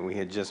yesterday that we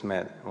had just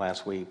met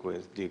last week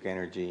with Duke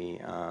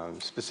Energy,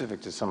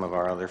 specific to some of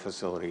our other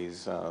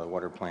facilities, the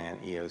water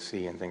plant,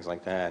 EOC, and things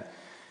like that.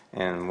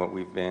 And what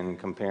we've been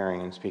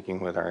comparing and speaking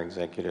with our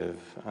executive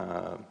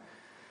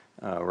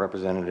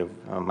representative,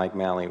 Mike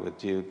Malley with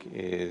Duke,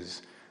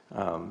 is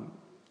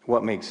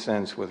what makes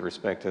sense with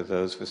respect to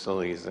those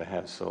facilities that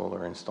have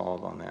solar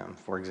installed on them.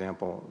 For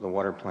example, the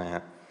water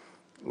plant,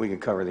 we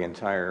could cover the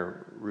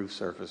entire roof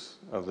surface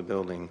of the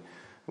building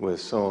with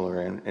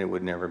solar, and it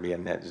would never be a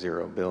net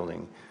zero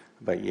building.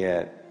 But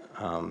yet,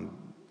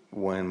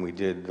 when we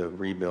did the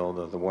rebuild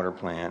of the water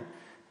plant,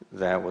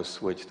 that was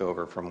switched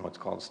over from what's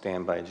called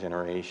standby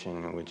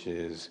generation, which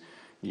is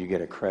you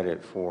get a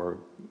credit for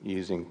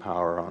using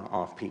power on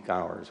off-peak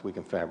hours. We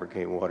can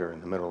fabricate water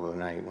in the middle of the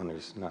night when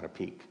there's not a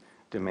peak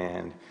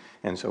demand,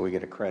 and so we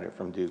get a credit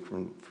from Duke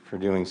for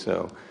doing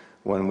so.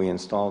 When we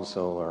installed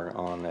solar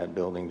on that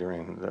building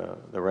during the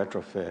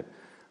retrofit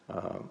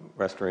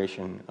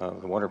restoration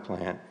of the water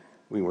plant,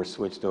 we were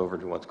switched over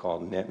to what's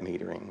called net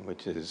metering,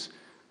 which is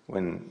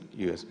when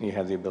you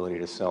have the ability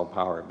to sell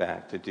power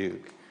back to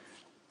Duke.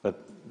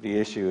 But the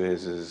issue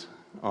is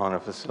on a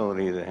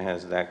facility that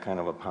has that kind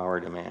of a power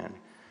demand,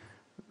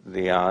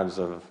 the odds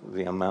of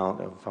the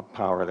amount of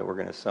power that we're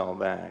going to sell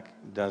back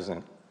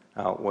doesn't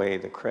outweigh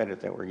the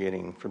credit that we're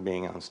getting for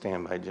being on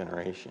standby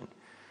generation.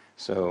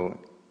 So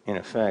in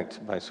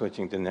effect, by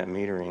switching to net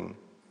metering,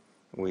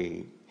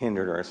 we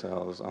hindered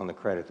ourselves on the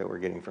credit that we're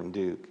getting from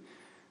Duke.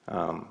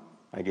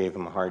 I gave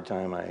them a hard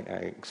time. I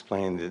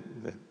explained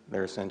that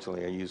they're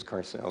essentially a used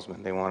car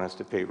salesman. They want us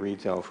to pay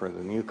retail for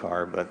the new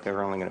car, but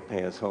they're only going to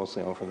pay us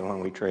wholesale for the one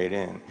we trade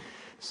in.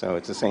 So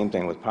it's the same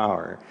thing with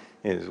power,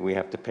 is we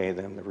have to pay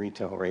them the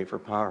retail rate for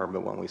power,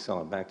 but when we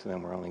sell it back to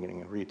them, we're only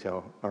getting a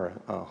retail or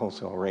a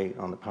wholesale rate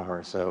on the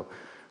power. So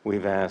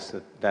we've asked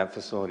that that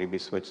facility be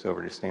switched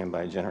over to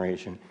standby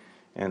generation.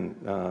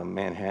 And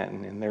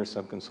Manhattan and their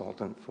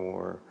subconsultant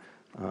for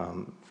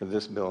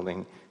this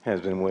building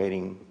has been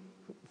waiting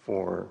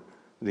for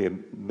the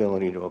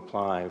ability to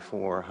apply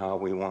for how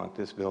we want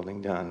this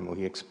building done.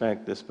 We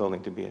expect this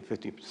building to be at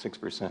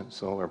 56%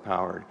 solar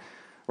powered.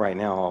 Right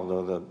now,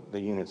 although the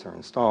units are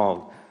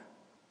installed,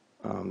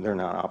 they're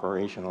not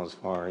operational as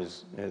far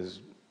as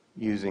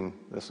using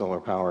the solar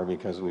power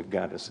because we've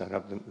got to set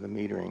up the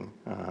metering.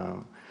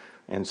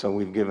 And so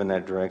we've given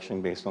that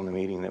direction based on the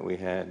meeting that we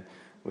had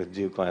with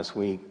Duke last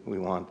week. We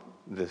want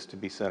this to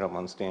be set up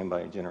on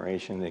standby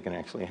generation. They can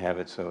actually have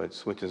it so it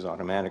switches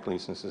automatically,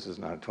 since this is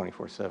not a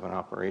 24/7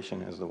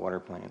 operation as the water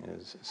plant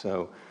is.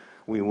 So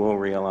we will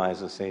realize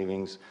the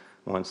savings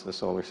once the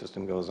solar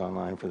system goes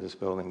online for this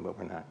building, but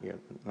we're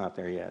not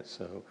there yet.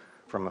 So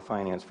from a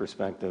finance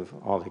perspective,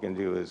 all they can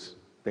do is,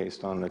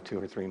 based on the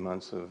 2 or 3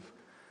 months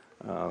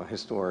of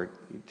historic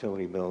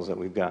utility bills that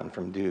we've gotten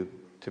from Duke,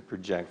 to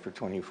project for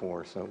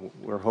 '24. So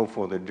we're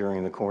hopeful that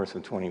during the course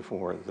of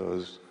 '24,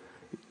 those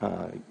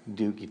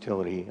Duke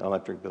utility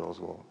electric bills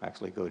will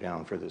actually go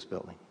down for this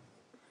building.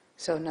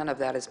 So none of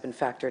that has been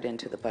factored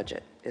into the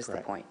budget, is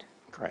Correct. the point?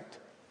 Correct.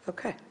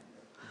 Okay.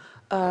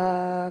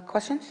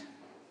 Questions?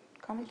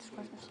 Comments?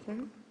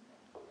 Questions?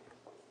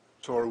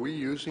 So are we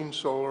using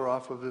solar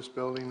off of this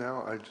building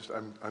now?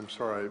 I'm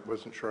sorry, I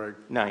wasn't sure.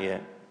 Not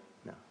yet,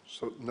 no.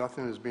 So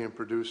nothing is being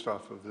produced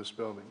off of this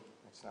building?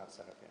 It's not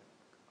set up yet,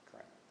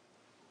 correct.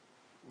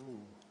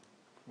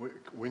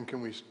 When can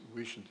we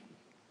should,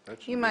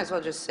 that should You be- might as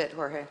well just sit,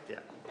 Jorge. Yeah.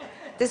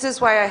 This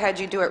is why I had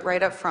you do it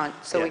right up front,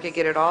 so we Yes. could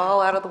get it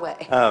all out of the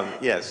way.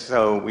 Yes,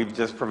 so we've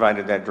just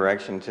provided that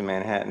direction to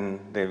Manhattan.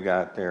 They've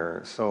got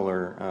their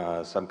solar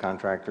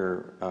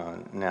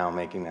subcontractor now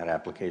making that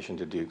application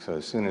to Duke. So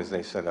as soon as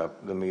they set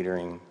up the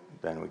metering,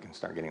 then we can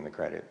start getting the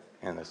credit,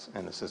 and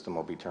the system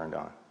will be turned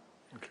on.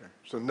 Okay,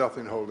 so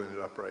nothing holding it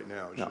up right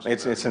now? No,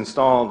 just it's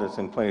installed, it's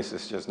in place,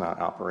 it's just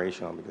not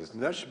operational because...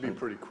 And that should be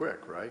pretty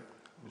quick, right?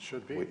 It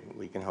should be.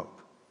 We can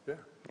hope, Yeah,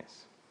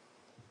 yes.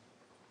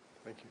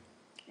 thank you.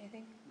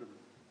 Anything?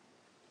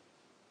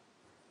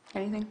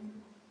 Anything?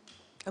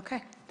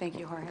 Okay, thank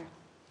you, Jorge.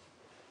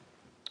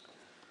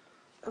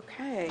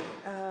 Okay,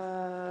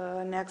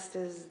 next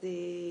is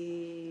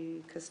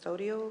the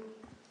custodial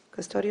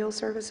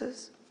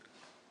services.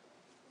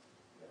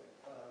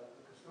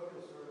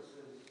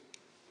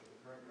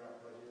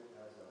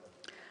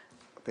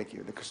 Thank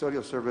you. The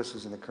custodial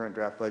services in the current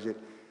draft budget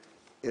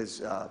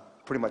is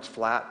pretty much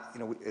flat. You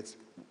know, it's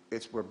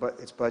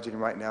budgeting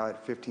right now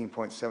at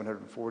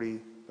 $15,740,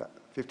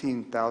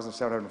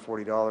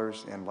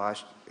 and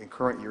in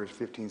current year is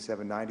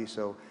 $15,790.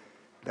 So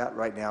that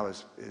right now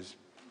is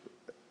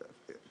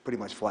pretty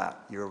much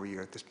flat year over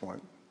year at this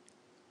point.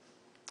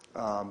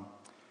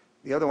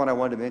 The other one I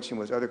wanted to mention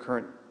was other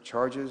current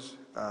charges.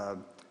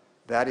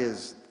 That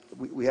is,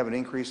 we have an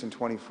increase in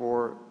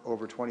 24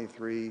 over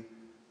 23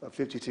 of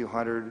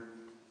 $5,200,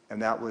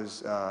 and that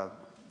was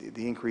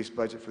the increased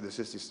budget for the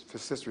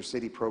Sister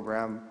City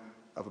program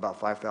of about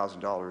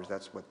 $5,000.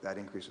 That's what that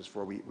increase is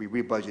for. We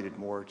rebudgeted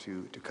more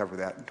to cover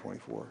that in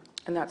 24.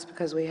 And that's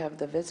because we have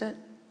the visit,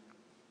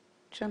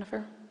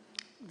 Jennifer?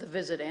 The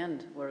visit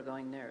and we're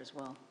going there as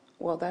well.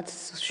 Well,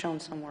 that's shown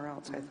somewhere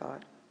else, I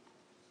thought.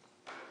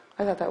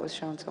 I thought that was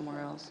shown somewhere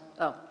else.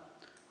 Oh,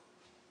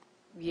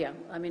 yeah,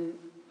 I mean.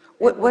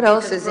 What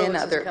else is in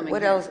Rose other, coming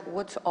what here. else,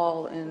 what's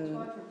all It's in,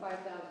 gone from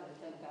 5,000 to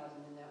 10,000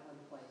 in that one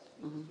place,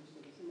 for Sister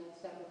Cities, and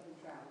that's separate from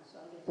travel, so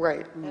I guess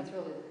Right. that's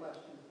really the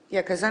question.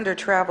 yeah, because under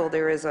travel,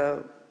 there is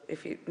a,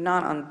 if you,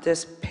 not on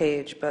this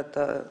page, but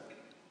the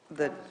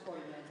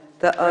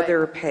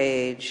other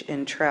page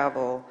in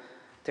travel,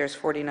 there's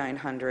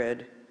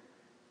 4,900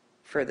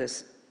 for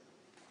this,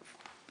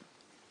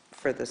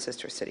 for the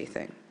Sister City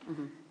thing.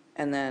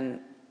 And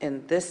then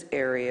in this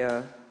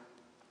area,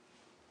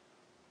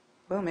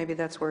 well, maybe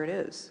that's where it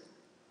is.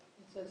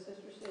 It says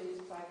Sister Cities,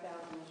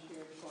 5,000 this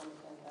year, it's going to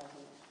 10,000.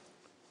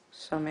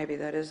 So maybe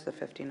that is the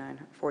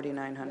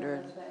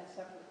 4,900. That's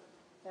separate.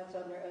 That's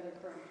under other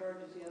current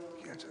charges, the other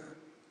one is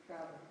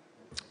travel.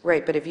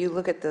 Right, but if you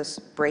look at this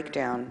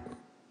breakdown,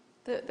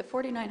 The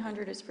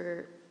 4,900 is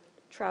for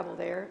travel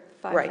there.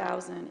 Right.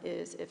 5,000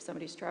 is if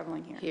somebody's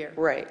traveling here. Here.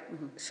 right,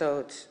 so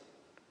it's,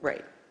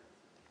 right.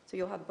 So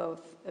you'll have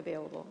both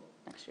available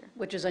next year.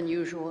 Which is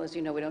unusual, as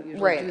you know, we don't usually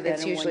do Right, that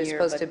it's in 1 usually year.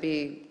 supposed but to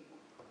be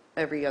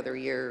every other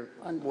year,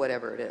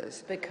 whatever it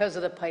is. Because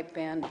of the pipe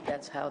band,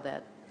 that's how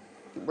that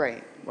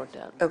Right. worked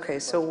out. Okay,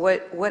 so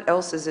what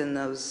else is in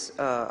those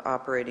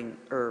operating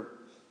or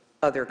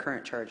other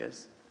current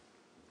charges?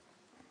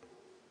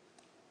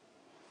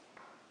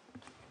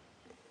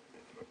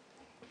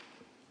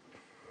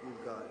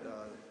 We've got,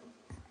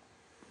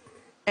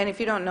 And if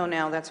you don't know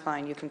now, that's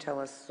fine, you can tell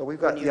us. so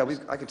we've when got, you- yeah,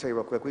 I can tell you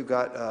real quick. We've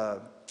got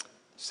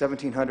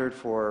 1,700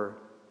 for,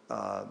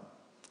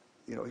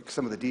 you know,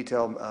 some of the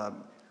detail,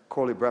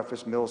 quarterly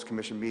breakfast, Mills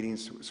Commission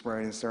meetings,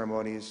 swearing-in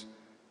ceremonies,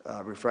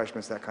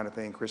 refreshments, that kind of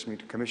thing.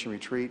 Commission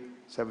retreat,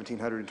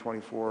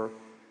 1,724.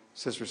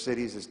 Sister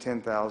Cities is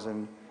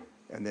 10,000,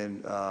 and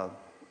then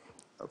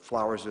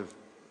flowers of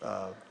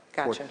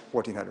Gotcha.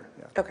 1,400,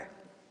 yeah. Okay.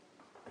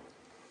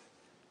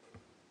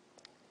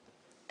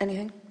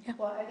 Anything? Yeah.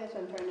 Well, I guess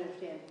I'm trying to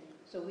understand.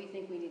 So we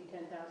think we need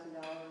 $10,000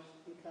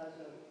 because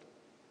of,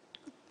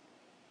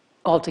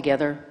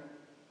 Altogether,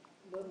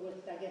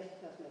 I guess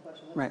that's my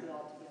question. Right. What's the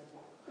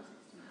altogether?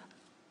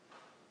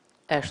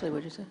 Ashley,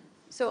 what'd you say?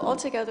 So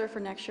altogether for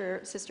next year,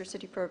 Sister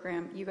City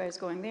program, you guys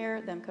going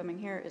there, them coming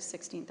here is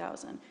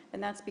 16,000.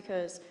 And that's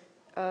because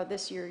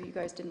this year you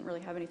guys didn't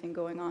really have anything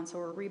going on, so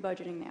we're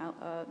rebudgeting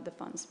the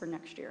funds for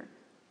next year.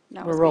 And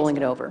that We're was rolling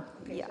it based on- over.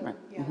 Okay, Yeah. so, Right.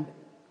 yeah,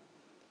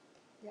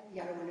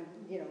 yeah, I don't want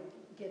to,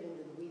 get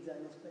into the weeds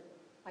on this, but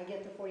I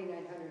get the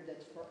 4,900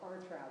 that's for our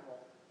travel.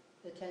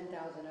 The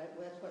 10,000,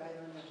 that's what I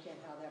don't understand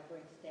how that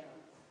breaks down.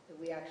 That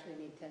we actually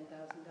need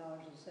 $10,000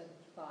 instead of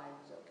 5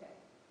 is okay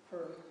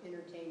for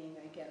entertaining,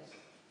 I guess,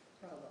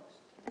 provost.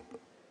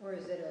 Or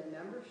is it a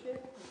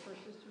membership for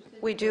Sister City?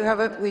 We do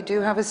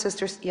have a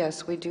sister,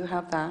 yes, we do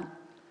have that.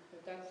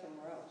 But that's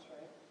somewhere else,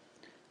 right?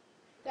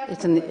 That's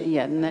It's my in, the question.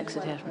 yeah, next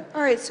attachment.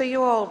 All right, so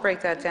you all break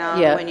that down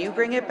Yeah. when you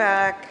bring it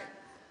back,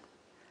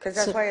 because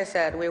that's So- why I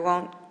said we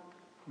won't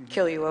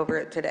kill you over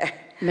it today.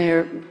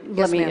 Mayor, Yes,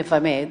 let me, ma'am. if I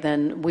may,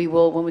 then we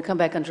will, when we come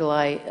back on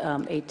July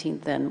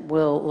 18th, then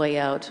we'll lay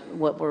out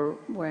what we're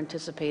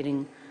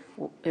anticipating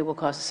it will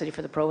cost the city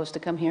for the provost to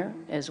come here,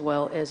 as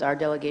well as our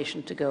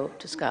delegation to go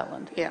to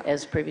Scotland, Yeah.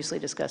 as previously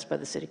discussed by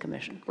the city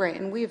commission. Right,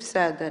 and we've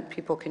said that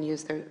people can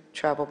use their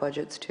travel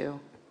budgets too.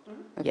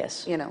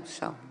 Yes. You know,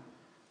 so.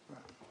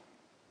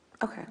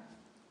 Okay.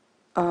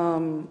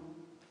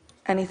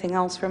 Anything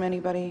else from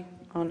anybody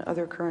on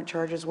other current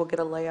charges? We'll get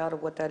a layout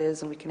of what that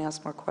is, and we can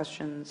ask more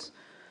questions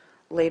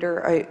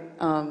later.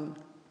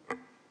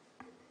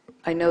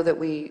 I know that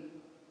we,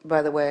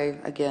 by the way,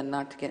 again,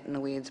 not to get in the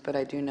weeds, but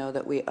I do know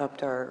that we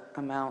upped our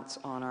amounts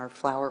on our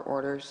flower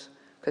orders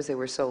because they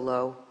were so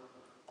low,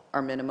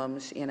 our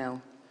minimums, you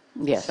know.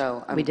 Yes,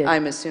 So we did.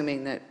 I'm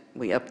assuming that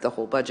we upped the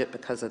whole budget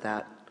because of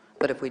that.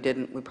 But if we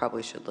didn't, we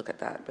probably should look at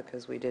that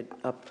because we did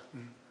up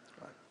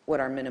what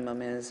our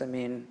minimum is. I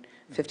mean,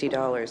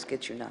 $50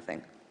 gets you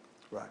nothing.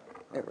 Right.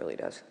 It really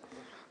does.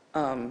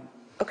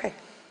 Okay.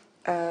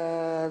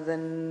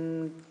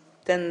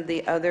 Then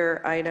the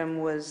other item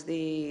was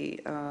the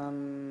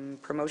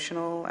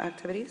promotional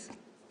activities,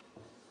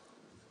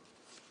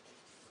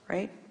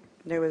 right?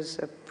 There was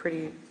a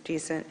pretty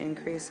decent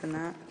increase in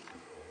that.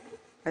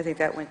 I think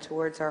that went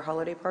towards our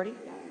holiday party.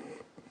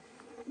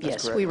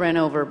 Yes, we ran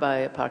over by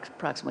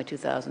approximately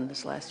 2,000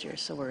 this last year,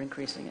 so we're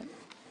increasing it.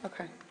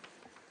 Okay.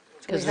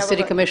 Because the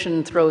city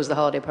commission throws the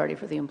holiday party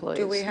for the employees.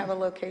 Do we have a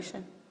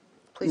location?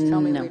 Please tell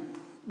me. No,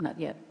 not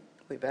yet.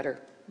 We better.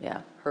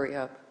 Yeah. Hurry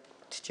up.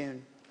 It's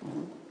June.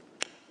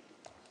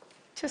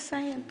 Just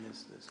saying.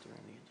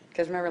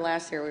 Because remember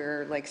last year, we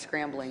were like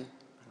scrambling.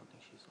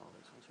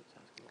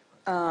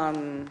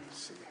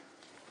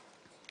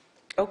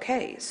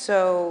 Okay,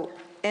 so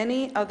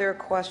any other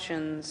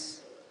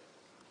questions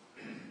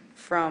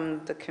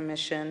from the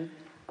commission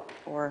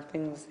or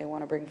things they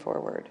want to bring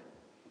forward?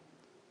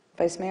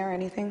 Vice Mayor,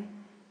 anything?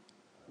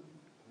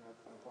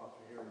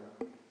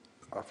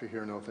 Off of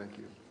here, no, thank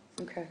you.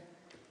 Okay.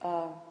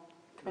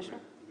 Commissioner?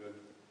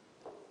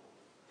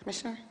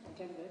 Commissioner?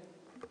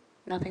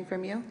 Nothing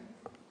from you?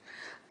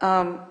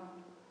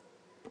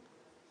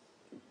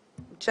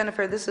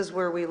 Jennifer, this is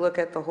where we look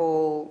at the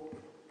whole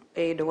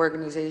aid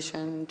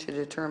organization to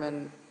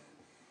determine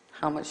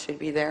how much should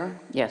be there?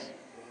 Yes.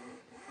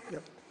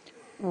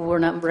 We're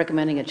not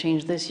recommending a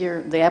change this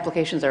year. The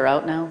applications are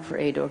out now for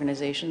aid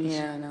organizations.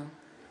 Yeah, I know.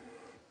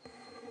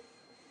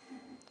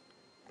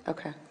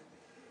 Okay.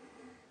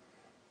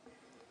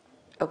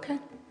 Okay.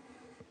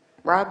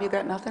 Rob, you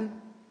got nothing?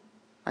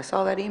 I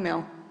saw that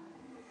email.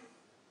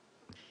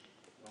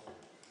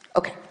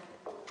 Okay.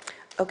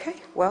 Okay,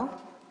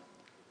 well,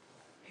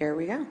 here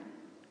we go.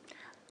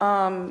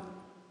 I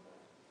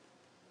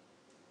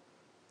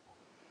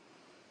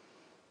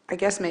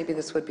guess maybe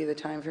this would be the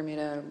time for me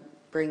to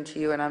bring to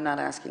you, and I'm not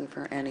asking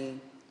for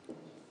any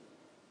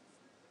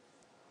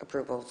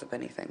approvals of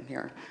anything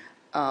here.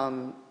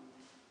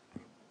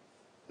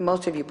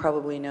 Most of you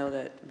probably know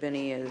that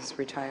Vinny is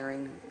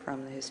retiring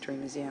from the History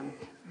Museum.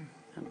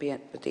 It'll be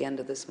at the end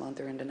of this month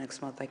or into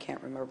next month. I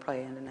can't remember,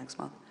 probably end of next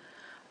month.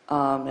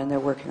 And they're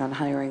working on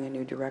hiring a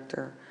new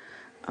director.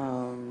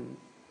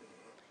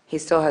 He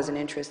still has an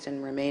interest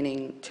in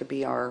remaining to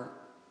be our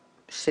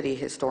city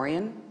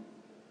historian,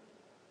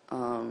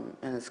 and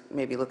is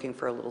maybe looking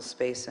for a little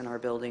space in our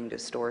building to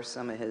store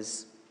some of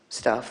his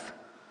stuff.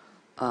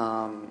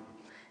 And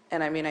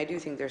I mean, I do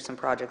think there's some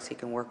projects he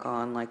can work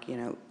on, like, you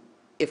know,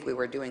 if we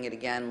were doing it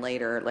again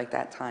later, like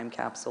that time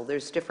capsule.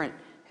 There's different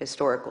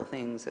historical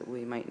things that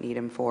we might need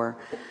him for.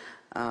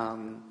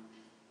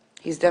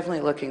 He's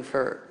definitely looking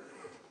for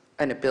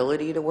an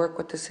ability to work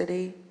with the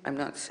city. I'm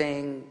not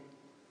saying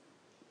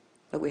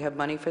that we have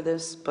money for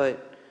this,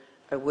 but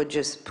I would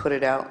just put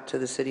it out to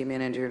the city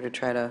manager to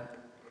try to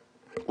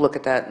look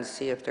at that and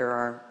see if there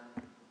are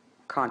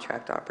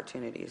contract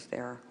opportunities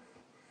there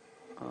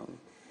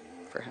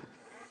for him.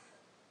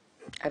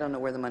 I don't know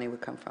where the money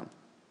would come from.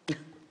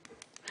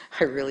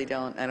 I really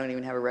don't. I don't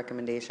even have a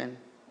recommendation.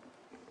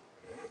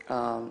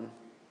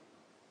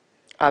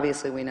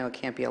 Obviously, we know it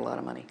can't be a lot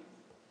of money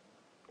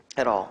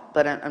at all,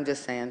 but I'm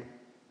just saying.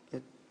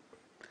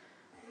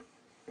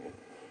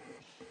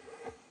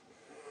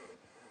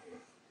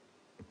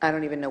 I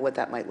don't even know what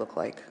that might look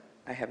like.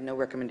 I have no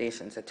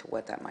recommendations as to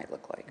what that might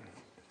look like.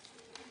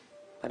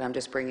 But I'm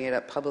just bringing it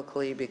up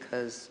publicly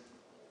because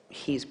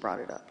he's brought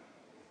it up.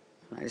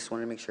 And I just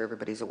wanted to make sure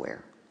everybody's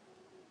aware.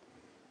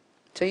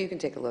 So you can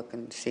take a look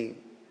and see.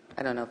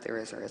 I don't know if there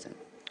is or isn't.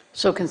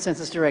 So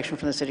consensus direction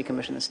from the city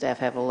commission, the staff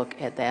have a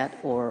look at that,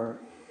 or?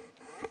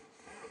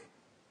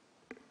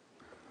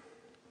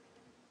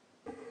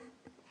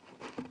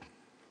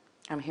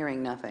 I'm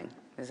hearing nothing.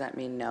 Does that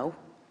mean no?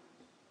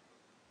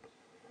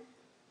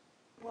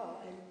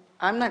 Well,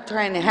 I'm not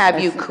trying to have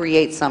you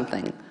create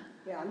something.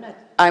 yeah,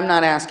 I'm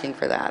not asking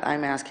for that.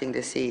 I'm asking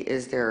to see,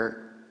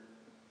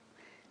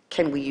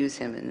 can we use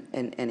him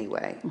in any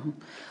way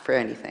for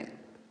anything?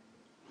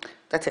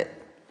 That's it.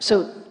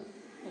 So,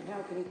 and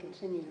how can he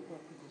continue to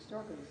work with the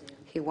historical museum?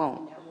 He won't.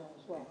 In that role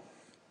as well.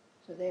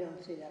 So they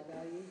don't see that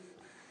value?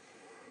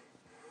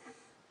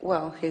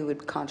 Well, he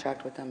would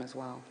contract with them as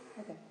well.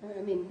 Okay,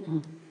 I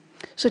mean,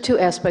 so two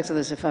aspects of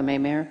this, if I may,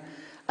 Mayor.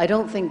 I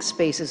don't think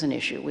space is an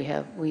issue.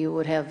 We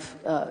would have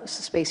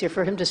space here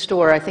for him to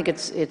store. I think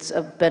it's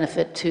a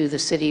benefit to the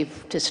city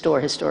to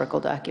store historical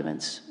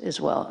documents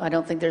as well. I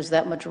don't think there's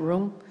that much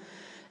room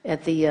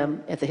at the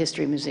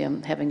History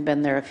Museum. Having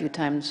been there a few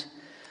times,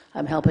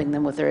 I'm helping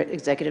them with their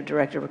executive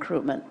director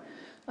recruitment.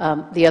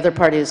 The other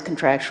part is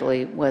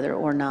contractually whether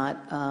or not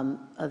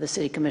the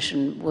City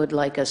Commission would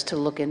like us to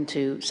look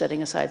into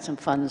setting aside some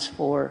funds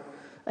for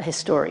a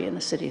historian,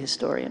 a city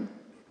historian.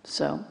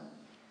 So.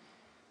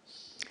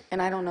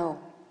 And I don't know.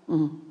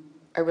 Mm-hmm.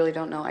 I really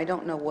don't know. I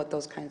don't know what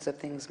those kinds of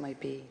things might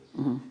be.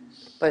 Mm-hmm.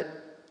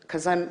 But,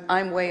 because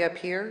I'm way up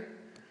here,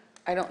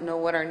 I don't know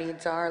what our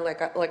needs are.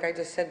 Like I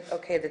just said,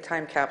 okay, the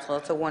time capsule,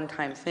 it's a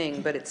one-time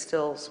thing, but it's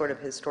still sort of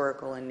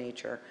historical in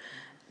nature.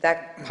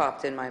 That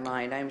popped in my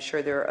mind. I'm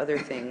sure there are other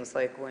things,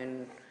 like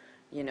when,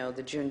 you know,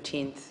 the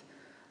Juneteenth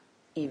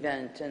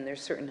event, and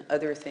there's certain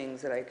other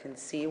things that I can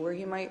see where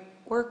he might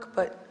work,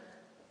 but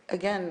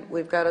again,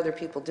 we've got other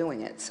people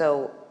doing it.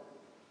 So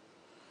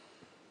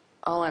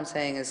all I'm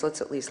saying is let's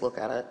at least look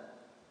at it.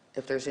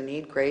 If there's a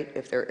need, great.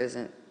 If there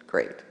isn't,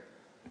 great.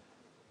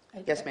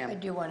 Yes, ma'am. I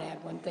do want to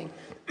add one thing.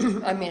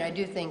 I mean, I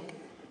do think,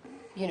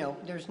 you know,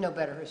 there's no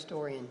better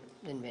historian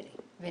than Vinny.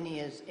 Vinny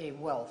is a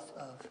wealth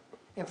of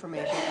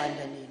information on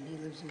Dunedin. He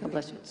lives in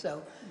Dunedin.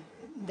 So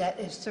that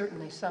is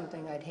certainly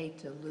something I'd hate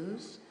to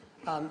lose.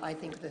 I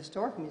think the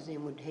Historic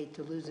Museum would hate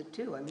to lose it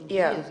too. I mean,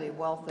 Yeah. he is a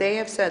wealth of... They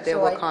have said they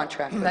will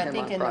contract with him on I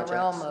think in projects. the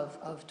realm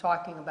of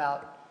talking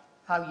about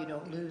how you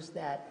don't lose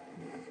that,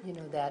 you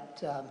know,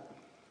 that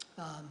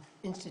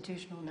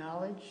institutional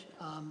knowledge,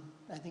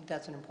 I think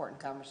that's an important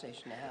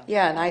conversation to have.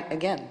 Yeah, and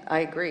I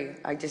agree.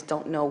 I just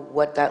don't know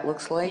what that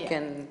looks like, Yeah,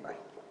 and, right.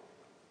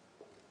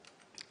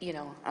 you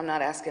know, I'm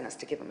not asking us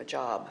to give him a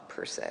job,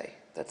 per se.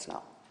 That's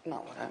not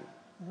what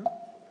I'm...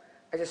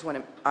 I just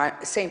want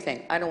to, same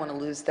thing, I don't want to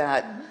lose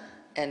that,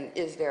 and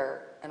is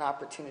there an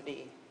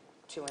opportunity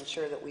to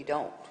ensure that we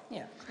don't?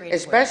 Yeah. creative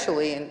ways.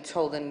 Especially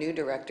until the new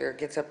director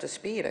gets up to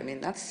speed. I mean,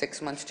 that's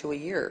 6 months to a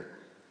year,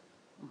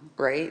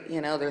 right?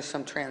 You know, there's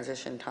some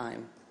transition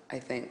time, I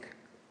think.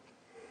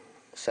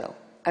 So,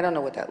 I don't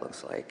know what that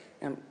looks like.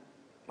 I'm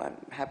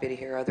happy to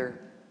hear other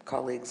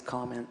colleagues'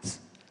 comments.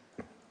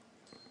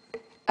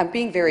 I'm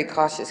being very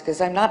cautious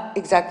because I'm not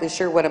exactly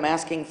sure what I'm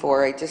asking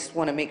for. I just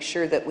want to make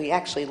sure that we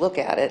actually look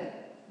at it.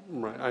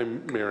 Right,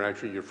 Mayor,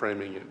 actually, you're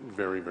framing it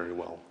very, very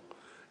well.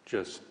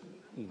 Just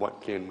what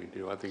can we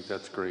do? I think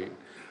that's great.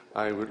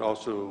 I would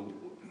also,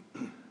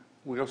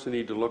 we also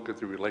need to look at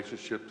the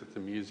relationship that the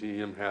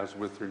museum has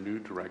with their new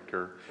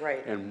director.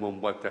 Right. And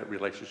what that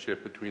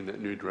relationship between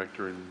that new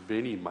director and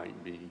Vinny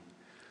might be.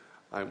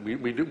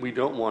 We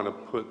don't want to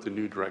put the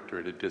new director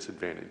at a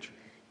disadvantage.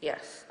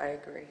 Yes, I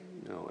agree.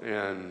 You know,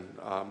 and,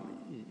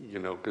 you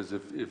know, because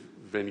if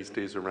Vinny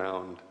stays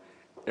around,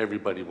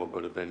 everybody will go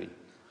to Vinny.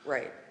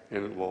 Right.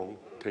 And it will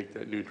take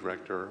that new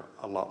director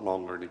a lot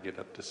longer to get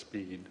up to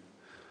speed.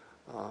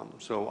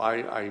 So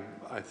I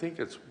think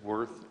it's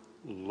worth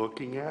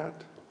looking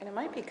at. And it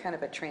might be kind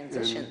of a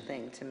transition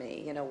thing to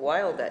me, you know,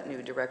 while that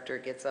new director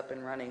gets up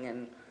and running,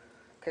 and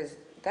because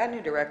that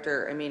new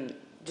director, I mean,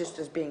 just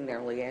as being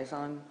their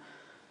liaison,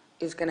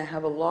 is going to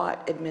have a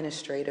lot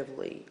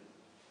administratively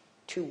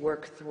to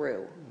work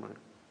through.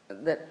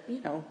 Right. That,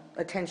 you know,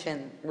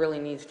 attention really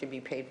needs to be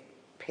paid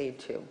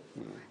to.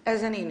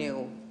 As any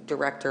new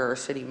director or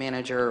city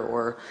manager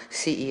or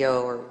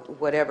CEO or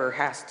whatever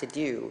has to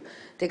do,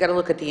 they got to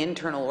look at the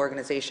internal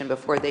organization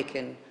before they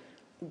can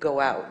go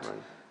out. Right.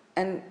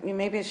 And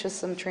maybe it's just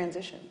some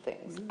transition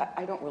things.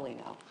 I don't really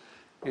know.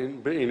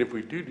 And if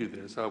we do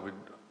this,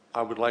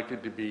 I would like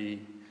it to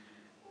be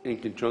in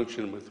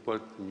conjunction with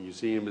what the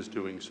museum is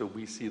doing, so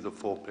we see the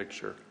full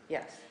picture.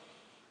 Yes.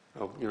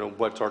 Of, you know,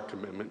 what's our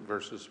commitment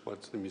versus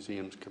what's the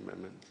museum's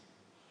commitment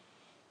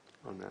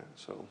on that.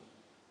 So,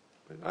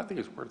 but I think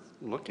it's worth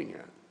looking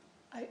at.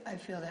 I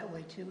feel that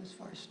way too as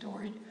far as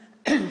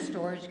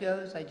storage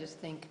goes. I just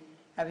think,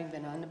 having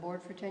been on the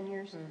board for 10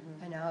 years,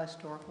 I know how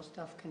historical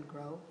stuff can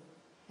grow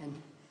and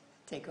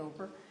take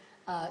over.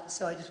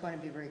 So I just want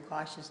to be very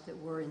cautious that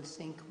we're in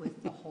sync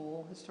with the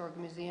whole historic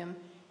museum,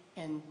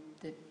 and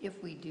that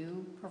if we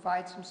do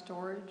provide some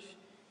storage,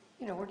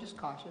 you know, we're just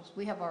cautious.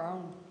 We have our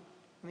own,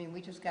 I mean,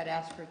 we just got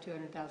asked for a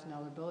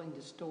 $200,000 building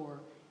to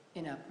store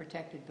in a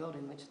protected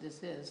building, which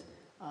this is,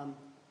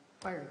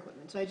 fire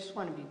equipment. So I just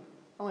want to be,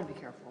 I want to be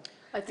careful.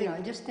 I think, you know,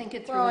 and just think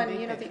it through in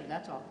big picture,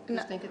 that's all.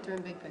 Just think it through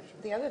in big picture.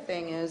 The other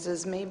thing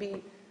is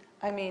maybe,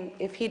 I mean,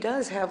 if he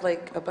does have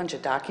like a bunch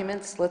of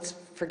documents, let's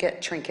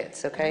forget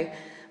trinkets, okay?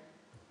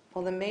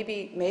 Well, then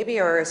maybe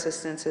our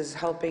assistance is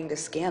helping to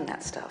scan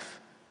that stuff,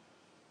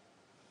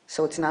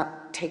 so it's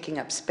not taking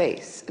up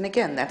space. And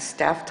again, that's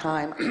staff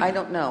time. I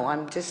don't know.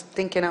 I'm just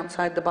thinking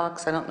outside the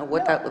box. I don't know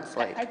what that looks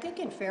like. I think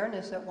in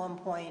fairness, at one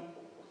point,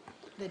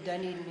 the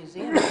Dunedin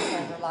Museum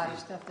has a lot of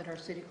stuff that our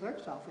city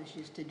clerk's office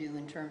used to do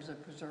in terms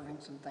of preserving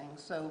some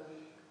things. So,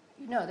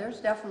 you know, there's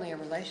definitely a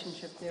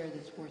relationship there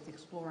that's worth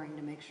exploring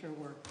to make sure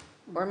we're...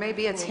 Or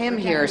maybe it's him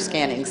here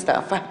scanning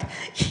stuff.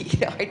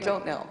 I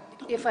don't know.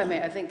 If I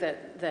may, I think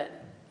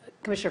that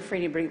Commissioner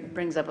Freeney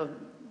brings up a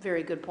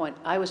very good point.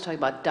 I was talking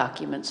about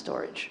document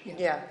storage.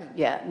 Yeah.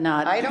 Yeah,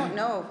 not I don't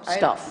know.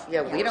 stuff.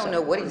 Yeah, we don't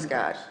know what he's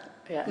got.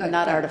 Yeah,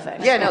 not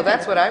artifacts. Yeah, no,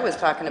 that's what I was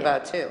talking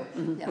about, too.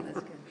 Yeah, that's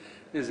good.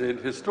 Is it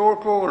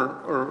historical, or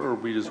are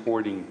we just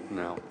hoarding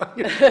now?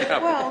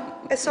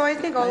 Well, so I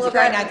think all of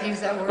Try that, not to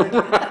use that word.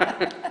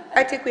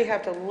 I think we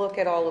have to look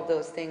at all of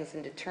those things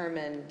and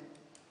determine,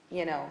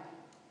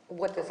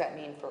 what does that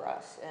mean for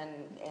us?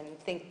 And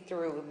think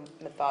through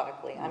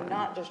methodically. I'm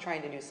not just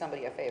trying to do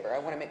somebody a favor. I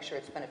want to make sure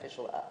it's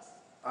beneficial to us.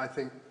 I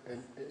think,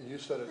 and you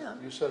said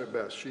it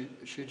best.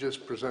 She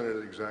just presented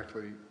it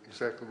exactly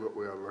what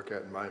we ought to look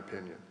at, in my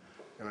opinion.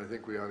 And I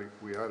think we ought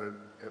to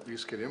at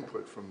least get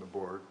input from the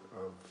board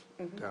of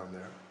down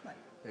there. Right.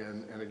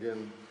 And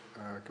again,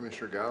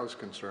 Commissioner Gao's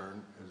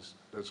concern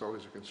that's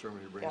always a concern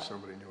when you bring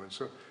somebody new in.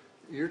 So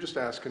you're just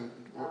asking,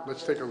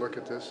 let's take a look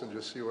at this and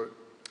just see what.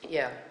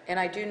 Yeah, and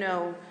I do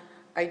know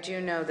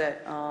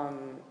that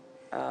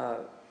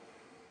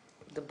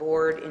the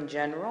board in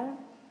general,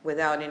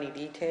 without any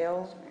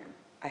details,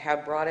 I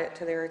have brought it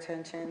to their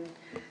attention.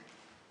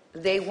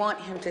 They want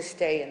him to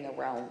stay in the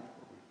realm.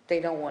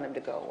 They don't want him to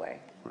go away.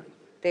 Right.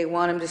 They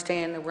want him to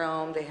stay in the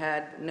realm. They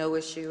had no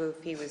issue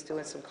if he was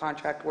doing some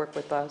contract work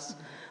with us.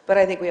 But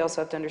I think we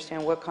also have to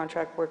understand what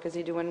contract work is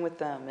he doing with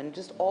them, and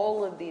just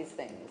all of these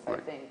things, right.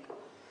 I think.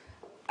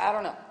 I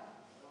don't know.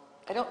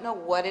 I don't know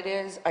what it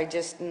is. I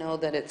just know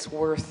that it's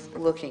worth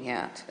looking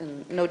at,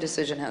 and no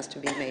decision has to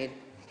be made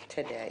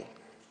today.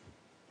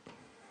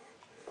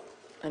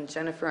 And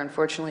Jennifer,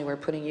 unfortunately, we're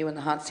putting you in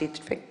the hot seat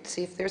to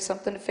see if there's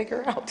something to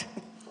figure out.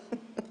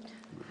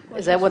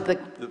 Is that what the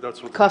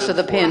That's what cost of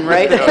the pin, for.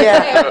 right?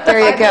 Yeah,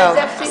 there you go.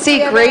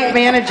 See, great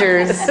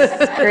managers,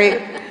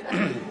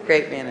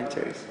 great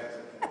managers.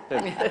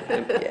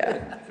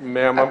 Yeah.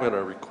 Ma'am, I'm going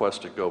to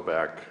request to go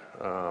back.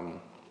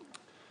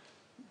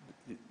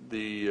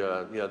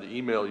 The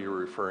email you're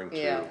referring to,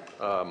 Yeah.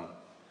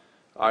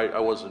 I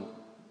wasn't,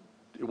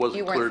 it wasn't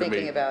You weren't clear to me.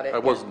 thinking about it, I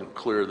yeah. wasn't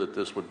clear that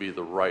this would be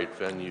the right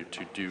venue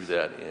to do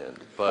that in,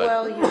 but.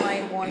 Well, you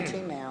might want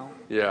to now.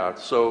 Yeah,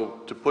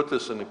 so to put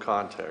this into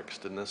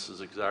context, and this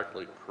is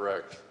exactly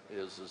correct,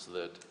 is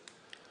that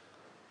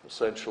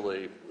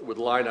essentially with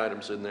line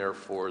items in there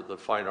for the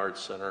Fine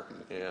Arts Center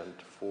and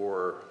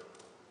for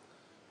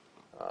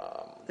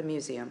The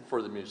museum.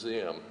 For the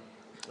museum,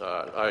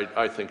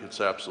 I think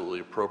it's absolutely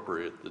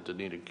appropriate that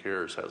Dunedin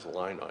Cares has a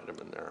line item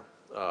in there.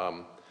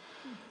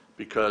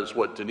 Because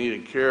what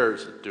Dunedin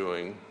Cares is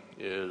doing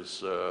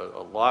is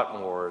a lot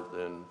more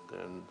than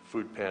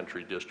food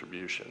pantry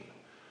distribution.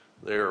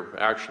 They're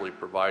actually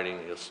providing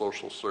a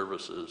social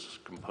services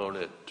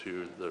component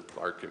to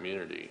our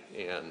community.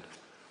 And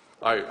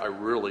I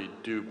really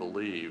do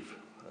believe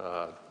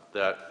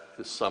that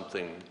is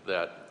something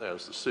that,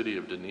 as the city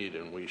of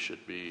Dunedin, we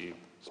should be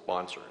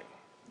sponsoring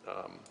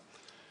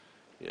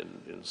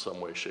in some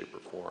way, shape, or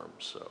form.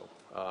 So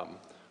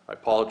I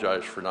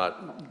apologize for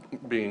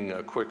not being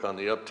quick on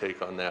the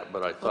uptake on that,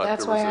 but I thought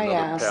that's there was why I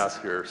another asked.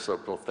 path here. So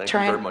thank you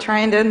very much.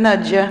 Trying to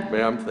nudge you.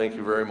 Ma'am, thank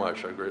you very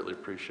much. I greatly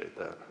appreciate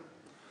that.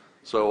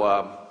 So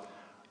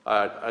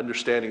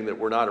understanding that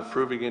we're not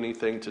approving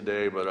anything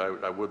today, but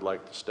I would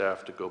like the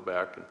staff to go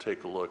back and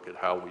take a look at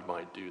how we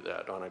might do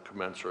that on a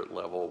commensurate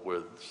level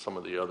with some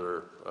of the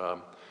other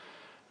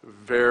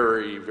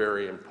very,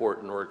 very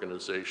important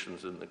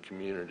organizations in the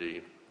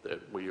community that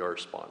we are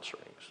sponsoring.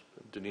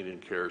 Dunedin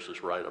Cares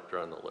is right up there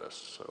on the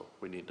list, so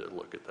we need to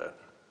look at that.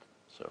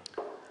 So,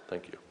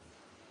 thank you.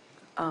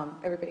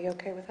 Everybody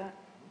okay with that?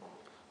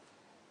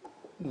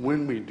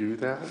 When we do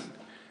that,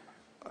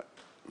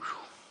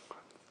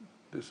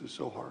 this is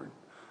so hard.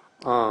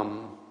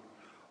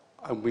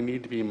 We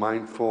need to be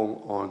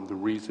mindful on the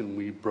reason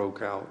we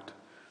broke out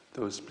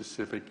those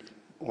specific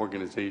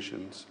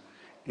organizations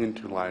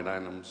into line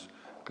items,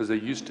 because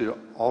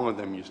all of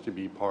them used to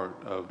be part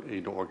of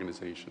aid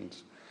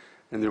organizations.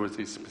 And there was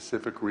a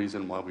specific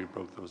reason why we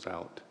broke those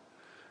out.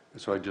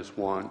 And so I just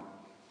want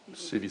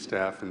city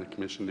staff and the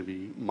commission to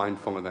be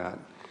mindful of that,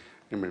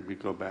 and maybe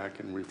go back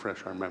and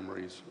refresh our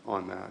memories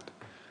on that,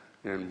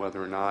 and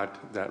whether or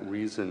not that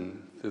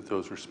reason that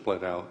those were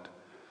split out,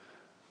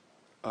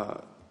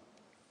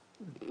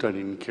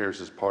 Dunedin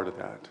Cares is part of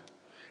that.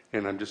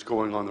 And I'm just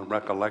going on the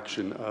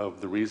recollection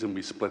of the reason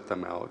we split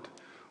them out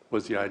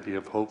was the idea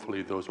of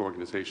hopefully those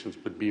organizations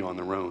would be on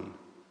their own.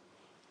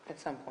 At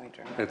some point,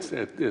 right?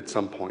 At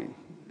some point.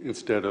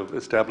 Instead of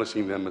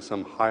establishing them as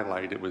some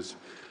highlight, it was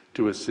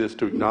to assist,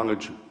 to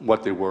acknowledge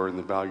what they were and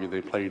the value they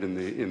played in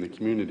the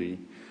community,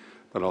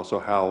 but also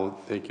how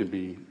they could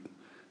be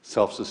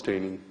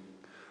self-sustaining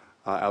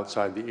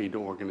outside the aid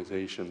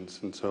organizations.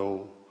 And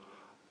so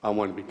I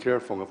want to be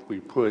careful if we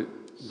put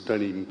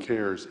Dunedin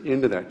Cares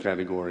into that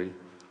category,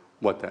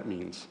 what that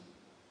means.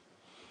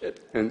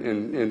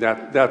 And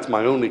that's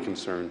my only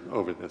concern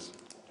over this.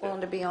 Well,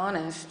 and to be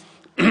honest,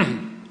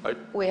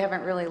 we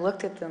haven't really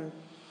looked at them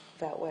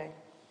that way,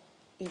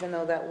 even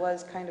though that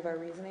was kind of our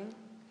reasoning.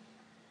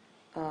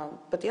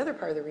 But the other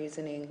part of the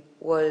reasoning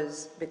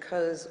was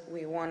because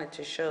we wanted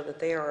to show that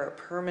they are a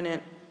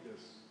permanent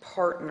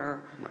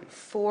partner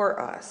for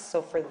us.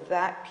 So for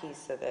that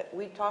piece of it,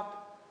 we talked,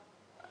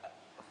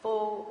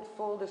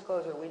 full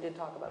disclosure, we did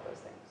talk about those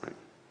things.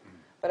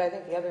 But I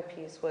think the other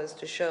piece was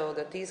to show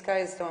that these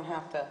guys don't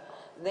have to,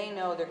 they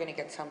know they're going to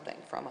get something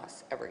from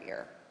us every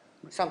year,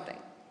 something.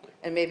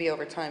 And maybe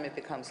over time it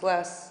becomes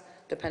less,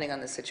 depending on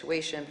the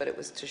situation, but it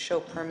was to show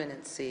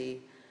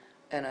permanency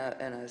and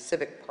a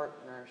civic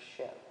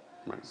partnership.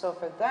 So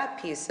for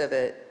that piece of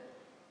it,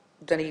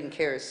 Dunedin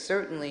Cares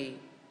certainly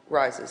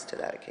rises to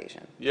that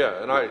occasion.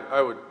 Yeah, and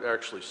I would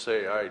actually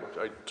say I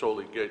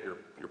totally get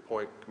your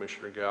point,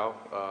 Commissioner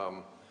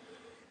Gao.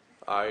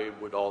 I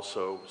would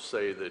also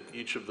say that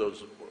each of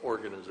those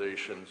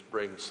organizations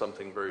brings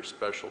something very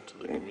special to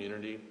the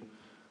community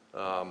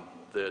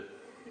that,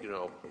 you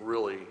know,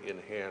 really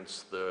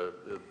enhance the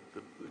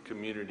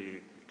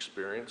community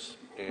experience.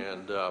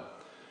 And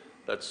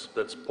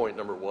that's point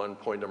number one.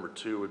 Point number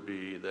two would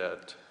be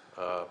that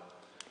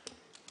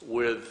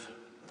with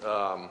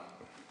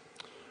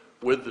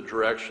the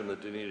direction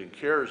that Dunedin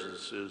Cares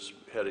is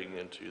heading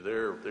into,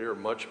 they are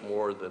much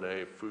more than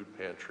a food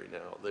pantry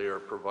now. They are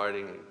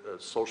providing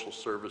social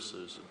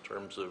services in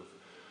terms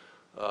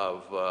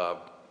of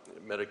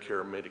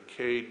Medicare,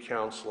 Medicaid,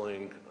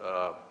 counseling,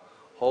 a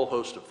whole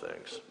host of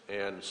things.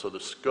 And so the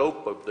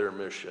scope of their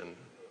mission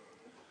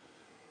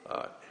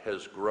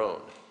has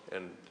grown.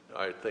 And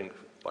I think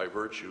by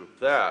virtue of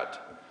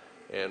that,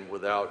 and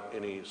without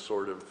any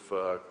sort of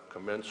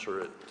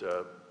commensurate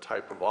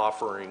type of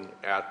offering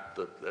at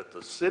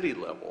the city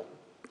level,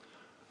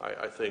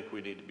 I think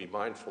we need to be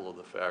mindful of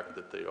the fact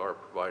that they are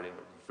providing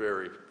a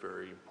very,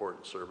 very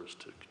important service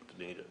to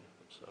Dunedin.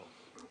 So.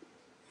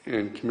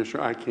 And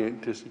Commissioner, I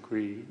can't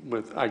disagree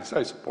with, I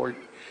support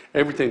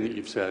everything that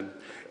you've said.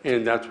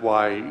 And that's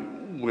why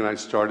when I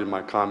started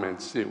my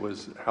comments, it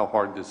was how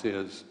hard this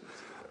is.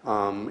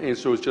 And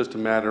so it's just a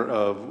matter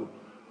of,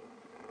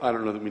 I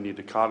don't know that we need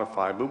to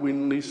codify, but we at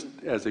least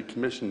as a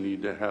commission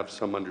need to have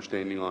some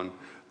understanding on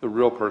the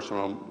real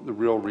the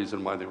real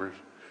reason why they were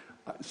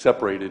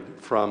separated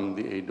from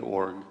the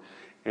aid.org.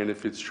 And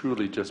if it's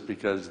truly just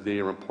because they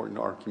are important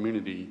to our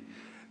community,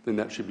 then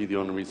that should be the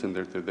only reason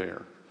that they're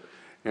there.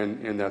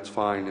 And that's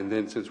fine. And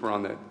then since we're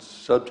on that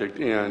subject,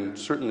 and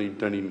certainly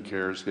Dunedin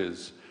Cares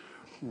has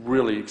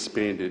really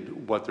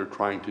expanded what they're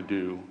trying to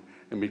do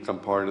and become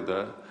part of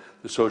the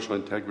social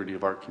integrity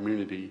of our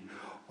community,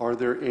 are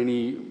there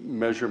any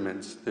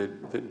measurements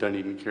that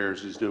Dunedin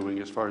Cares is doing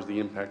as far as the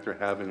impact they're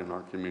having in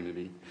our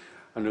community?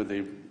 I know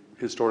they've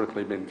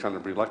historically been kind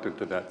of reluctant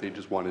to that. They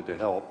just wanted to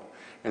help,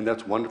 and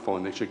that's wonderful,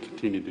 and they should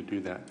continue to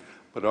do that.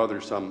 But are there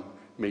some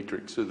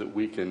matrix so that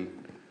we can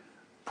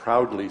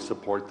proudly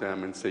support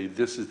them and say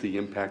this is the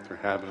impact they're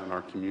having on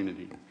our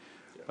community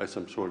by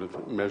some sort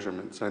of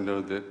measurements? I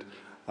know that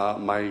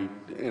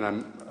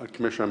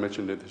Commissioner, I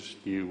mentioned it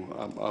to you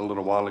a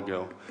little while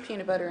ago.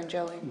 Peanut butter and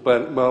jelly.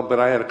 But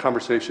I had a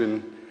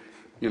conversation,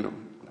 you know,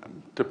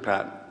 to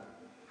Pat.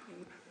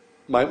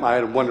 I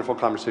had a wonderful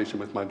conversation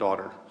with my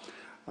daughter,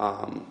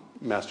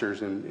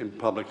 master's in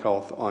public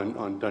health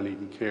on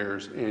Dunedin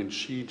Cares, and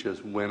she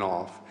just went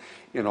off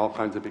in all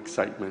kinds of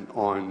excitement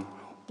on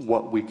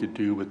what we could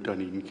do with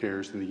Dunedin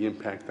Cares and the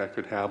impact that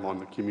could have on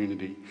the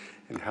community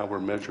and how we're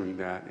measuring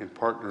that and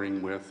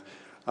partnering with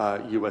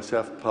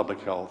USF Public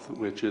Health,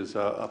 which is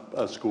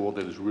a school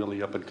that is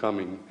really up and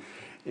coming.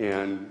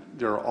 And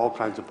there are all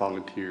kinds of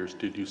volunteers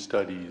to do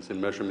studies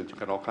and measurements. You've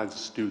got all kinds of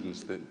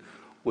students that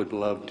would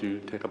love to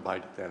take a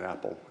bite at that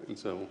apple. And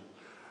so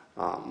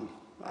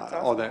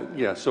all that,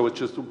 yeah, so it's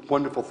just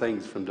wonderful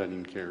things from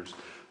Dunedin Cares.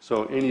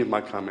 So any of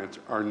my comments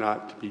are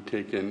not to be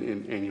taken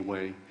in any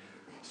way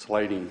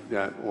slighting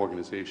that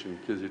organization,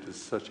 because it is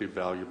such a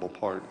valuable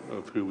part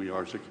of who we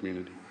are as a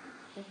community.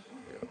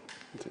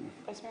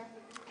 Vice Mayor?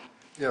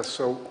 Yes,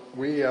 so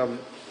we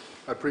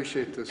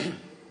appreciate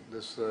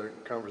this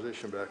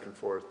conversation back and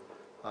forth.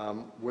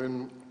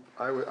 When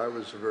I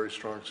was a very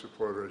strong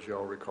supporter, as you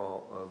all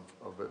recall,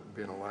 of it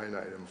being a line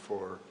item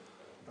for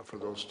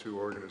those two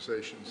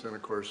organizations. And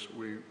of course,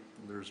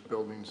 there's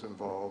buildings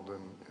involved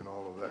and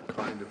all of that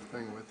kind of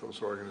thing with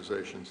those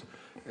organizations.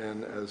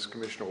 And as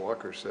Commissioner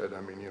Walker said, I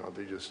mean, you know,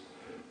 they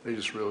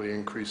just really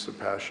increase the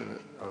passion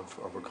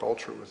of a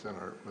culture within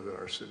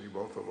our city,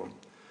 both of them.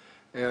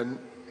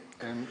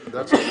 And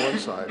that's on one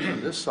side.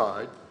 On this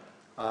side,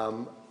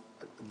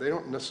 they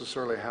don't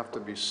necessarily have to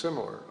be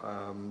similar.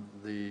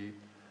 The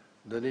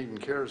Dunedin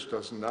Cares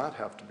does not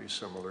have to be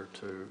similar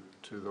to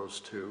those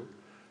two.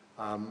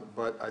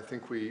 But I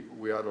think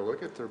we ought to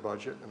look at their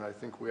budget, and I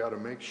think we ought to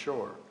make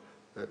sure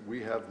that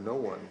we have no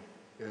one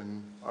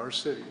in our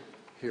city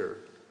here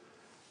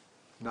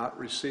not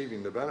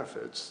receiving the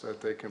benefits that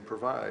they can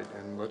provide.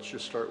 And let's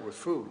just start with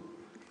food.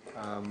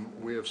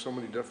 We have so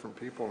many different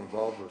people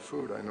involved with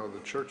food. I know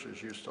the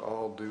churches used to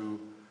all do,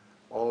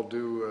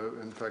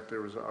 in fact,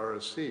 there was an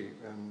RSC,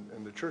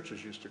 and the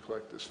churches used to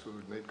collect this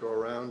food, and they'd go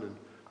around, and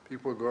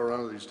people would go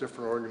around to these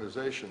different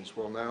organizations.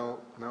 Well,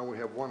 now we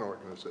have one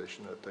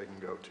organization that they can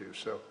go to.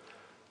 So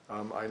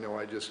I know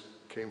I just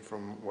came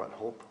from,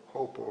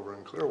 Hope over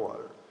in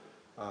Clearwater.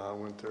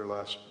 Went there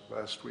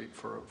last week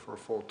for a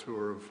full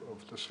tour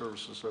of the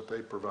services that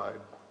they provide,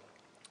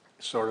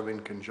 sort of in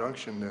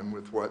conjunction then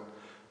with what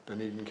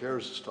Dunedin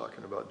Cares is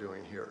talking about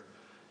doing here.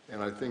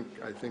 And I think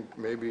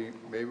maybe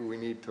we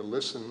need to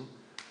listen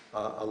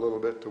a little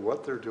bit to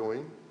what they're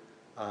doing,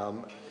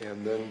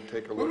 and then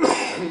take a look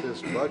at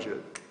this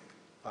budget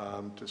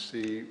to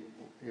see,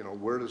 you know,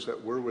 where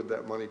would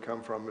that money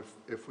come from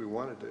if we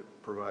wanted to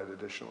provide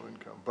additional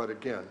income. But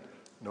again,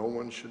 no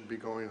one should be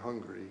going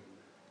hungry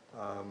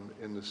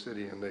in the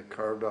city, and they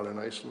carved out a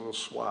nice little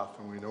swath,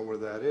 and we know where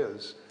that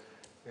is.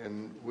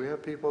 And we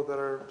have people that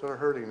are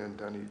hurting in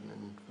Dunedin,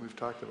 and we've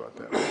talked about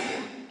that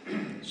before.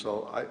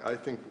 So I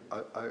think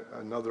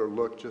another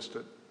look just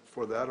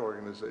for that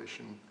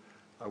organization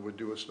would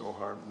do us no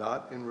harm,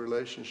 not in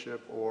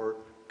relationship or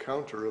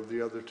counter of the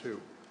other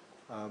two,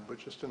 but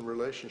just in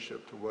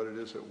relationship to what it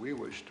is that we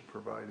wish to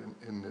provide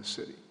in this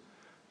city.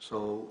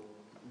 So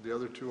the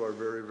other two are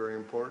very, very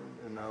important,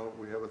 and now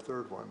we have a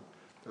third one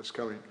that's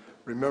coming.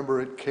 Remember,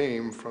 it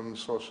came from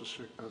Social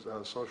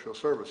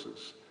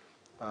Services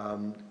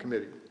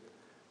Committee.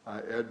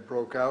 Ed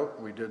broke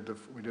out. We did the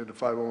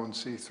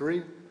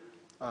 501c3,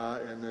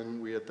 and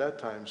then we at that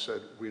time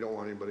said we don't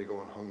want anybody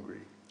going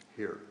hungry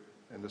here,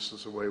 and this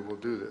is the way we'll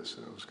do this.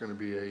 And it was going to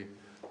be a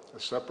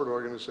separate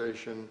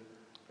organization,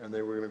 and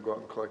they were going to go out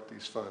and collect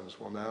these funds.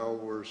 Well, now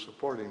we're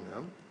supporting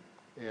them,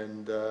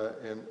 and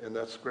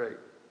that's great.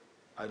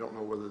 I don't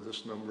know whether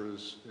this number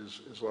is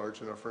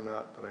large enough or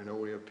not, but I know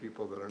we have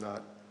people that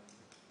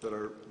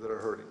are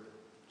hurting.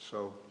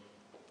 So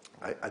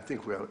I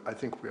think we ought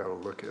to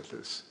look at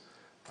this.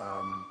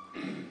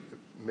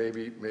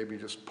 Maybe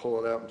just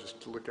pull it out and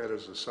just to look at it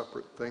as a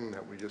separate thing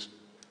that we just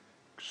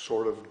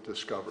sort of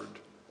discovered,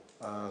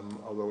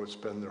 although it's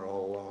been there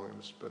all along and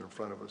it's been in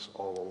front of us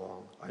all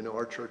along. I know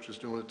our church is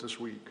doing it this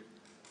week,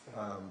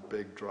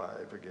 big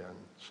drive again.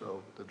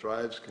 So the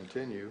drives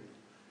continue.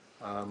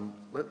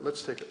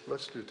 Let's take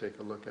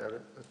a look at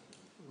it.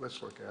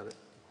 Let's look at it.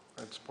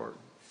 That's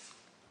important.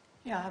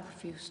 Yeah, I have a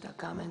few stuck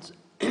comments.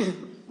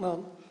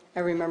 Well, I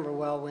remember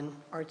well when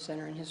Art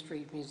Center and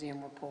History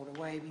Museum were pulled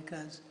away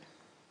because,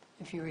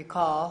 if you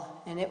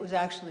recall, and it was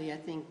actually, I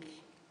think,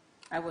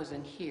 I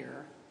wasn't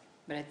here,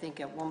 but I think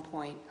at one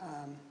point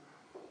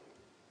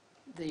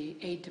the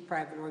aid to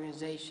private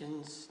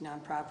organizations,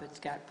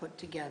 nonprofits got put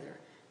together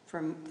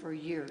for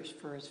years.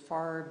 For as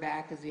far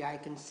back as the eye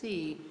can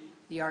see,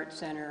 the Art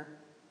Center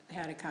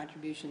had a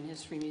contribution, the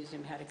History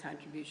Museum had a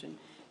contribution,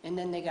 and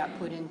then they got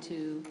put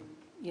into,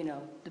 you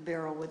know, the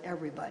barrel with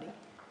everybody.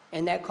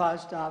 And that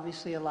caused,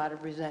 obviously, a lot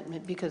of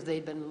resentment because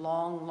they'd been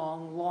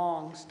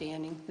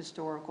long-standing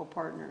historical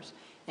partners.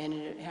 And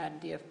it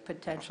had the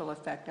potential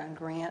effect on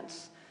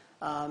grants,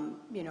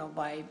 you know,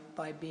 by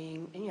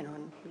being,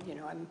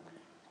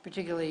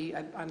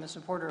 I'm a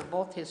supporter of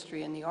both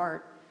history and the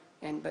art.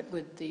 But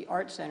with the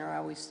Art Center, I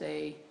always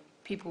say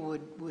people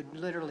would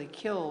literally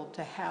kill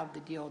to have the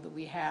deal that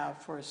we have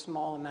for a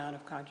small amount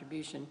of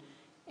contribution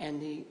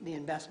and the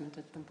investment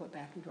that's been put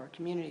back into our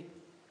community.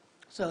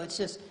 So it's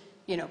just,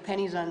 you know,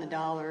 pennies on the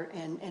dollar,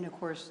 and of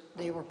course,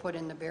 they were put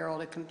in the barrel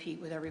to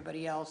compete with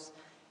everybody else,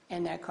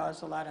 and that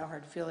caused a lot of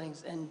hard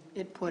feelings. And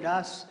it put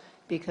us,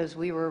 because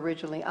we were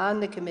originally on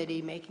the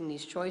committee making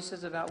these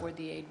choices about where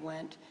the aid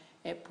went,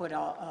 it put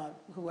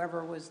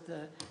whoever was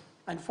the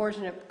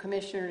unfortunate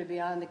commissioner to be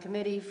on the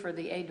committee for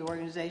the aid to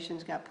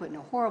organizations got put in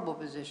a horrible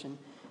position.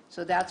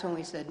 So that's when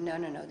we said,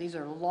 no, these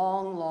are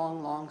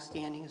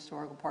long-standing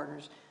historical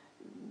partners.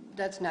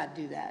 Let's not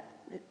do that.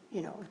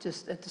 You know,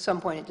 just at some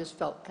point it just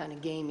felt kind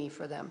of gamey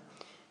for them.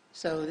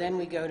 So then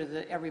we go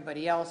to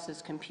everybody else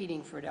is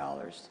competing for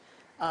dollars.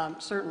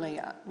 Certainly,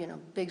 you know,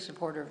 big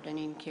supporter of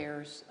Dunedin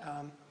Cares.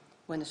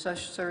 When the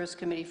Social Service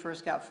Committee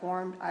first got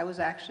formed, I was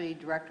actually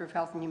Director of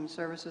Health and Human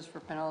Services for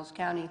Pinellas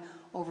County,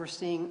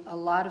 overseeing a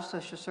lot of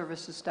social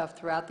services stuff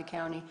throughout the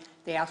county.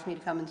 They asked me to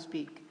come and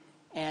speak.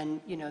 And,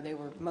 you know, they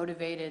were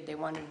motivated, they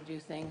wanted to do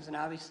things, and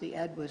obviously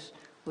Ed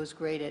was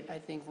great at, I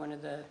think, one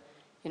of the,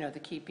 you know, the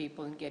key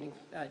people in getting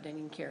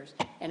Dunedin Cares.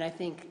 And I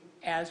think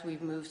as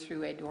we've moved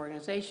through aid to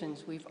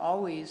organizations, we've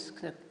always,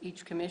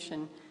 each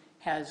commission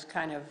has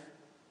kind of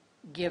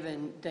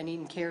given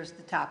Dunedin Cares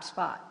the top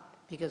spot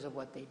because of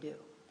what they do.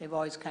 They've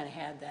always kind of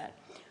had that.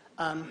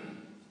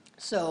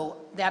 So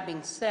that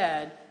being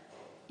said,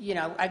 you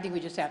know, I think we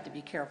just have to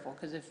be careful,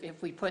 because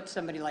if we put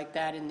somebody like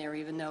that in there,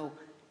 even though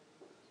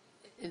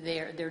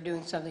they're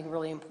doing something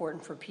really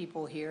important for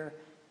people here,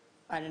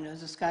 I don't know,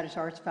 does the Scottish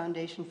Arts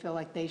Foundation feel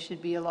like they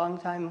should be a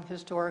long-time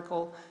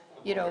historical,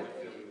 you know?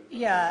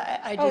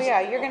 Yeah, I just... Oh, yeah,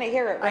 you're going to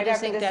hear it right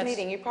after think this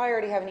meeting. You probably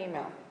already have an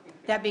email.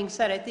 That being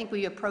said, I think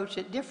we approach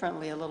it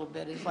differently a little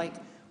bit. It's like,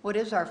 what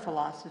is our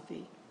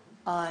philosophy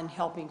on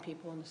helping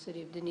people in the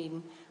city of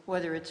Dunedin,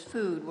 whether it's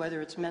food,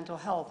 whether it's mental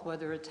health,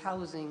 whether it's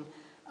housing?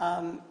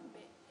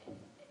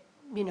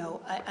 You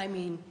know, I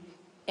mean,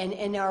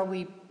 and are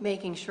we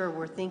making sure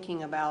we're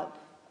thinking about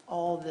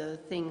all the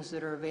things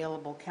that are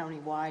available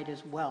countywide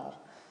as well?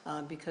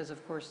 Because,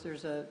 of course,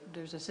 there's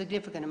a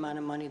significant amount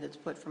of money that's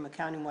put from a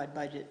countywide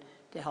budget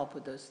to help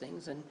with those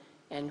things. And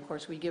of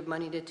course, we give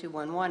money to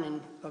 211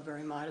 in a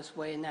very modest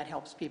way, and that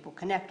helps people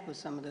connect with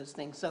some of those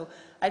things. So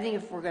I think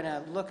if we're going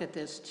to look at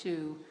this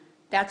too,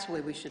 that's the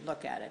way we should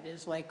look at it,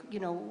 is like,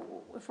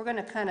 if we're going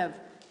to kind of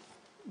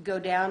go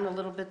down a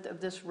little bit of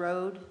this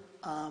road,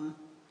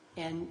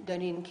 and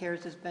Dunedin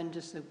Cares has been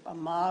just a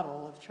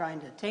model of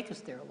trying to take us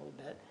there a little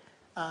bit,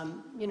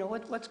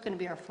 what's going to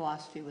be our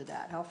philosophy with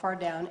that? How far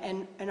down,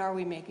 and are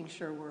we making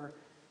sure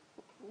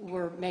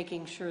we're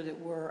making sure that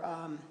we're,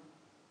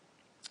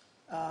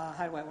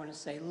 how do I want to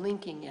say,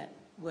 linking it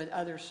with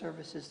other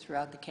services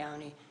throughout the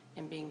county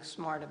and being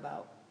smart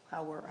about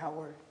how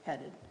we're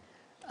headed.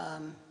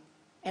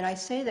 And I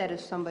say that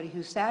as somebody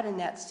who sat in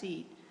that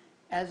seat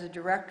as a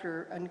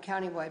director on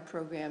countywide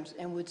programs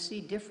and would see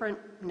different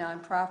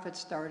nonprofits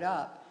start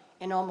up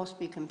and almost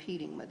be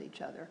competing with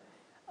each other.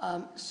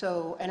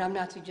 And I'm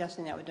not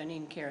suggesting that with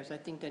Dunedin Cares. I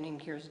think Dunedin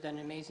Cares has done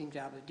an amazing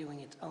job of doing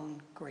its own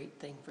great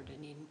thing for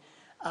Dunedin.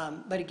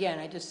 But again,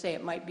 I just say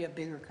it might be a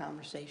bigger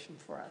conversation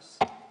for us.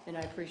 And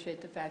I appreciate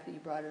the fact that you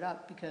brought it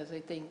up, because I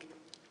think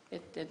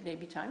it may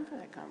be time for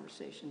that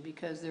conversation,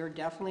 because there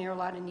definitely are a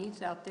lot of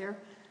needs out there,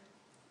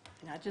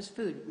 not just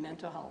food,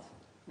 mental health.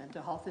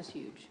 Mental health is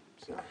huge.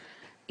 So.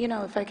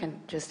 If I can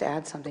just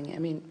add something, I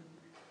mean,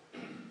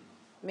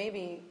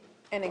 maybe,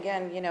 and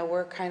again,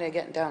 we're kind of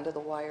getting down to the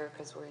wire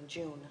because we're in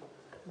June,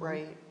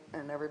 right?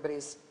 And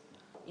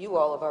you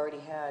all have already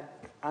had,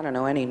 I don't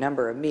know, any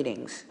number of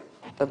meetings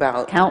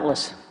about...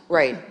 Countless.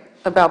 Right,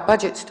 about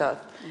budget stuff.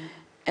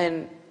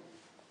 And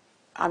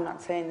I'm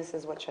not saying this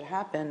is what should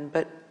happen,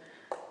 but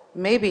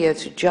maybe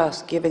it's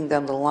just giving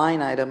them the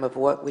line item of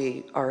what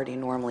we already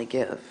normally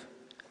give.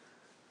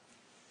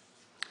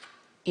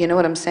 You know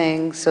what I'm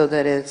saying? So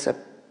that it's or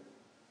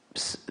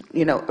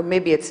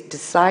maybe it's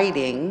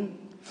deciding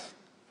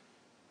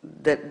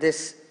that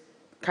this,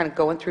 kind of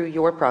going through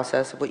your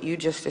process of what you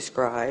just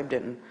described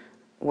and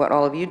what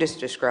all of you just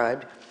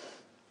described,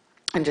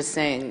 and just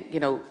saying,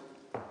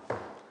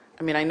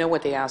 I know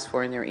what they asked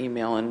for in their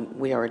email, and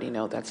we already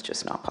know that's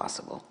just not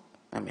possible.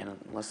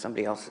 Unless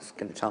somebody else is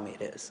going to tell me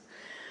it is.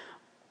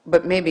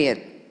 But maybe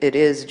it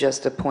is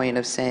just a point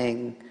of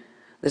saying,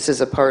 this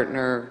is a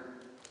partner,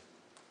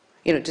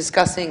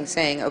 discussing,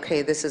 saying,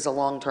 okay, this is a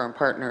long-term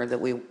partner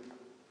that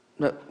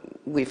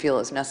we feel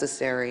is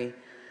necessary,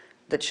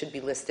 that should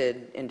be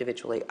listed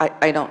individually.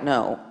 I don't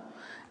know,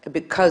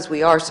 because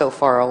we are so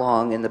far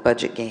along in the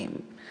budget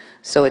game.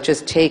 So it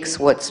just takes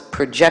what's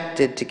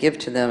projected to give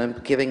to them and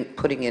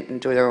putting it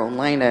into their own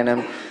line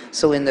item.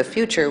 So in the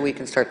future, we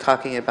can start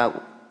talking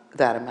about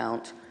that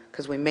amount,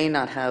 because we may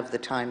not have the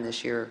time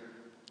this year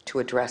to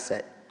address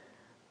it.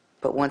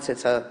 But once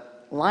it's a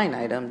line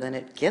item, then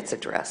it gets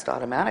addressed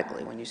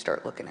automatically when you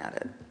start looking at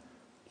it.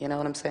 You know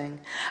what I'm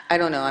saying? I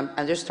don't know.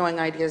 I'm just throwing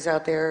ideas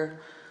out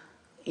there.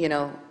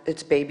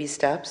 It's baby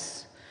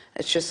steps.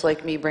 It's just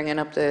like me bringing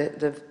up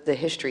the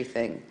history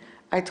thing.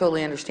 I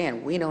totally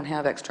understand. We don't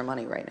have extra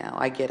money right now.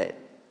 I get it,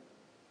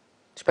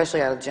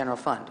 especially out of the general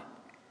fund.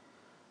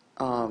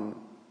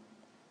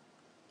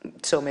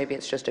 So maybe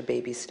it's just a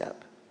baby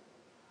step.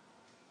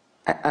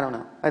 I don't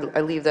know.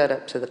 I leave that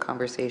up to the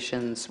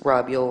conversations.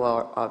 Rob, you'll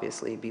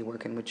obviously be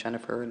working with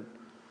Jennifer.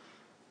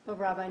 Well,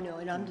 Rob, I know,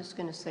 and I'm just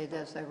going to say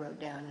this, I wrote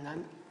down,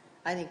 and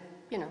I think,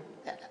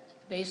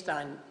 based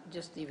on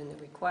just even the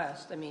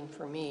request,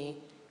 for me,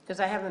 because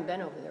I haven't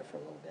been over there for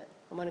a little bit.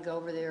 I want to go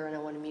over there, and I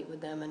want to meet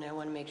with them, and I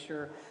want to make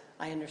sure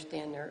I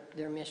understand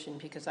their mission,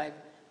 because I've,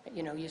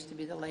 used to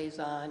be the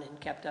liaison and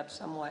kept up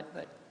somewhat,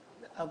 but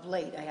of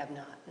late I have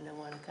not, and I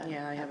want to kind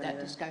of have that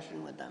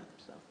discussion with them,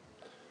 so.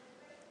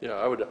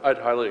 Yeah, I'd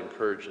highly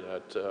encourage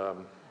that.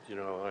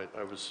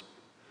 I was,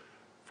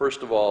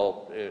 first of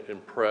all,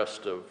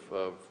 impressed of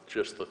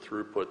just the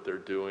throughput they're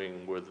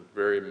doing with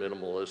very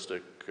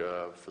minimalistic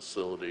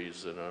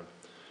facilities and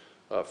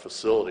a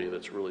facility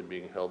that's really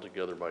being held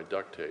together by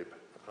duct tape.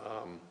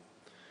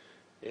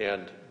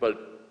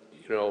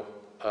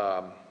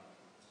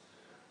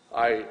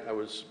 I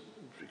was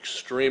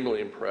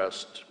extremely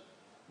impressed,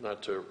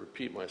 not to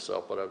repeat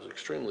myself, but I was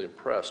extremely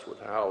impressed with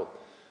how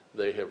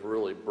they have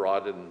really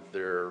broadened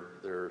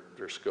their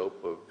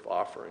scope of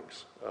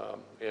offerings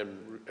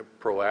and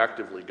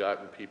proactively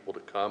gotten people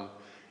to come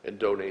and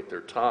donate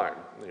their time,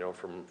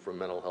 from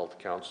mental health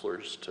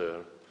counselors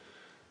to,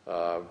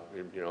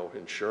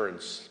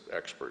 insurance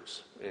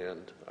experts.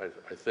 And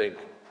I think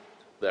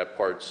that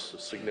part's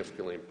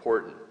significantly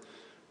important.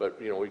 But,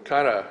 we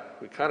kind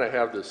of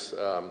have this,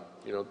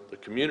 the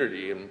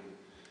community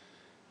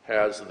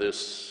has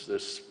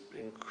this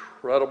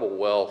incredible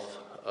wealth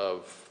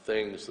of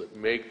things that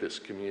make this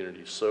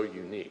community so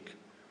unique.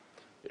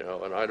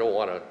 And I don't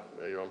want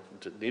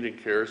to, Dunedin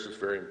Cares is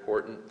very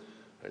important.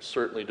 I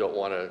certainly don't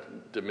want to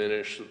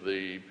diminish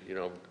the,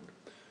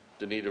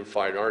 Dunedin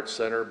Fine Arts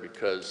Center,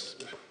 because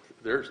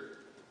there's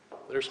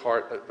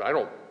hard, to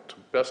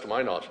the best of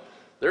my knowledge,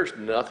 there's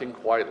nothing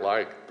quite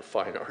like the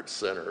Fine Arts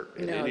Center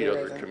in any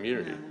other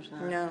community.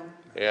 No.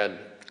 And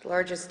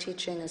largest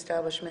teaching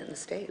establishment in the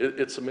state.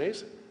 It's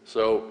amazing.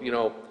 So,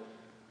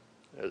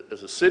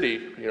 as a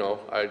city,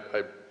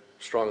 I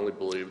strongly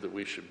believe that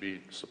we should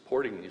be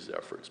supporting these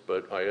efforts,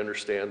 but I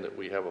understand that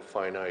we have a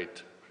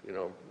finite,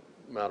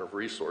 amount of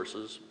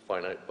resources,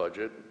 finite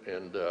budget,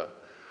 and,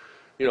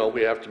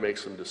 we have to make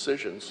some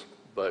decisions.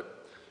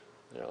 But,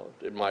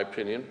 in my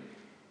opinion,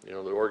 the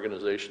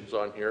organizations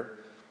on here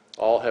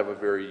all have a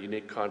very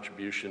unique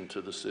contribution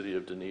to the city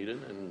of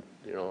Dunedin, and,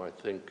 I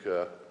think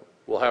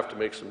we'll have to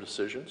make some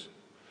decisions.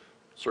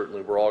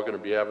 Certainly, we're all going to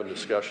be having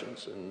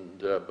discussions,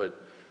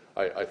 but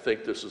I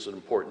think this is an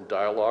important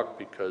dialogue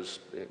because,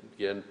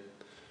 again,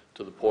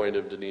 to the point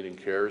of Dunedin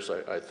Cares,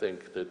 I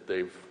think that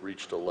they've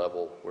reached a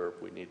level where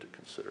we need to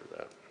consider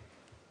that.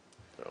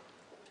 So.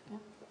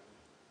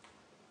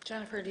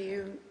 Jennifer, do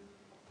you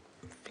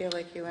feel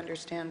like you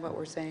understand what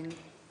we're saying?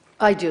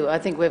 I do. I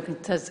think we have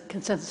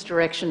consensus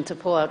direction to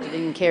pull out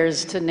Dunedin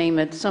Cares, to name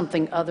it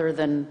something other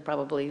than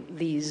probably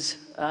these.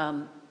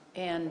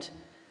 And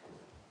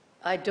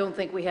I don't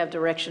think we have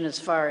direction as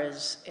far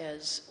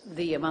as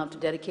the amount to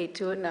dedicate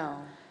to it.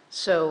 No.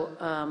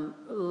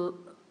 So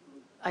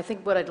I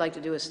think what I'd like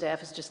to do as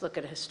staff is just look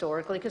at it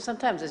historically, because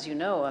sometimes, as you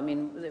know, I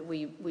mean,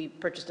 we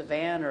purchased a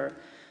van or,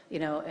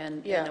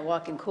 and a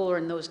walk-in cooler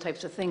and those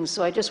types of things.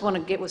 So I just want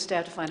to get with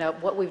staff to find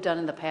out what we've done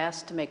in the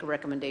past to make a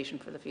recommendation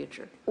for the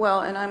future.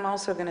 Well, and I'm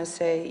also going to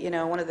say,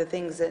 one of the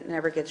things that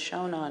never gets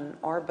shown on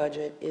our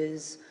budget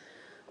is,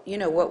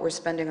 what we're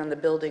spending on the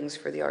buildings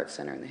for the Art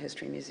Center and the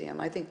History Museum.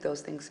 I think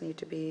those things need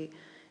to be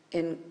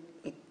in.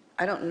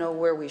 I don't know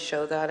where we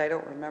show that. I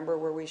don't remember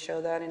where we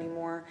show that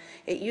anymore.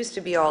 It used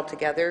to be all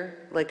together,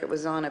 like it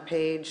was on a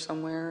page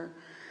somewhere.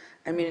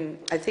 I mean,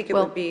 I think it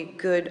would be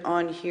good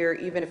on here,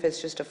 even if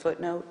it's just a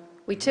footnote.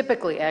 We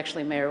typically,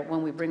 actually, Mayor,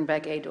 when we bring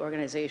back aid to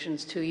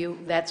organizations to you,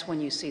 that's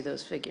when you see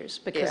those figures,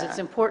 because it's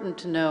important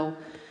to know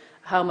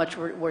how much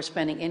we're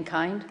spending in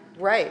kind.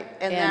 Right,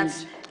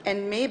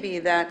 and maybe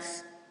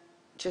that's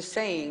just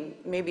saying,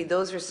 maybe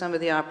those are some of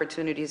the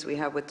opportunities we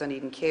have with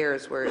Dunedin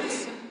Cares where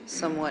it's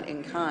somewhat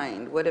in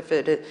kind. What if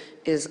it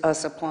is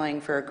us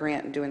applying for a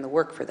grant and doing the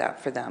work for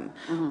that for them?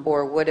 Mm-hmm.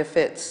 Or what if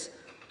it's,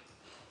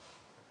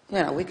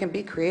 we can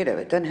be creative.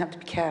 It doesn't have to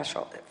be cash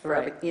all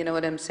right. You know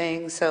what I'm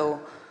saying?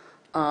 So,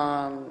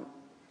 could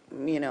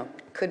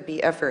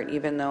be effort,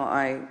 even though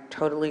I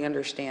totally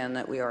understand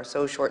that we are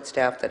so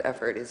short-staffed that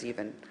effort is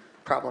even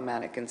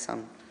problematic in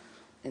some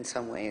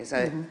ways.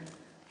 Mm-hmm.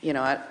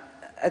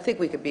 I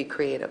think we could be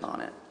creative on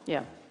it.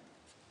 Yeah.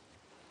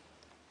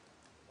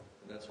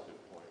 That's a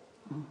good point.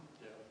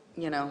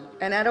 Mm-hmm.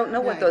 And I don't know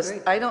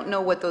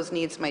what those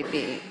needs might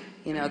be.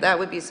 That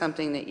would be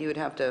something that you would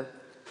have to.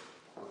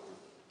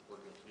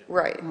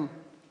 Right. Mm-hmm.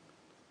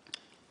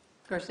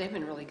 Of course, they've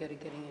been really good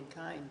at getting in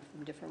kind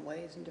from different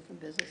ways and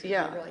different businesses.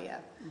 Yeah. They really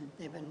have.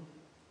 They've been.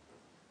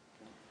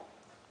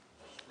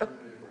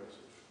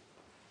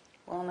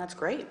 Well, and that's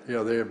great.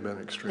 Yeah, they have been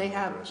extremely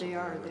aggressive. They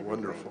are. They're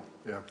wonderful.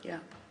 Yeah.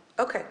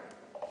 Okay.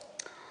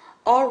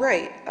 All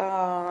right.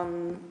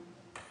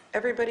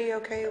 Everybody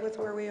okay with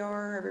where we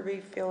are? Everybody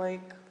feel like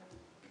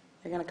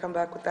you're going to come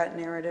back with that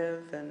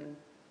narrative, and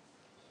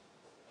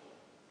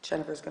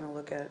Jennifer's going to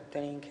look at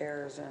Dunedin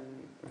Cares and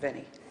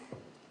Vinnie.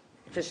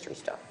 History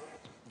stuff.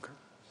 Okay.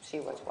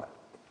 See what's what.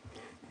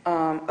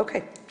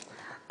 Okay.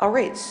 All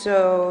right.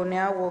 So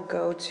now we'll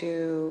go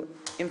to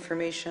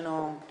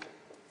informational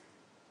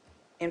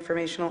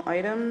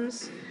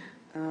items.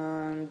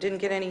 Didn't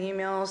get any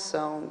emails,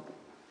 so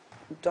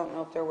don't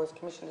know if there was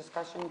commission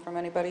discussion from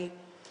anybody.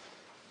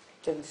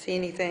 Didn't see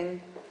anything.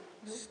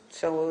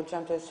 So we'll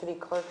jump to city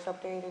clerk's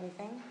update.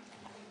 Anything?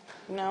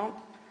 No?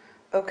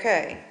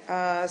 Okay.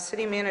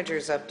 City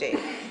manager's update.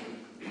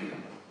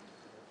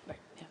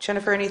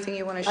 Jennifer, anything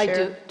you want to share? I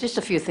do. Just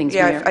a few things,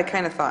 Yeah, Mayor. I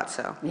kind of thought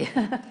so.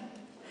 Yeah.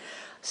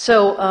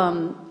 So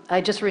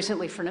I just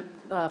recently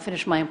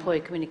finished my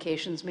employee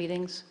communications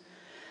meetings.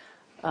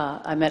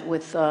 I met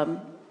with,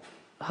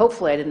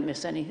 hopefully I didn't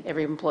miss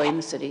every employee in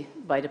the city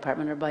by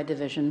department or by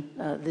division.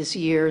 This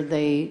year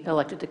they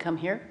elected to come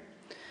here,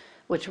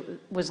 which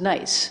was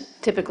nice.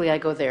 Typically I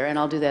go there, and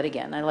I'll do that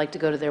again. I like to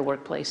go to their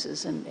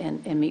workplaces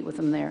and meet with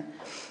them there.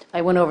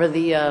 I went over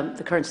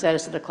the current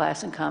status of the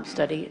class and comp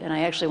study, and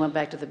I actually went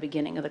back to the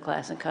beginning of the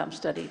class and comp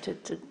study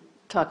to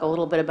talk a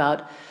little bit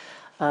about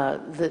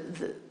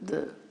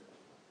the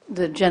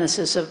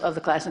genesis of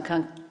the class and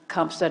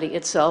comp study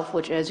itself,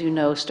 which, as you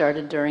know,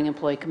 started during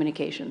employee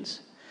communications,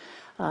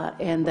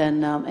 and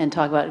then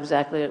talk about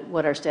exactly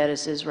what our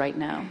status is right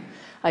now.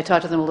 I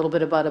talked to them a little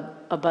bit about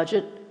a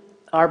budget,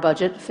 our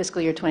budget,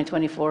 fiscal year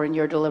 2024, and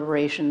your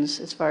deliberations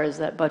as far as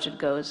that budget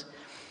goes.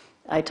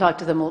 I talked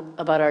to them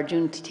about our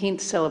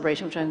Juneteenth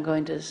celebration, which I'm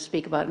going to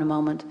speak about in a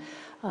moment,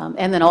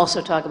 and then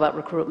also talk about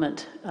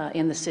recruitment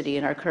in the city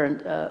and our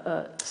current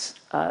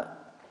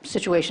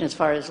situation as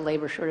far as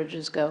labor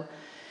shortages go.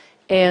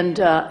 And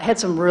had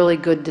some really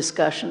good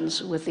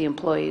discussions with the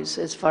employees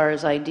as far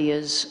as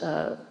ideas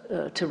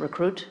to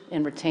recruit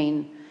and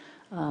retain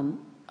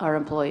our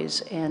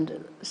employees.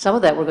 And some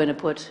of that we're going to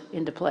put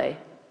into play.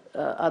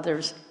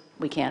 Others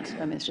we can't.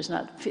 I mean, it's just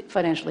not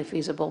financially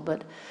feasible,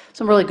 but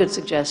some really good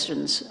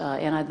suggestions.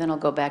 And then I'll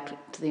go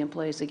back to the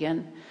employees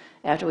again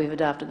after we've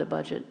adopted the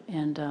budget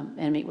and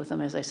meet with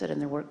them, as I said, in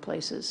their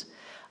workplaces.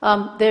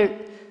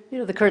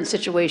 the current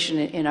situation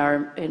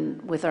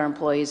with our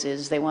employees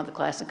is they want the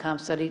class and comp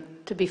study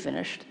to be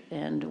finished,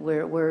 and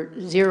we're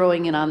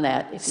zeroing in on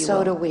that, if you will.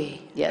 So do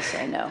we. Yes,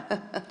 I know.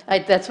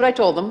 That's what I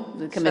told them.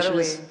 The commission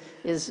we.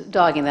 is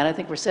dogging that. I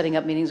think we're setting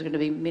up meetings. We're going to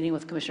be meeting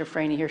with Commissioner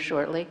Franny here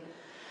shortly.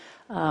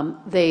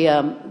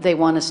 They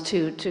want us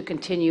to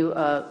continue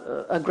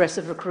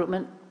aggressive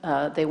recruitment.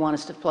 They want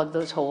us to plug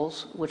those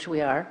holes, which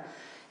we are.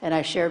 And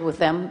I shared with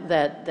them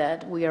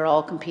that we are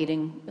all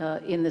competing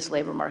in this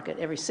labor market.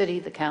 Every city,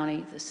 the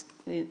county,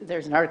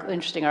 there's an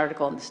interesting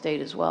article in the state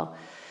as well.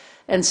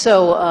 And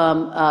so,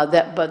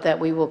 that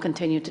we will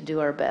continue to do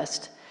our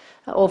best.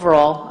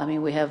 Overall, I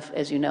mean, we have,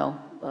 as you know,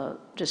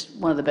 just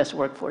one of the best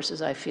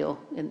workforces, I feel,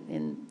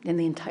 in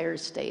the entire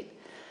state.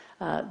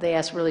 They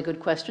ask really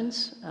good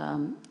questions.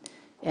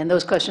 And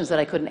those questions that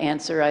I couldn't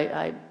answer,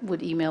 I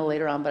would email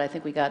later on, but I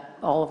think we got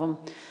all of them.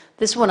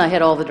 This one, I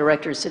had all the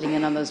directors sitting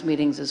in on those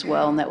meetings as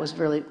well, and that was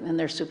really, and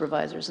their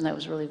supervisors, and that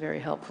was really very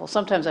helpful.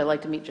 Sometimes I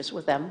like to meet just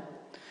with them,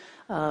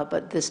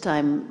 but this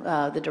time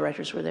the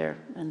directors were there,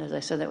 and as I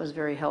said, that was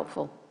very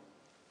helpful.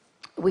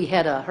 We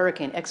had a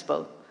Hurricane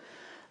Expo,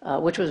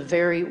 which was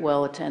very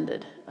well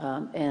attended,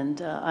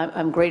 and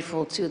I'm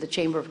grateful to the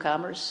Chamber of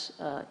Commerce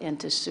and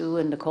to Sue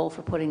and Nicole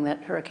for putting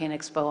that Hurricane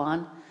Expo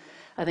on.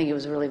 I think it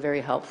was really very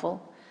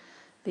helpful.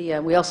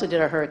 We also did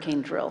our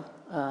hurricane drill,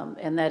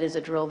 and that is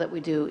a drill that we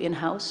do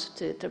in-house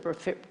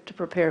to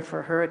prepare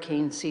for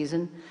hurricane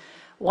season.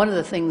 One of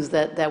the things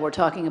that we're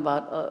talking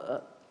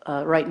about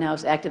right now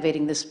is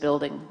activating this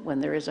building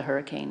when there is a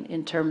hurricane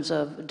in terms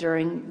of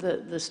during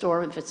the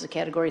storm, if it's a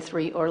Category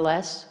 3 or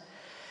less,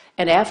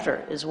 and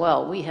after as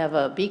well. We have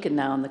a beacon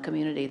now in the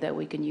community that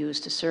we can use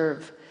to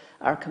serve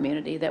our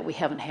community that we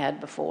haven't had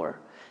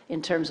before,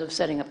 in terms of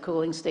setting up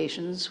cooling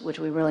stations, which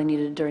we really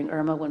needed during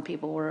Irma when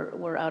people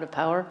were out of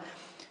power,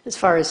 as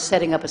far as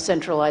setting up a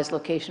centralized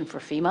location for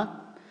FEMA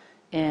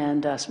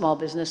and small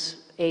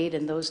business aid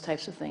and those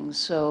types of things.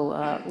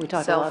 So we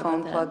talked a lot about that. Cell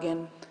phone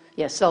plug-in?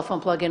 Yes, cell phone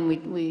plug-in.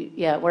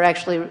 We're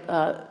actually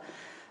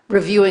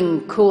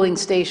reviewing cooling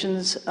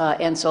stations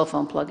and cell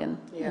phone plug-in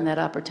in that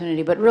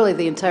opportunity. But really,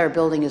 the entire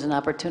building is an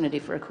opportunity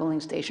for a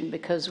cooling station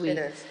because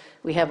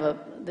we have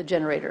the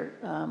generator,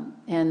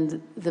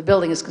 and the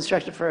building is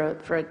constructed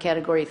for a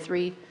Category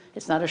 3.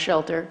 It's not a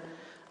shelter,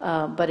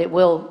 but it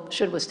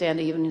should withstand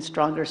an even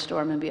stronger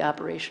storm and be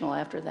operational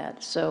after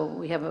that. So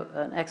we have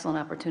an excellent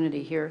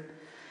opportunity here.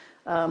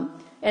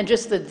 And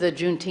just the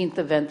Juneteenth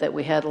event that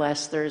we had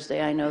last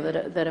Thursday, I know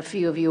that a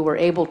few of you were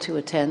able to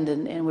attend,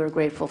 and we're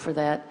grateful for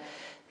that.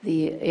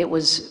 It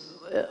was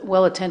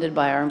well attended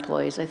by our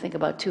employees. I think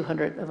about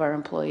 200 of our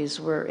employees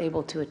were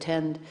able to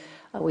attend.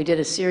 We did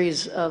a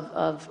series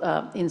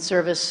of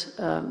in-service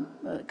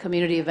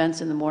community events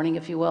in the morning,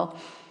 if you will.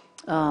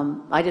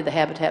 I did the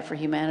Habitat for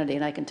Humanity,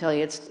 and I can tell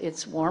you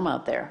it's warm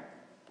out there.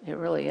 It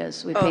really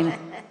is. We painted.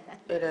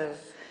 It is.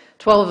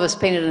 12 of us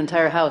painted an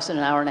entire house in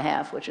an hour and a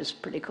half, which is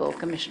pretty cool.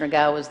 Commissioner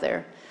Gao was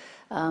there.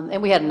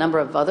 And we had a number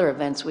of other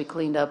events. We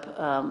cleaned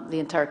up the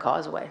entire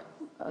causeway.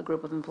 A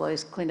group of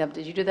employees cleaned up.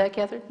 Did you do that,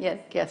 Catherine? Yeah,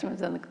 Catherine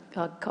was on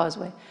the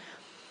causeway.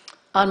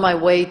 On my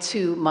way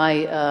to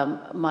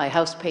my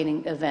house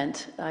painting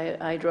event,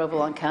 I drove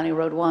along County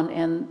Road 1,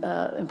 and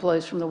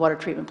employees from the water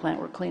treatment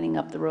plant were cleaning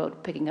up the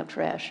road, picking up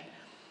trash.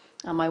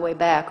 On my way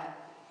back,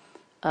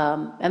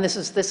 and this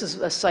is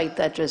a sight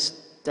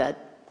that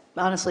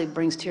honestly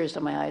brings tears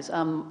to my eyes.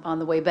 On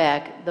the way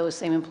back, those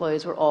same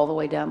employees were all the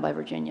way down by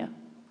Virginia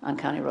on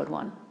County Road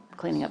 1,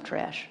 cleaning up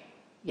trash.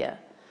 Yeah.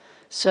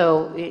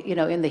 So,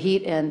 in the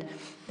heat, and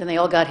then they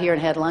all got here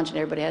and had lunch, and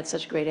everybody had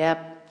such a great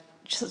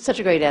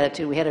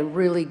attitude. We had a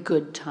really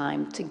good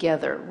time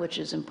together, which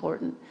is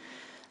important.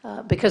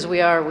 Because we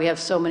have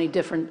so many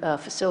different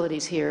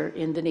facilities here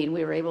in Dunedin,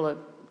 we were able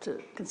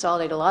to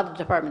consolidate a lot of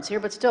departments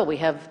here, but still we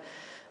have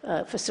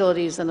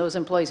facilities, and those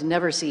employees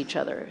never see each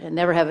other and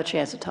never have a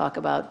chance to talk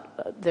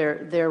about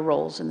their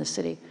roles in the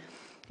city.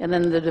 And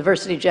then the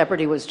Diversity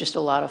Jeopardy was just a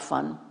lot of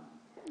fun.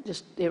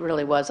 It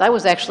really was. I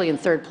was actually in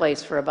third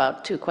place for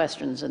about 2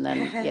 questions, and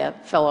then,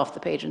 fell off the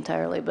page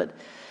entirely. But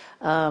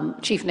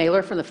Chief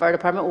Naylor from the fire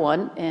department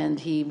won, and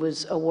he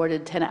was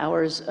awarded 10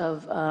 hours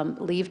of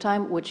leave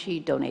time, which he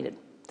donated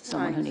to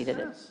someone who needed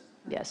it.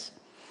 Yes.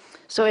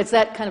 So it's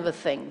that kind of a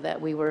thing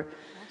that we were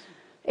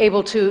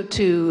able to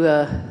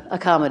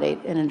accommodate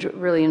and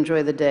really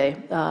enjoy the day.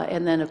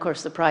 And then, of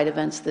course, the Pride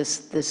events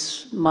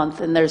this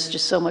month, and there's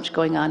just so much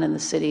going on in the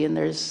city, and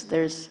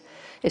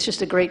it's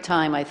just a great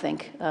time, I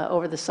think,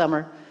 over the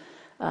summer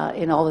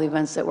in all the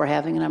events that we're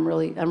having, and I'm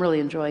really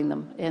enjoying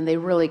them, and they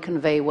really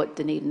convey what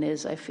Dunedin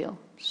is, I feel.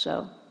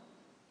 So,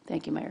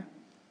 thank you, Mayor.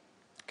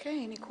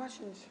 Okay, any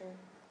questions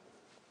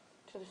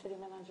to the city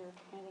manager?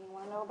 Anything you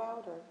want to know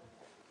about, or?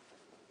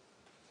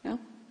 No?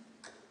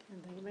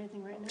 Can't think of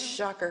anything right now.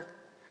 Shocker.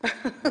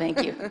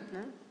 Thank you.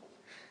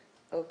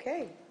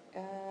 Okay.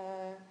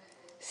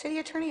 City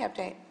attorney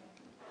update.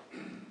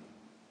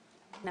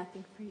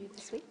 Nothing for you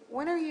this week.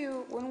 When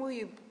will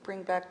you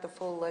bring back the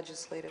full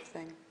legislative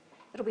thing?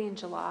 It'll be in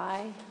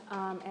July,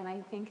 and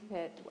I think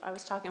that I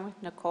was talking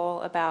with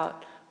Nicole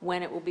about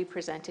when it will be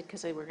presented,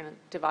 because we're going to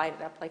divide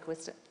it up like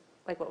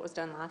what was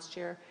done last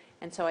year.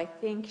 And so I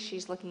think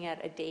she's looking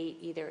at a date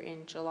either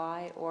in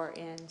July or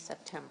in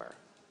September.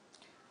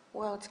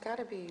 Well, it's got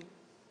to be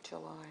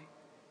July,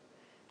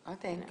 I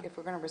think, if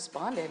we're going to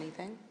respond to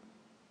anything.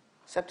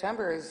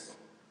 September is...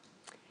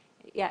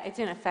 Yeah, it's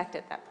in effect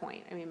at that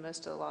point. I mean,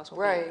 most of the laws will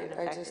be in Right,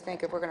 effect. I just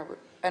think if we're going to,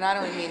 and I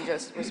don't mean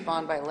just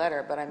respond by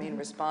letter, but I mean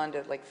respond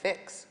to, like,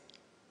 fix.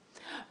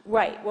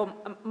 Right, well,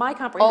 my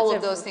comprehensive... All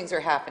of those things are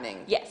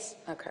happening? Yes.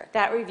 Okay.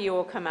 That review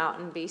will come out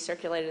and be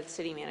circulated to the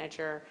city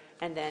manager,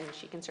 and then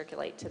she can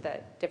circulate to the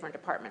different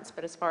departments.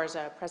 But as far as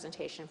a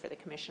presentation for the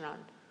commission on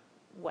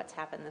what's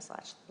happened this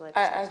last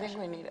legislative I session.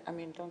 think we need, I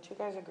mean, don't you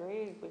guys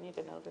agree? We need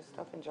to know this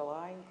stuff in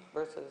July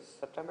versus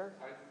September?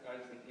 I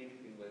think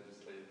anything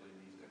legislatively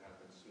needs to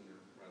happen sooner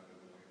rather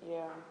than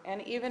later. Yeah,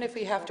 and even if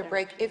we have to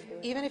break,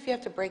 even if you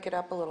have to break it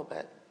up a little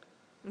bit,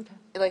 Okay.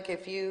 like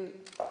if you,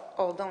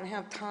 don't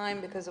have time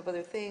because of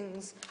other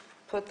things,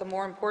 put the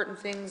more important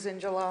things in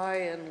July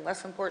and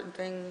less important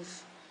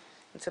things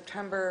in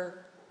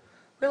September.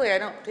 Really, I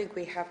don't think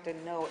we have to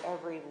know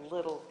every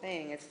little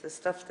thing. It's the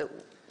stuff that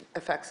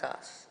affects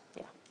us.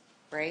 Yeah.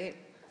 Right?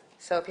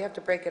 So if you have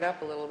to break it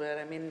up a little bit,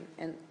 I mean,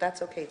 and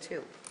that's okay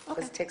too.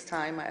 Because it takes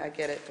time, I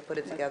get it, to put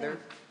it together.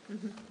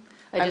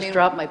 I just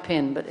dropped my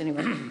pin, but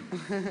anyway,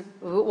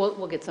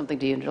 we'll get something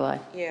to you in July.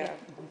 Yeah.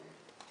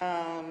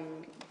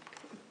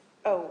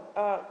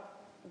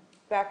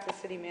 Back to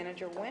city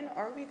manager, when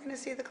are we going to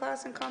see the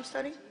class and comp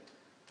study?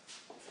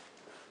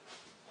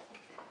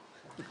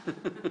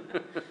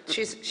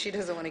 She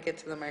doesn't want to get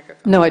to the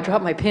microphone. No, I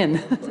dropped my pin.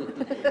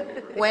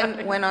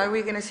 When are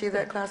we going to see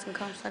that class and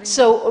comp study?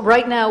 So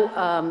right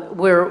now,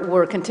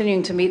 we're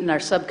continuing to meet in our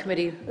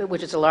subcommittee,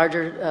 which is a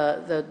larger,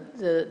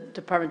 the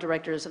department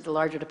directors of the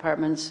larger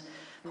departments,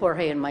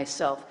 Jorge and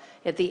myself.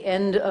 At the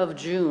end of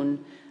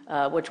June,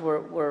 which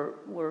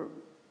we're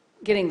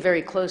getting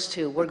very close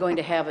to, we're going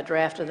to have a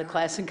draft of the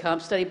class and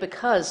comp study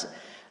because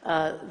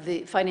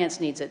the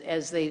finance needs it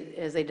as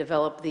they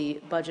develop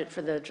the budget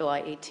for the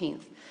July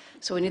 18th.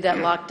 So we need that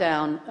locked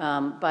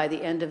down by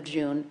the end of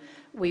June.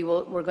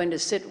 We're going to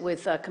sit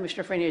with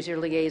Commissioner Frenier as your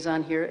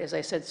liaison here, as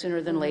I said,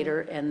 sooner than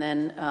later, and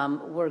then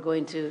we're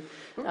going to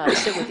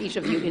sit with each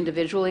of you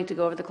individually to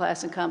go over the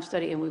class and comp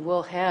study, and we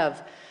will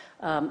have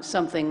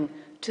something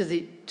to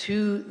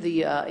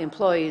the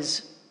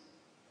employees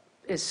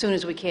as soon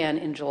as we can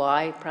in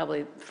July,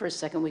 probably first,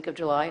 second week of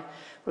July.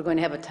 We're going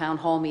to have a town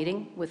hall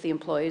meeting with the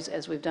employees,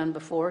 as we've done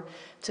before,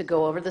 to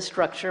go over the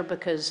structure,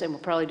 because, and we'll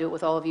probably do it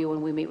with all of you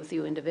when we meet with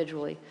you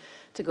individually,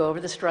 to go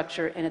over the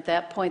structure, and at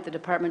that point, the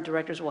department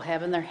directors will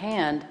have in their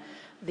hand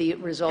the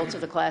results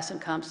of the class and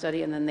comp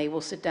study, and then they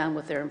will sit down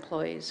with their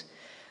employees.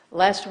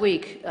 Last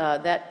week,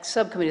 that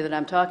subcommittee that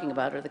I'm talking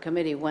about, or the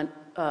committee, went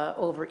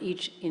over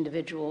each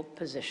individual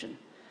position.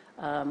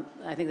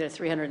 I think there are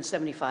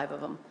 375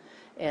 of them.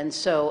 And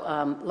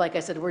so, like I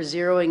said, we're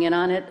zeroing in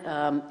on it,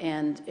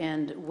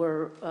 and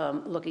we're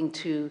looking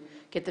to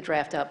get the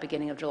draft out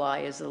beginning of July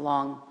is the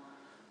long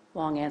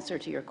answer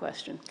to your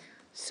question.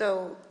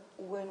 So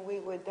when we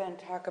would then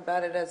talk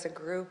about it as a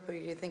group, are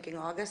you thinking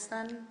August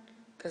then?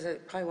 Because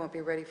it probably won't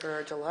be ready for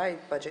our July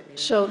budget meeting.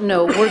 So,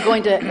 no,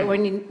 we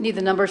need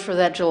the numbers for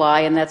that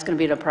July, and that's going to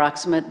be an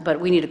approximate, but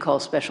we need to call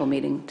a special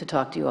meeting to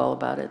talk to you all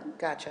about it.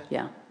 Gotcha.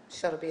 Yeah.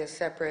 So it'll be a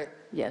separate...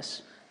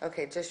 Yes.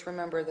 Okay, just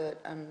remember that,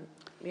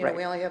 Right.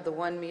 we only have the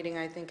one meeting,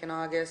 I think, in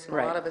August, and a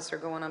Right. lot of us are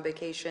going on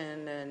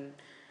vacation, and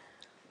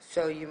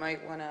so you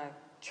might want to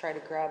try to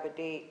grab a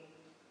date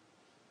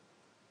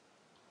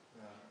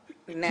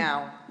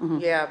now.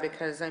 Yeah,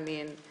 because, I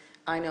mean,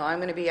 I know I'm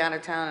going to be out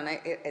of town, and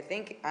I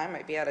think I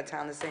might be out of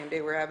town the same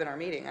day we're having our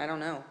meeting. I don't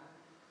know.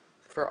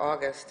 For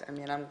August. I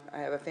mean, I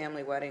have a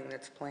family wedding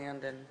that's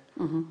planned, and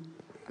I'm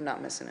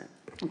not missing it.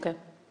 Okay.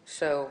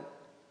 So,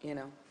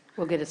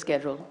 We'll get it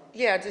scheduled.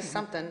 Yeah, just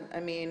something. I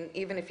mean,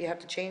 even if you have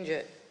to change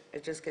it,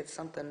 it just gets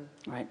something.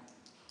 Right.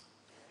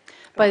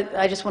 But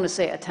I just want to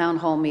say a town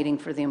hall meeting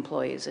for the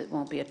employees. It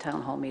won't be a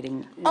town hall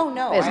meeting. Oh,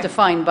 no, As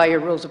defined by your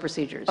rules of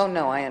procedures. Oh,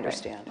 no, I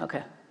understand. Right.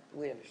 Okay.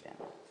 We understand.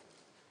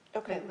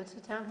 Okay, what's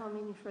the town hall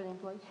meeting for the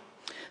employees?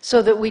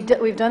 So that we've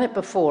done it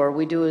before.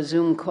 We do a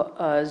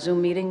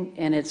Zoom meeting,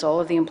 and it's all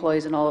of the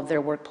employees in all of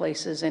their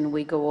workplaces, and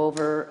we go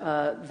over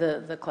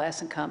the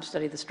class and comp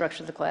study, the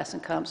structure of the class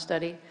and comp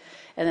study.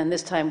 And then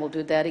this time we'll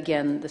do that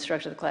again, the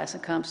structure of the class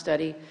and comp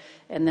study,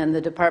 and then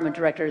the department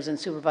directors and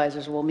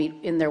supervisors will meet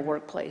in their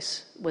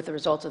workplace with the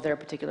results of their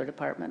particular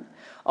department.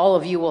 All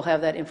of you will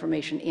have that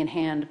information in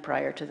hand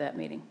prior to that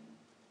meeting.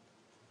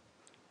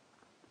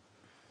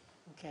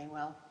 Okay,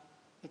 well,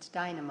 it's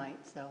dynamite,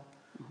 so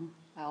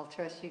I'll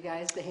trust you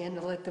guys to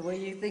handle it the way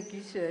you think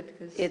you should.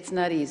 It's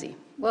not easy.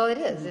 Well, it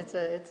is.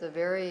 It's a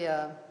very,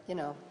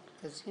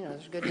 because,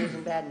 there's good news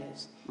and bad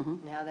news.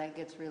 And how that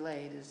gets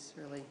relayed is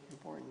really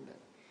important, but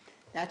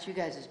that's you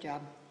guys'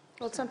 job.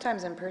 Well,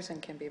 sometimes in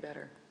person can be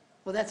better.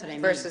 Well, that's what I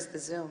mean. Versus the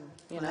Zoom.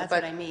 Well, that's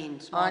what I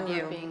mean. Small on you.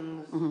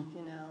 groupings,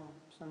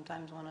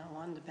 sometimes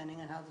one-on-one, depending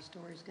on how the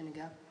story's going to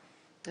go.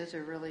 Those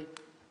are really...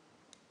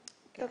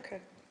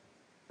 Okay.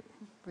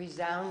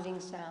 resounding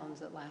sounds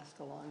that last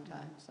a long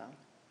time, so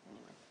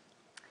anyway.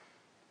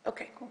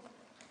 Okay.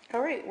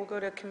 All right, we'll go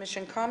to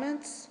commission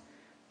comments.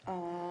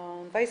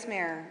 Vice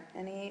Mayor,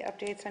 any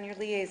updates on your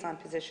liaison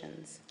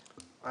positions?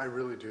 I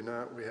really do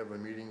not. We have a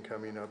meeting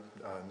coming up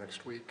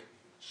next week,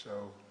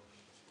 so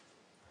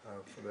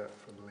for the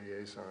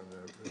liaison,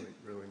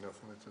 really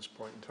nothing at this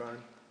point in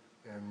time,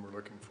 and we're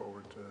looking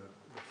forward to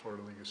the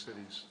Florida League of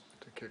Cities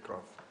to kick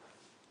off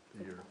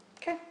the year.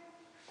 Okay.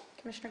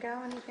 Commissioner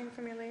Gao, anything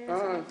from your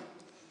liaison?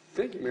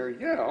 Thank you, Mary.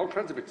 Yeah, all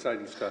kinds of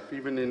exciting stuff,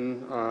 even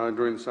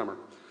during the summer.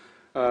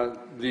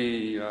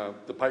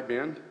 The pipe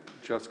band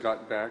just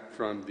got back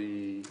from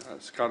the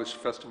Scottish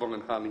Festival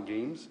and Highland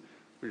Games,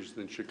 which is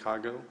in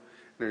Chicago.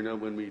 And I know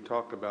when we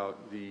talk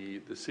about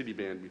the city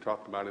band, we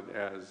talk about it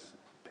as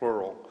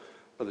plural,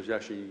 but there's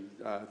actually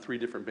 3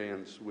 different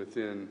bands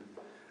within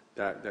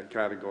that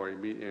category,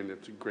 and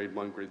it's grade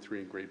 1, grade 3,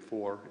 and grade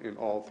 4, and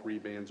all 3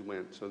 bands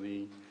went. So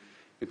the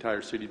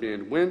entire city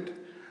band went.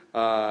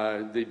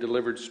 They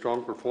delivered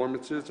strong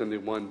performances, and they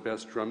won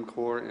Best Drum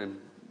Corps and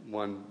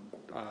won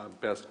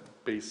Best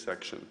Bass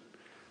Section.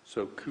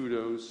 So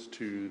kudos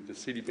to the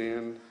city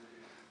band.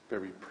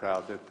 Very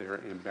proud that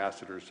they're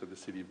ambassadors to the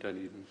city of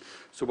Dunedin.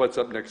 So what's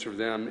up next for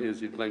them is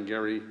the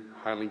Glengarry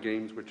Highland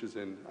Games, which is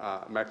in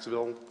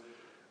Maxville,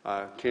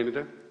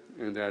 Canada,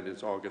 and that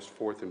is August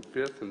 4th and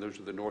 5th, and those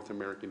are the North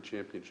American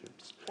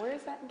Championships. Where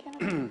is that in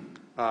Canada?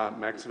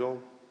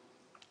 Maxville.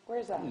 Where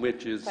is that?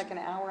 Which is it's like an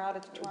hour out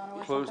of Toronto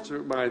or closer,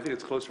 something? well, I think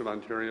it's closer to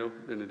Ontario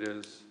than it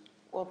is.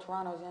 Well,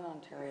 Toronto's in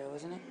Ontario,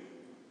 isn't it?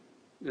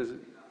 Is it?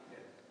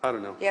 I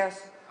don't know.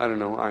 Yes. I don't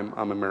know.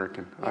 I'm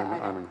American. Yeah,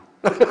 I I don't know.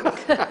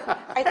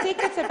 I think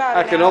it's about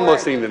I an can hour.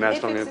 almost sing the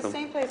national If it's anthem. the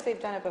same place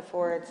they've done it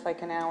before, it's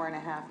like an hour and a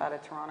half out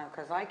of Toronto,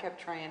 because I kept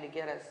trying to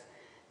get us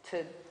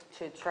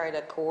to try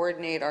to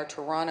coordinate our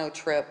Toronto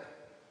trip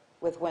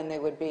with when they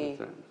would be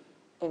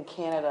in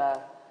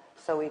Canada,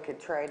 so we could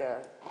try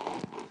to.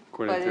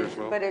 Coordinate there as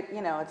well. But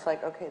it's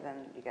like, okay, then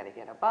you got to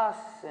get a bus,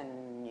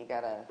 and you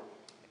got to.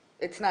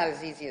 It's not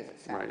as easy as it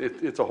sounds.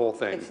 Right. It's a whole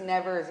thing. It's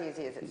never as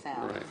easy as it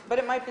sounds. Right. But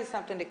it might be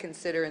something to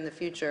consider in the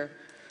future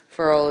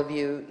for all of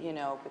you,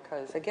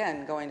 because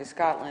again, going to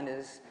Scotland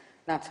is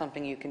not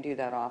something you can do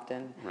that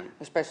often, Right.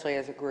 especially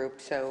as a group.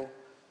 So,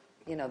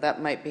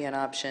 that might be an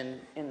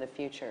option in the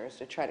future, is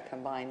to try to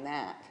combine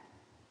that.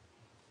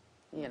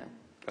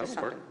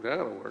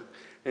 That'll work.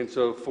 And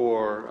so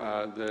for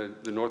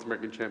the North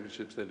American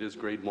Championships, that is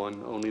grade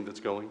 1 only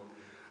that's going.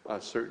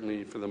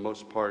 Certainly, for the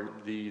most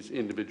part, these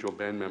individual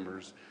band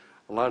members,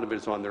 a lot of it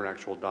is on their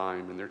actual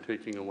dime, and they're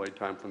taking away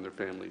time from their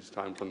families,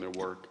 time from their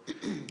work,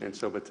 and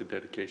so it's a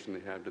dedication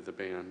they have to the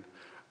band.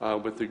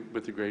 With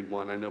the grade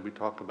 1, I know we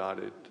talk about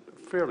it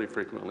fairly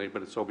frequently,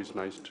 but it's always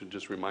nice to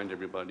just remind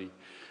everybody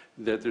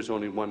that there's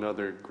only one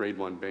other grade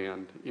 1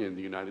 band in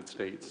the United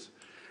States,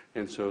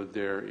 and so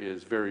there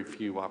is very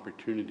few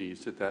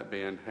opportunities that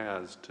band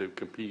has to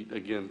compete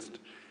against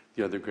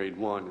the other grade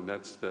 1, and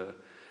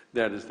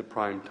that is the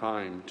prime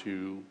time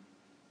to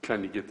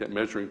kind of get that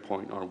measuring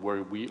point on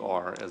where we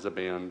are as a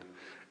band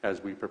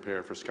as we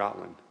prepare for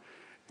Scotland.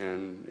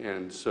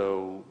 And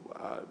so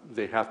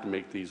they have to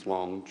make these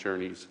long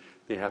journeys.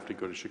 They have to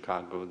go to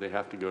Chicago. They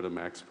have to go to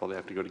Maxville. They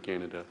have to go to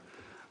Canada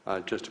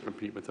just to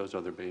compete with those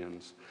other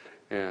bands.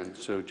 And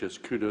so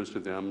just kudos to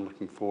them.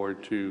 Looking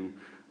forward to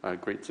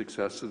great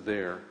success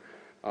there.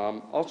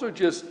 Also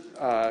just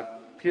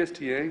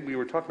PSTA, we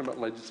were talking about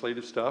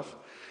legislative stuff.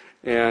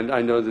 And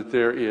I know that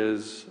there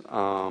is,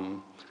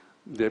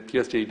 the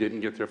PSTA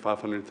didn't get their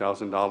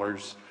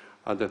 $500,000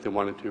 that they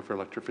wanted to for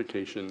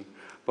electrification.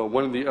 But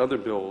one of the other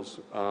bills,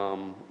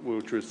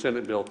 which was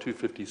Senate Bill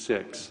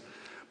 256,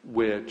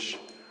 which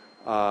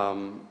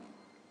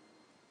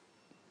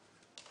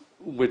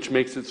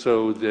makes it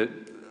so that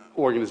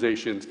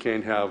organizations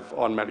can have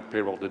automatic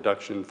payroll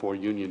deduction for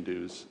union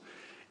dues,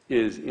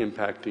 is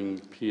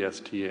impacting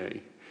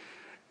PSTA.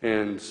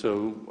 And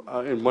so,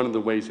 and one of the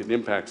ways it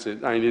impacts it,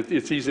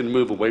 it's easy to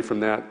move away from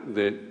that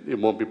it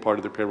won't be part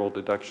of the payroll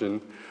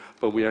deduction,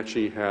 but we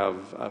actually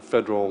have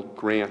federal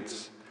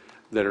grants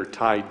that are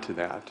tied to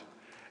that.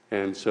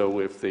 And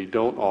so if they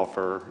don't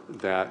offer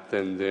that,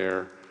 then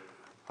they're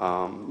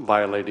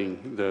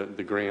violating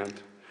the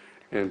grant.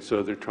 And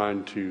so they're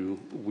trying to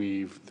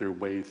weave their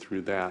way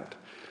through that.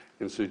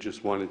 And so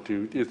just wanted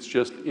to, it's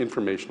just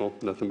informational,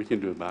 nothing we can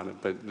do about it,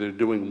 but they're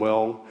doing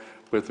well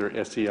with their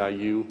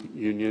SEIU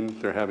union.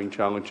 They're having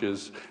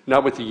challenges,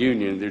 not with the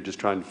union, they're just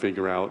trying to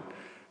figure out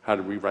how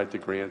to rewrite the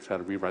grants, how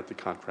to rewrite the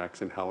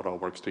contracts, and how it all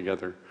works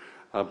together.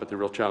 But the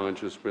real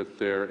challenge is with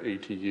their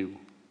ATU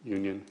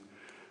union.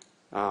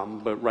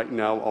 But right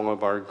now, all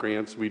of our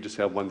grants, we just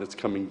have one that's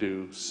coming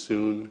due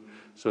soon.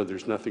 So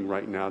there's nothing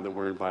right now that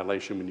we're in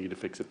violation. We need to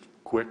fix it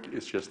quick.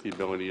 It's just the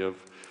ability of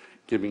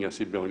giving us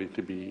the ability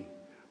to be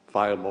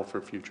viable for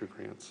future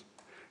grants.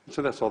 And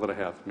so that's all that I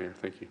have, Mayor.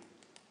 Thank you.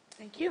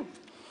 Thank you.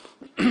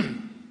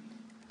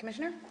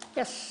 Commissioner?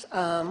 Yes,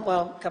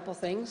 well, a couple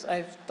things.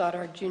 I thought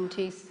our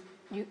Juneteenth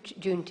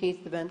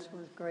Juneteenth events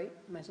was great.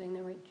 Am I saying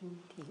that right?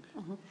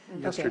 Juneteenth.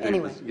 Yesterday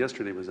anyway.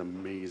 Yesterday was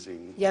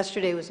amazing.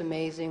 Yesterday was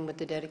amazing with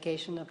the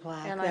dedication of the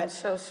plaque. And I'm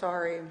so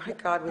sorry. My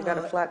God, we got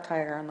a flat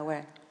tire on the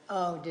way.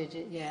 Oh, did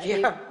you? Yeah.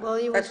 Yeah, Well,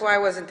 it that's was, why I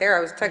wasn't there.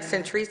 I was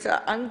texting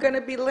Teresa, I'm going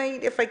to be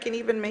late if I can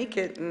even make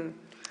it. And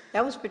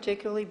that was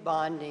particularly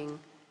bonding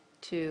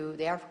to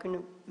the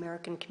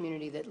African-American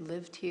community that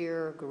lived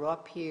here, grew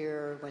up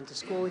here, went to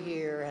school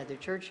here, had their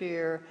church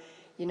here.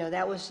 You know,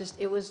 that was just,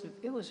 it was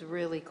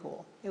really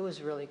cool. It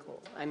was really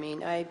cool. I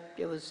mean,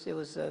 it was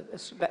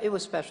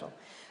special.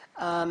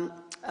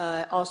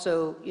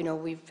 Also, you know,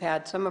 we've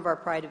had some of our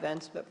Pride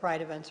events, but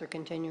Pride events are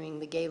continuing.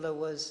 The gala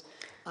was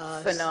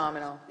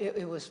phenomenal.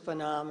 It was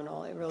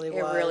phenomenal. It really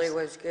It was. really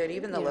was good,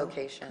 even the You know,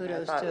 location. I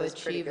Kudos thought to it was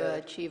pretty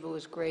good. Achieva. Achieva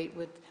was great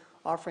with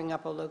offering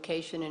up a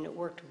location, and it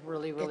worked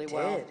really, really It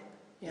well. did.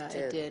 Yeah, It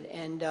it did. did.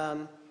 And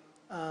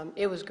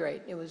it was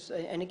great. It was,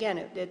 and again,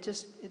 it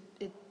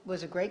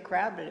was a great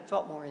crowd, but it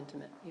felt more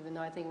intimate, even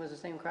though I think it was the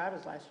same crowd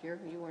as last year.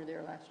 You weren't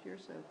there last year,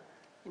 so,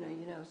 you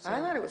know. So I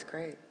thought it was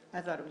great.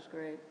 I thought it was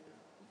great.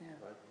 Yeah.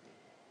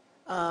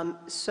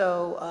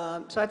 So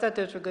I thought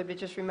those were good, but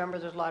just remember,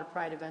 there's a lot of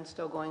Pride events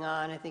still going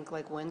on. I think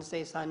like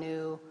Wednesday,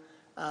 Sanu,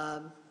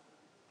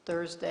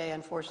 Thursday,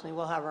 unfortunately,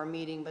 we'll have our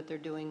meeting, but they're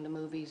doing the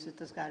movies at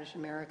the Scottish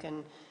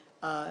American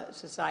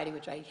Society,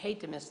 which I hate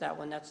to miss that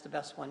one. That's the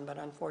best one, but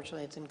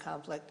unfortunately, it's in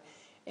conflict.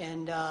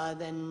 And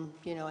then,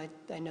 you know,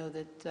 I know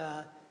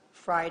that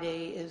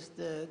Friday is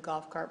the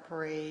golf cart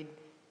parade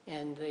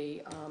and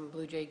the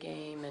Blue Jay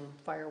game and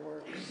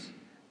fireworks.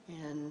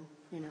 And,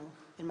 you know,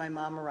 and my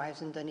mom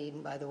arrives in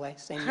Dunedin, by the way,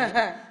 same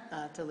night,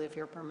 to live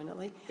here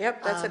permanently.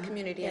 Yep, that's a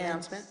community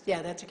announcement.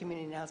 Yeah, that's a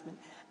community announcement.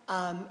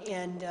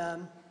 And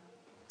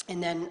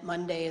then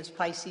Monday is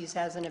Pisces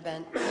has an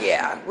event.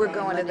 Yeah, we're on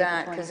going to Monday the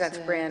that because that's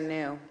 26th. brand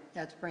new.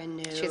 That's brand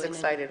new. She's And then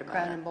excited about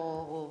Crown it. and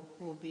Bowl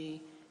will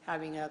be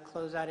having a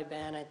closeout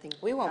event, I think.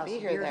 We won't House be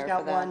of here Beers there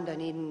got for that. one,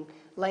 Dunedin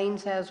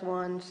Lanes has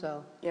one,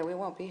 so. Yeah, we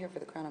won't be here for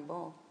the Crown and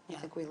Bowl. I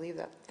think we leave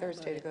that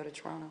Thursday to go to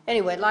Toronto.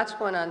 Anyway, lots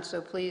going on,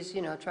 so please,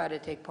 you know, try to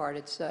take part.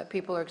 It's,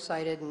 people are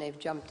excited and they've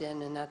jumped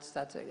in, and that's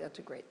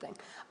a great thing.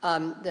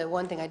 The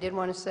one thing I did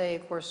want to say,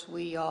 of course,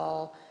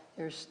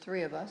 there's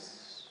three of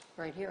us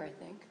right here, I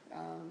think,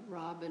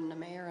 Rob and the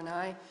mayor and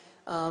I,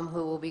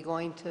 who will be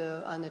going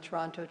on the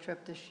Toronto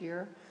trip this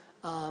year.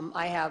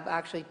 I have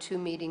actually 2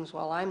 meetings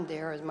while I'm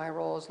there, as my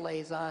role as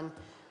liaison.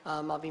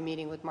 I'll be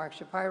meeting with Mark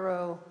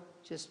Shapiro,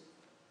 just,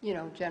 you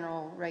know,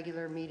 general,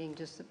 regular meeting,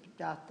 just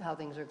about how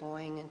things are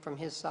going, and from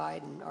his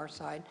side and our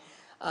side.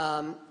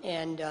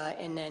 And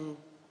then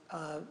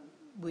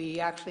we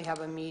actually have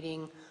a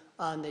meeting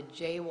on the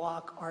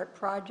Jaywalk Art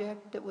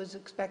Project that was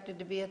expected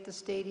to be at the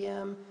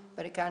stadium,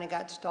 but it kind of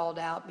got stalled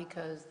out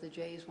because the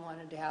Jays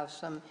wanted to have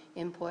some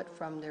input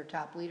from their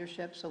top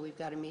leadership, so we've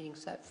got a meeting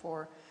set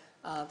for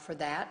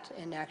that.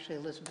 And actually,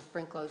 Elizabeth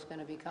Brinklow is going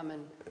to be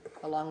coming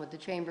along with the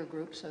chamber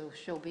group, so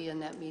she'll be in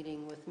that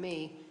meeting with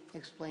me,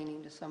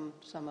 explaining to some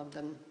of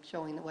them,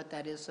 showing what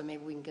that is, so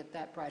maybe we can get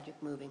that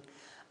project moving.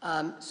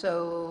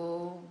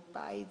 So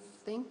I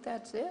think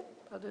that's it.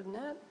 Other than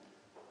that,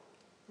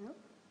 no,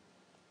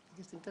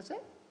 I think that's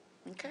it.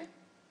 Okay,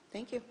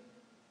 thank you.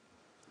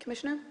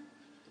 Commissioner?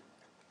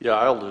 Yeah,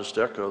 I'll just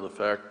echo the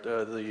fact,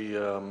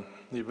 the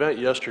event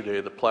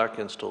yesterday, the plaque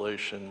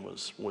installation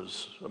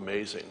was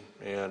amazing.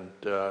 And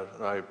there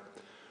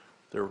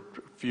were a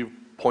few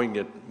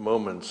poignant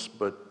moments,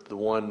 but the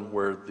one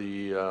where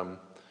the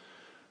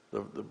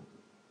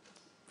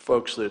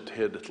folks that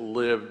had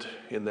lived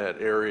in that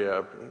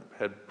area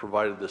had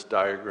provided this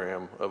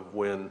diagram of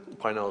when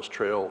Pinellas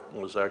Trail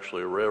was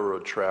actually a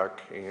railroad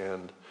track,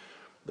 and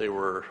they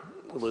were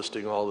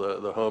listing all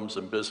the homes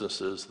and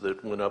businesses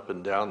that went up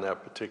and down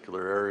that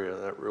particular area.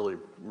 That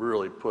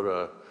really put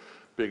a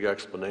big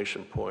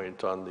explanation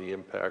point on the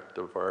impact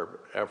of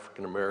our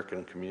African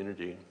American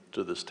community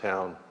to this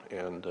town,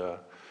 and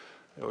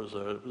it was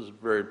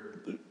very,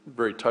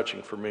 very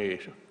touching for me.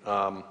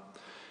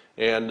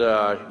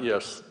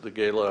 Yes, the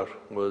gala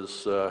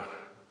was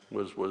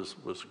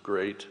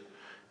great,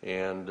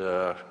 and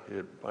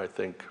I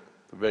think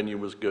the venue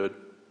was good.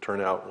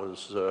 Turnout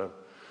was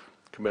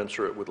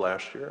commensurate with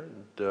last year,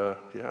 and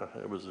yeah,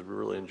 it was a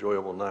really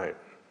enjoyable night.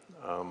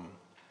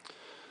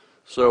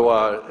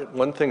 So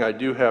one thing I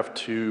do have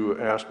to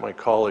ask my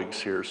colleagues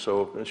here,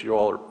 so as you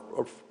all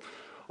are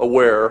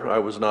aware, I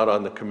was not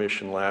on the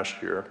commission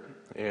last year,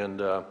 and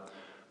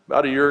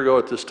about a year ago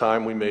at this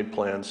time, we made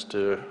plans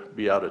to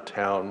be out of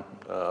town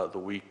the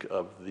week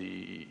of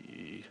the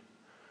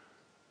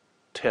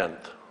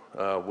 10th,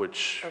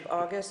 which... Of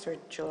August or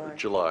July?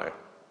 July.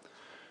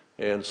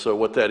 And so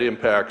what that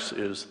impacts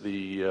is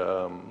the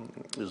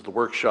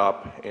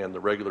workshop and the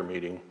regular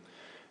meeting.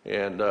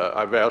 And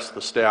I've asked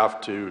the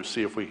staff to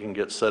see if we can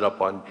get set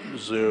up on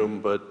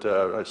Zoom, but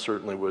I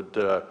certainly would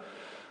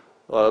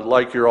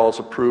like your all's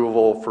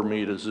approval for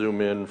me to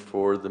Zoom in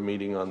for the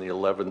meeting on the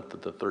 11th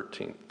and the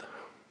 13th.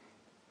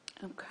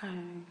 Okay.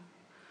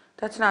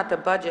 That's not the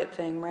budget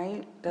thing,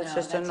 right? That's No,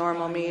 just a that's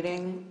normal fine.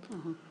 meeting?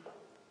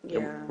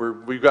 Yeah.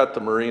 We've got the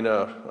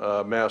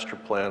Marina master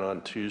plan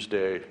on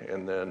Tuesday,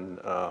 and then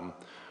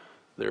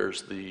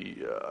there's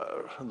the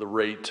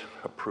rate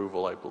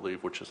approval, I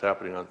believe, which is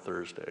happening on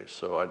Thursday.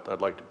 So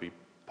I'd like to be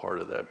part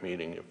of that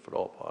meeting if at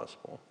all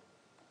possible.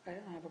 I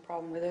don't have a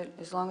problem with it,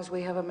 as long as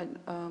we have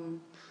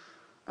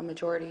a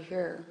majority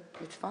here.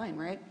 It's fine,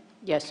 right?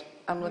 Yes.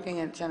 I'm looking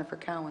at Jennifer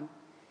Cowan.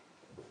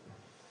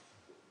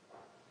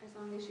 As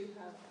long as you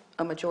have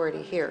A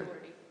majority here,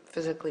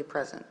 physically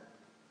present.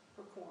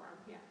 for quorum,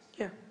 yes.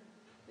 Yeah.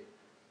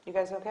 You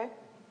guys okay?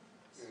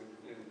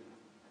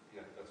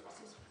 Yeah, that's fine.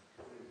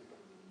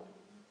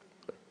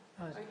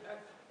 Are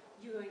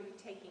you going to be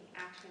taking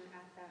action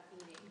at that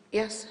meeting?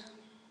 Yes.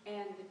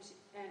 And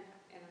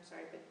I'm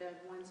sorry, but the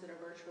ones that are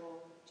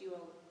virtual,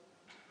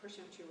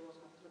 pursuant to your rules,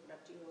 I'll have to look it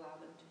up, do you allow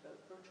them to vote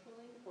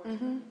virtually or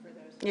for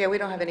those? Yeah, we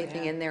don't have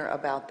anything in there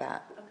about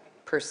that,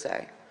 per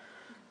se.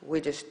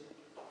 We just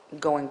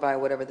going by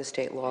whatever the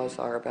state laws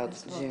are about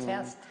Zoom.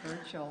 Test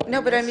virtual. No,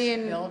 in but I this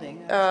mean,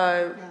 building.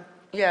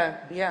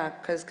 yeah,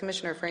 because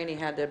Commissioner Franny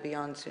had to be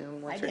on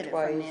Zoom once or I did it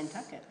twice. from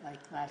Nantucket, like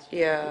last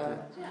year.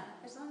 Yeah.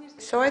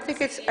 So I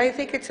think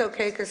it's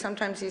okay, because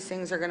sometimes these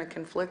things are going to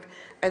conflict.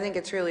 I think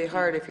it's really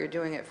hard if you're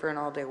doing it for an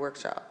all-day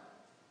workshop.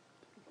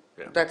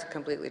 Yeah. That's a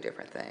completely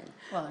different thing.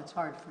 Well, it's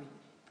hard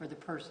for the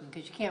person,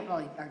 because you can't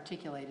really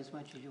articulate as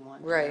much as you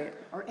want to. Right.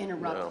 Or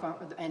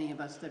interrupt any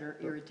of us that are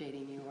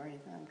irritating you or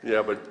anything.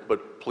 Yeah,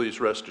 but please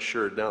rest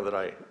assured, now that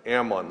I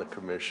am on the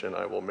commission,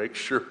 I will make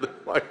sure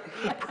that my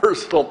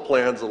personal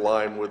plans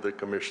align with the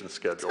commission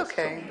schedule. It's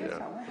okay. So, yeah,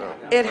 no.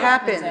 It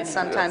happens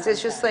sometimes.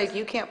 It's just like,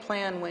 you can't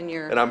plan when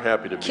your And I'm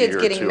happy to be kid's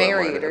here, getting too. I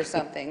married might- or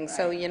something.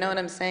 So you know what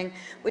I'm saying?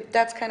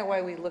 That's kind of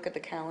why we look at the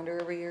calendar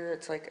every year.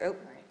 It's like, oh,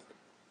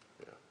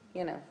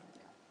 you know.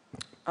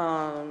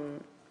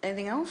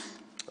 Anything else?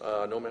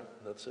 No, ma'am,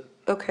 that's it.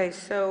 Okay,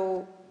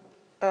 so,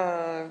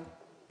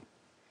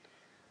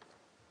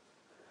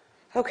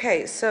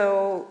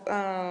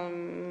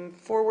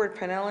 Forward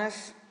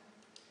Pinellas,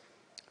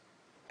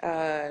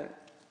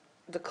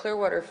 the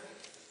Clearwater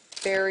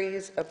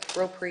Ferries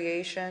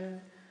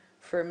appropriation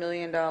for $1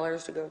 million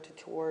to go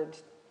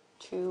towards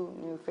 2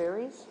 new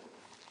ferries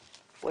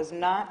was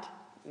not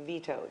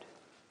vetoed.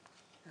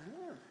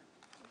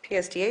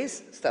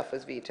 PSDA's stuff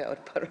was vetoed,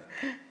 but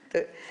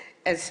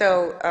and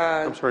so.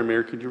 I'm sorry,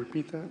 Mayor, could you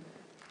repeat that?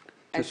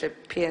 I said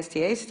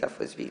PSDA stuff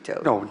was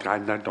vetoed. No,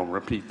 don't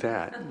repeat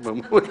that.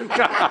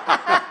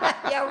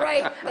 Yeah,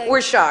 right.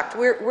 We're shocked.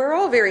 We're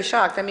all very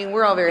shocked. I mean,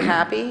 we're all very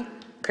happy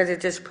because it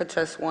just puts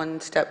us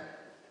one step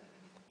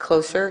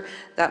closer.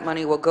 That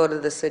money will go to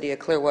the city of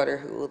Clearwater,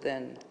 who will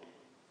then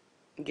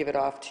give it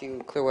off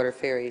to Clearwater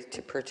Ferry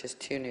to purchase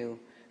 2 new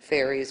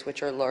ferries,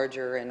 which are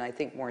larger and I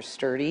think more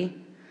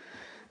sturdy.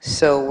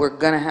 So we're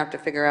going to have to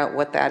figure out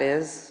what that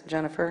is,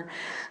 Jennifer.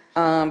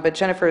 But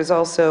Jennifer is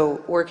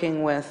also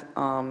working with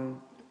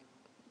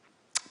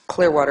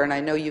Clearwater, and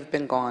I know you've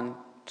been gone,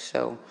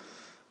 so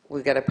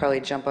we've got to probably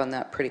jump on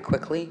that pretty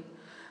quickly.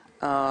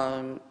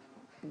 We're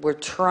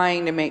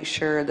trying to make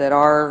sure that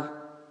our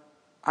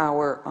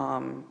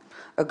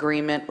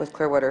agreement with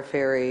Clearwater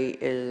Ferry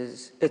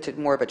it's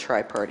more of a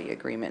tri-party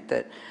agreement,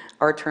 that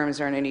our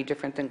terms aren't any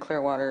different than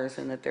Clearwater's,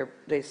 and that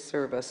they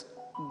serve us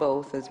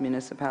both as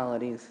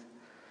municipalities,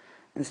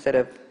 instead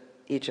of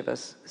each of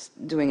us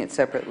doing it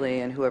separately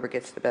and whoever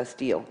gets the best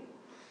deal.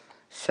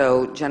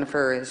 So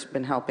Jennifer has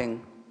been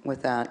helping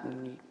with that,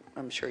 and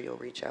I'm sure you'll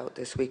reach out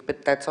this week.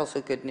 But that's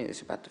also good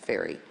news about the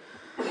ferry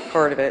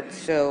part of it.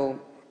 So,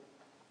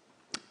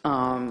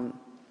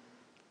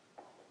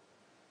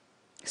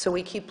 so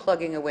we keep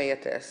plugging away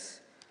at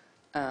this.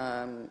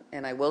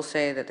 And I will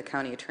say that the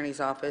county attorney's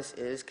office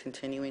is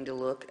continuing to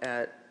look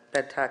at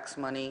bed tax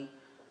money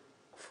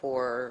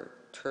for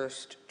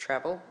tourist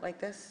travel like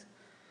this.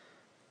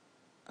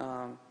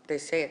 They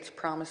say it's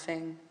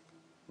promising,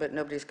 but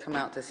nobody's come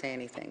out to say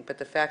anything. But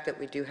the fact that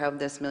we do have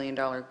this $1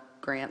 million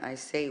grant, I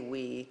say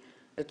we,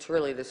 it's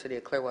really the city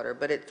of Clearwater,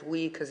 but it's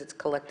we because it's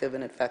collective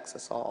and it affects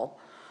us all.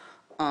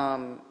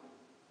 I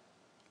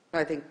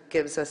think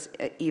gives us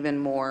even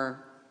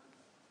more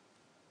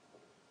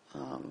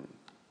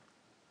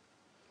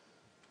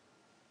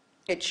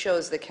it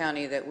shows the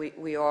county that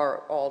we are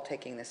all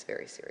taking this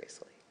very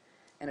seriously.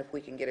 And if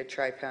we can get a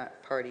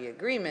tri-party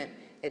agreement,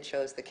 it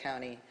shows the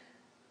county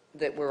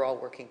that we're all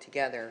working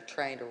together,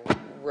 trying to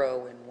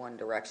row in one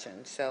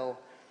direction. So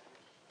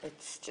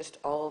it's just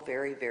all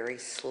very, very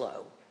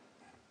slow.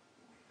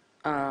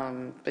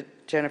 But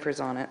Jennifer's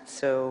on it.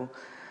 So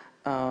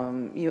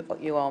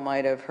you all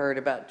might have heard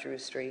about Drew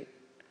Street,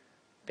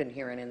 been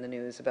hearing in the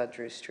news about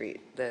Drew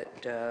Street, that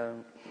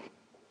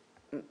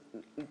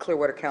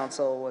Clearwater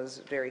Council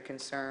was very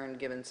concerned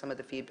given some of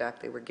the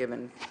feedback they were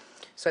given.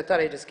 So I thought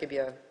I'd just give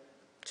you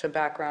some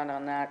background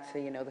on that so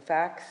you know the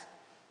facts.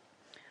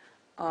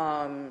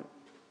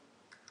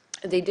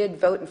 They did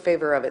vote in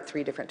favor of it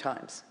 3 different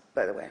times,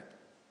 by the way.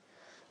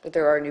 But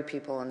there are new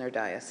people on their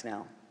dais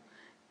now.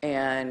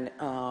 And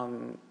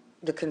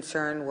the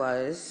concern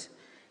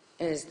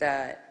is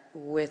that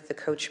with the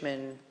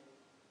Coachman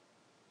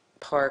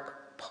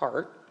Park,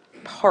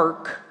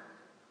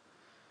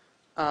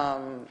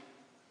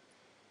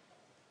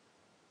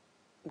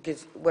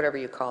 whatever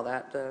you call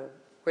that,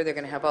 where they're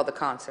going to have all the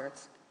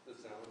concerts.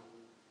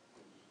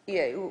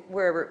 Yeah,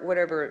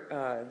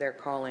 whatever they're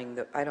calling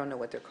I don't know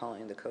what they're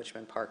calling the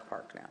Coachman Park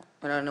now.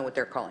 I don't know what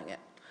they're calling it.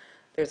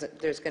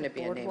 There's going to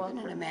be a name. Isn't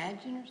it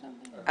Imagine or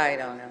something? I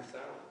don't know.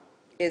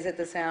 Is it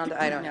the Sound?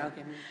 I don't No, know.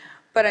 okay.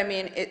 But I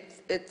mean,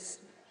 it's,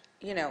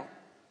 you know,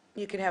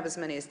 you can have as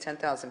many as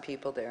 10,000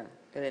 people there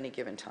at any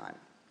given time.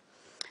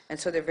 And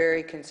so they're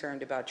very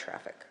concerned about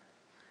traffic,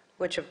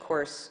 which of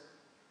course,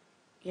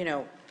 you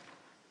know,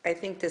 I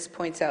think this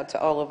points out to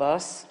all of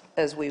us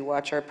as we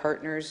watch our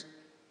partners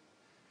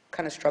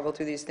kind of struggle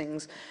through these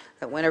things,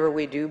 that whenever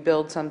we do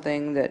build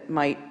something that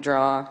might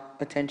draw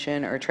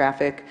attention or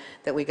traffic,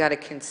 that we got to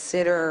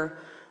consider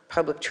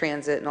public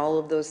transit and all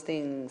of those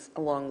things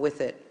along with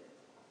it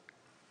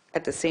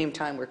at the same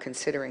time we're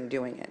considering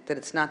doing it, that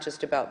it's not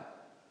just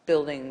about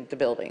building the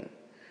building.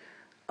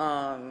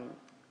 And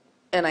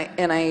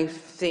I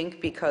think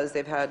because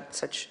they've had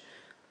such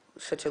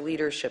a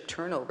leadership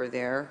turnover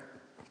there,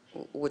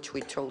 which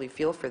we totally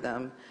feel for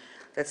them,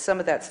 that some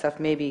of that stuff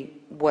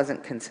maybe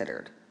wasn't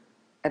considered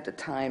at the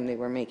time they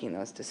were making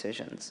those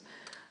decisions.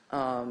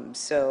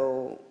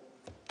 So,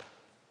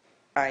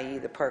 i.e.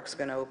 the park's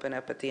going to open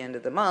up at the end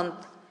of the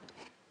month,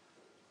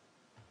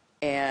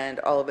 and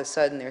all of a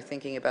sudden they're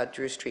thinking about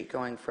Drew Street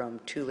going from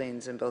 2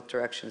 lanes in both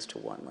directions to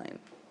 1 lane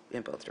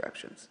in both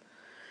directions.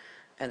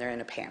 And they're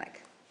in a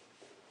panic.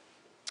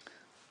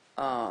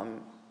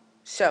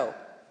 So,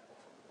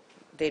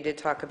 they did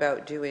talk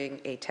about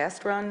doing a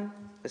test run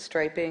with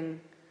striping,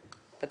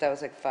 but that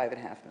was like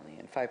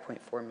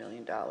 $5.4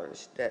 million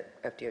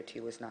that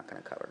FDOT was not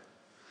going to cover.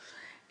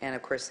 And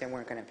of course, they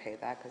weren't going to pay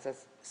that because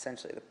that's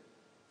essentially the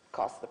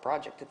cost of the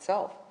project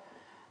itself.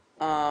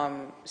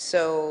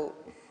 So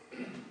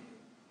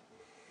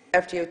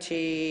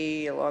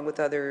FDOT, along with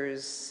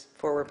others,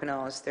 Forward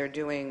Pinellas, they're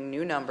doing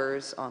new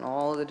numbers on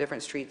all the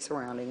different streets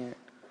surrounding it,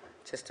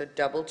 just to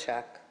double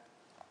check.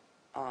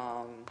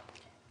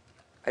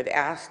 I've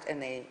asked,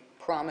 and they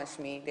promised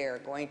me they're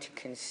going to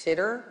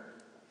consider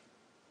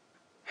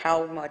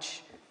how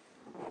much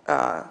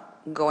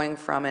going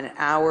from an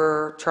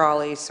hour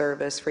trolley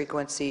service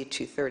frequency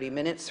to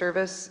 30-minute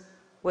service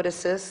would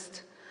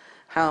assist,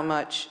 how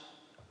much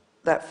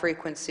that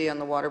frequency on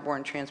the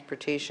waterborne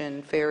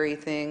transportation ferry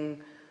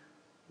thing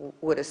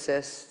would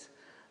assist.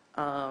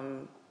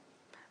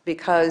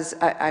 Because,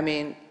 I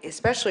mean,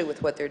 especially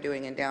with what they're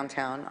doing in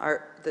downtown,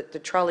 the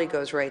trolley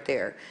goes right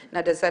there.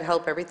 Now, does that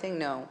help everything?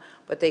 No.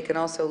 But they can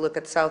also look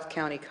at South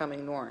County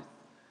coming north.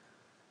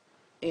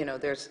 You know,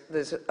 there's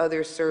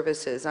other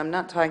services. I'm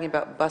not talking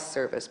about bus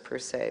service per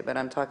se, but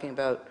I'm talking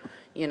about,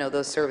 you know,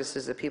 those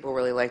services that people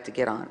really like to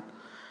get on.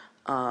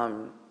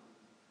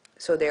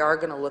 So they are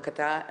going to look at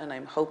that, and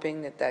I'm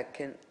hoping that that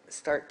can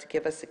start to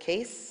give us a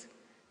case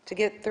to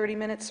get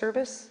 30-minute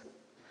service.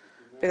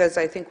 Because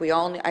I think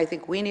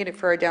we need it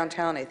for our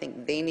downtown. I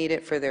think they need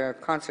it for their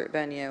concert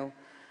venue.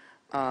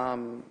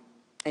 And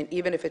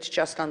even if it's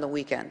just on the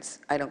weekends,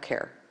 I don't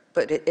care.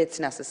 But it's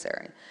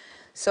necessary.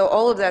 So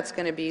all of that's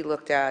going to be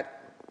looked at.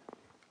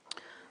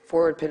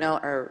 Forward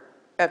Pinellas, or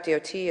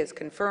FDOT has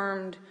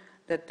confirmed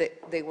that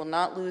they will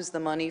not lose the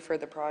money for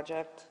the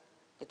project.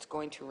 It's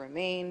going to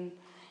remain.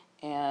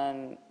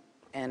 And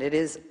it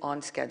is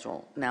on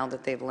schedule now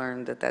that they've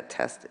learned that that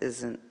test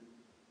isn't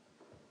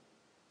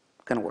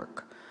going to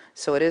work.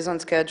 So it is on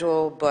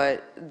schedule,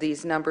 but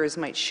these numbers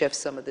might shift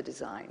some of the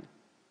design.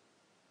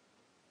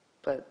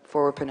 But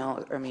Forward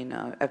Pinellas,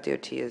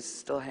 FDOT is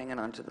still hanging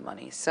on to the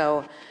money.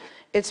 So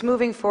it's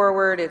moving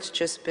forward. It's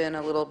just been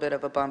a little bit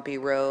of a bumpy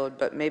road,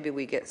 but maybe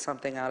we get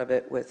something out of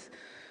it with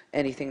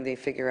anything they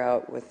figure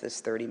out with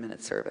this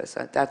 30-minute service.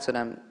 That's what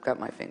I've got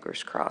my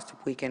fingers crossed.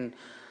 If we can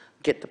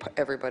get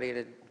everybody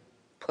to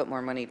put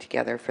more money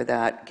together for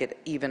that, get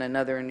even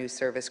another new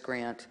service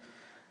grant,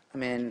 I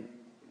mean,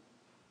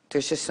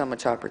 there's just so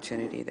much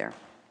opportunity there.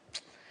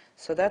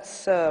 So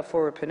that's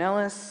Forward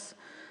Pinellas.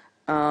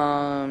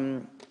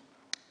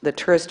 The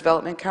Tourist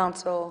Development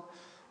Council,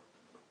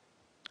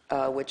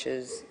 which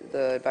is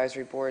the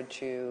advisory board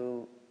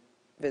to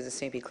Visit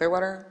St. Pete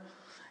Clearwater.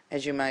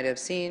 As you might have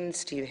seen,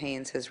 Steve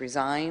Haynes has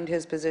resigned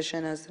his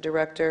position as the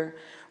director.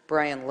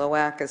 Brian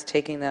Loack is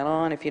taking that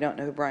on. If you don't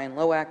know who Brian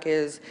Loack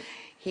is,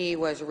 he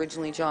was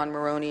originally John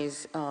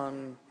Maroney's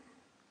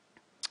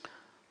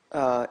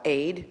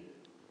aide,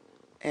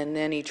 and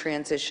then he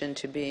transitioned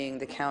to being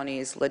the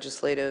county's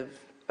legislative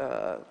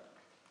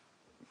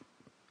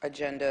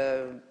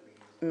agenda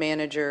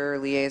manager,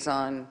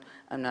 liaison.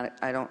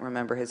 I don't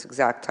remember his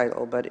exact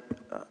title, but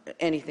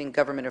anything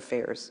government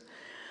affairs.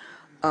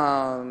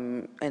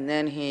 And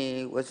then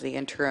he was the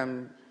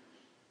interim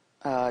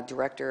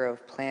director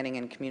of planning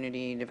and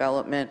community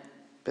development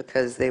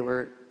because they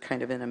were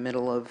kind of in the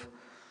middle of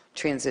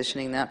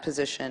transitioning that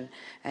position.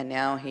 And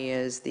now he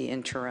is the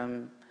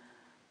interim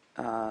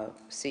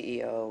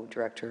CEO,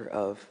 director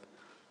of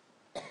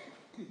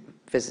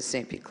Visit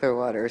St. Pete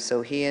Clearwater.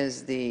 So he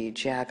is the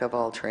jack of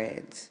all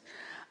trades.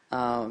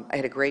 I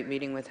had a great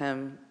meeting with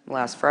him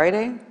last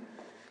Friday.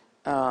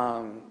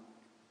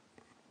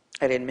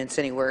 I didn't mince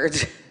any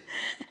words.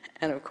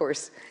 And of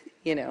course,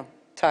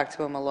 talked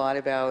to him a lot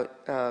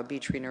about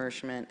beach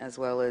renourishment as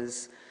well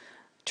as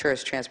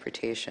tourist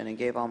transportation, and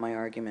gave all my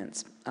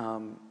arguments.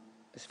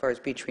 As far as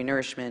beach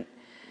renourishment,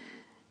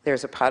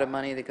 there's a pot of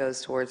money that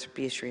goes towards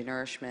beach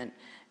renourishment,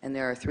 and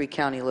there are 3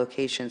 county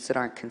locations that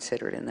aren't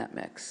considered in that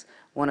mix,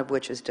 one of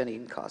which is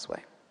Dunedin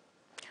Causeway,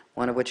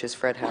 one of which is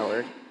Fred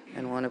Howard,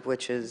 and one of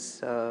which is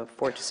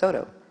Fort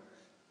DeSoto.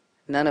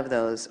 None of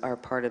those are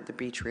part of the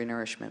beach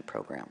renourishment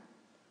program.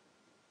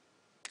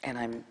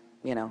 And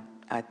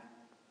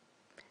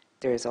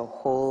there's a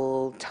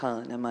whole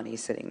ton of money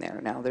sitting there.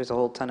 Now, there's a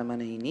whole ton of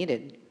money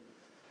needed,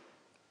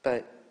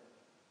 but,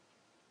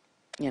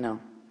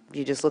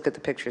 you just look at the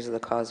pictures of the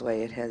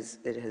causeway, it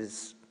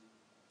has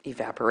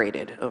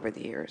evaporated over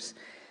the years.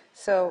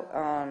 So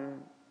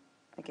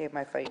I gave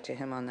my fight to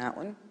him on that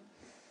one.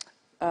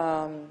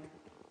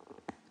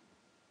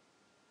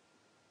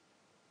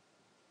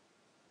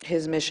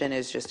 His mission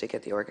is just to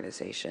get the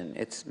organization.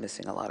 It's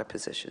missing a lot of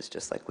positions,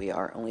 just like we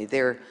are. Only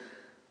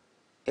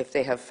if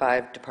they have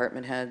 5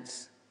 department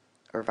heads,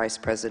 or vice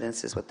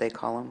presidents is what they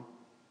call them,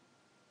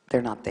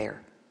 they're not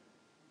there.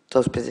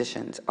 Those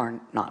positions are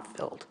not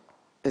filled.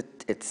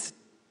 It's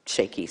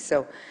shaky.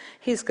 So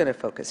he's going to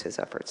focus his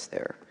efforts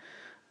there.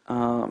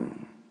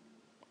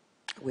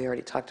 We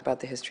already talked about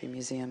the History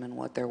Museum and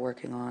what they're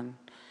working on.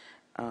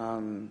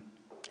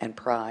 And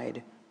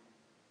Pride,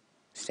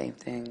 same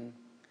thing.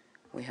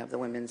 We have the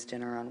women's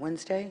dinner on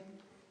Wednesday.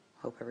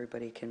 Hope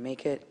everybody can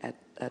make it at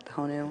the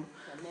Honu.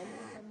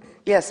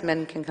 Yes,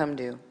 men can come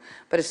too,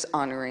 but it's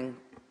honoring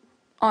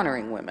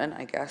women,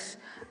 I guess,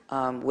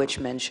 which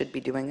men should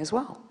be doing as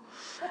well.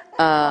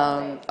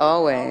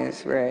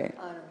 Always, right.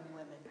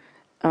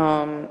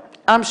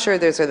 I'm sure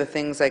there's other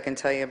things I can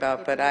tell you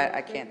about, but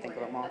I can't think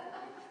of them all.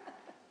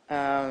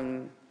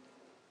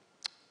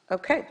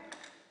 Okay.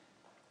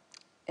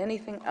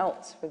 Anything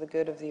else for the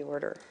good of the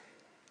order?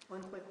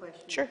 One quick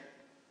question. Sure.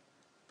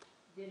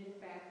 Did in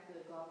fact the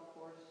golf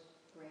course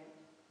grant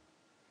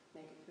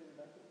make it through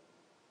the budget?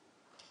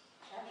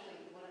 Actually,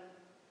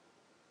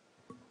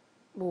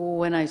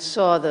 When I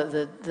saw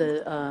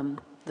the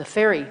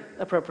ferry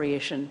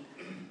appropriation,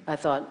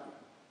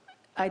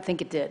 I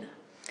think it did.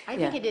 I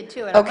Yeah. think it did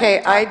too. and Okay,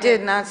 I'd like to I talk did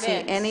to not see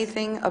Vince.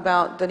 anything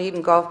about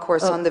Dunedin Golf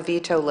Course on the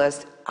veto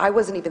list. I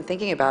wasn't even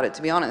thinking about it,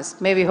 to be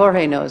honest. Maybe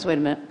Jorge knows, wait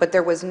a minute. But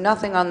there was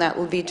nothing on that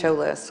veto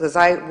list, because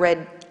I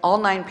read all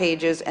 9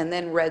 pages and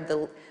then read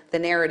the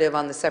narrative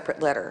on the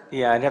separate letter.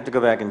 Yeah, I'd have to go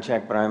back and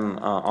check, but I'm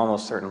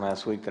almost certain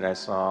last week that I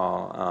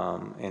saw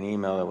an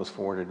email that was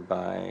forwarded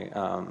by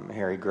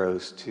Harry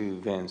Gross to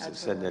Vince that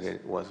said that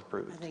it was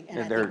approved.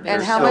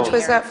 And how much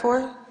was that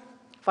for?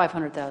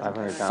 500,000.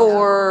 500,000.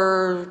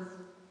 For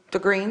the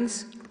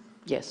greens?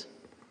 Yes.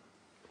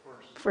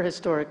 For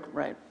historic,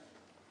 right.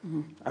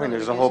 I mean,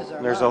 there's a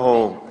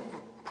whole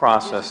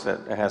process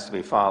that has to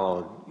be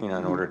followed, in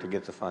order to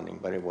get the funding,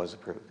 but it was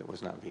approved. It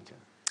was not vetoed.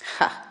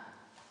 Ha!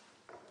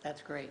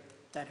 That's great.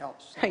 That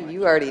helps. so much.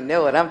 You already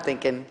know what I'm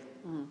thinking.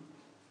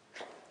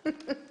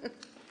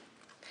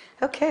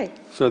 Okay.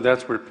 So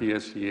that's where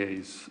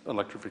PSEA's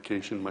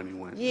electrification money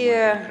went.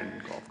 Yeah.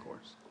 And golf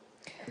course.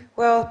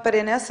 Well, but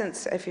in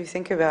essence, if you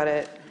think about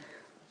it,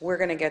 we're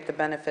going to get the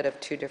benefit of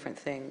 2 different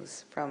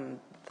things from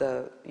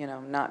the,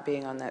 not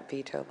being on that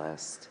veto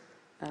list.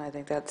 And I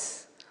think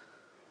that's,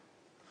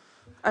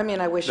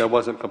 I wish. That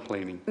wasn't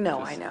complaining. No,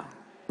 Just- I know.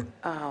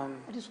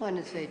 I just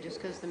wanted to say,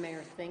 just because the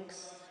mayor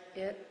thinks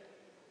it,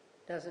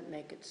 doesn't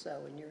make it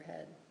so in your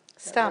head.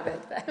 Stop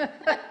it.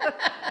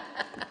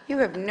 You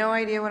have no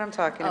idea what I'm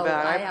talking Oh,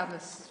 about. I have a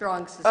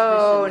strong suspicion.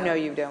 Oh, though. no,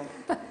 you don't.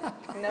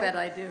 I'll bet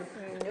I do.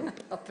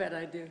 I'll bet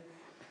I do.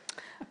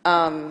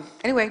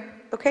 Anyway,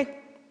 okay.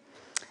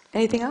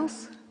 Anything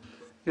else?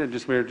 Yeah,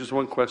 Mayor, just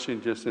one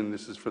question, and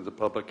this is for the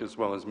public as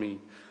well as me.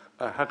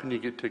 How can you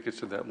get tickets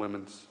to that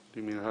women's?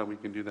 Do you mean how we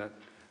can do that?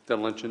 That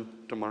luncheon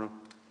tomorrow?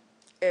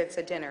 It's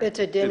a dinner. It's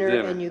a dinner,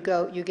 dinner. and you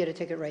get a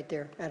ticket right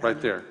there. at Right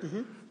home. there.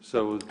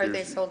 So Are they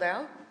there's- sold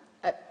out?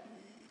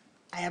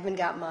 I haven't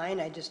got mine,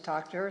 I just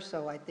talked to her,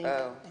 so I think,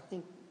 Oh.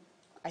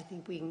 I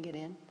think we can get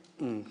in.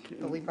 Okay.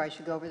 But we probably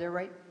should go over there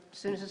right as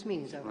soon as this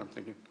meeting's over. I'm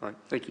thinking, all right,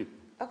 thank you.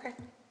 Okay.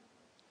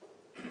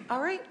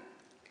 All right.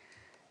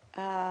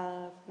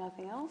 If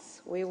nothing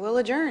else, we will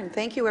adjourn.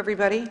 Thank you,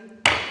 everybody.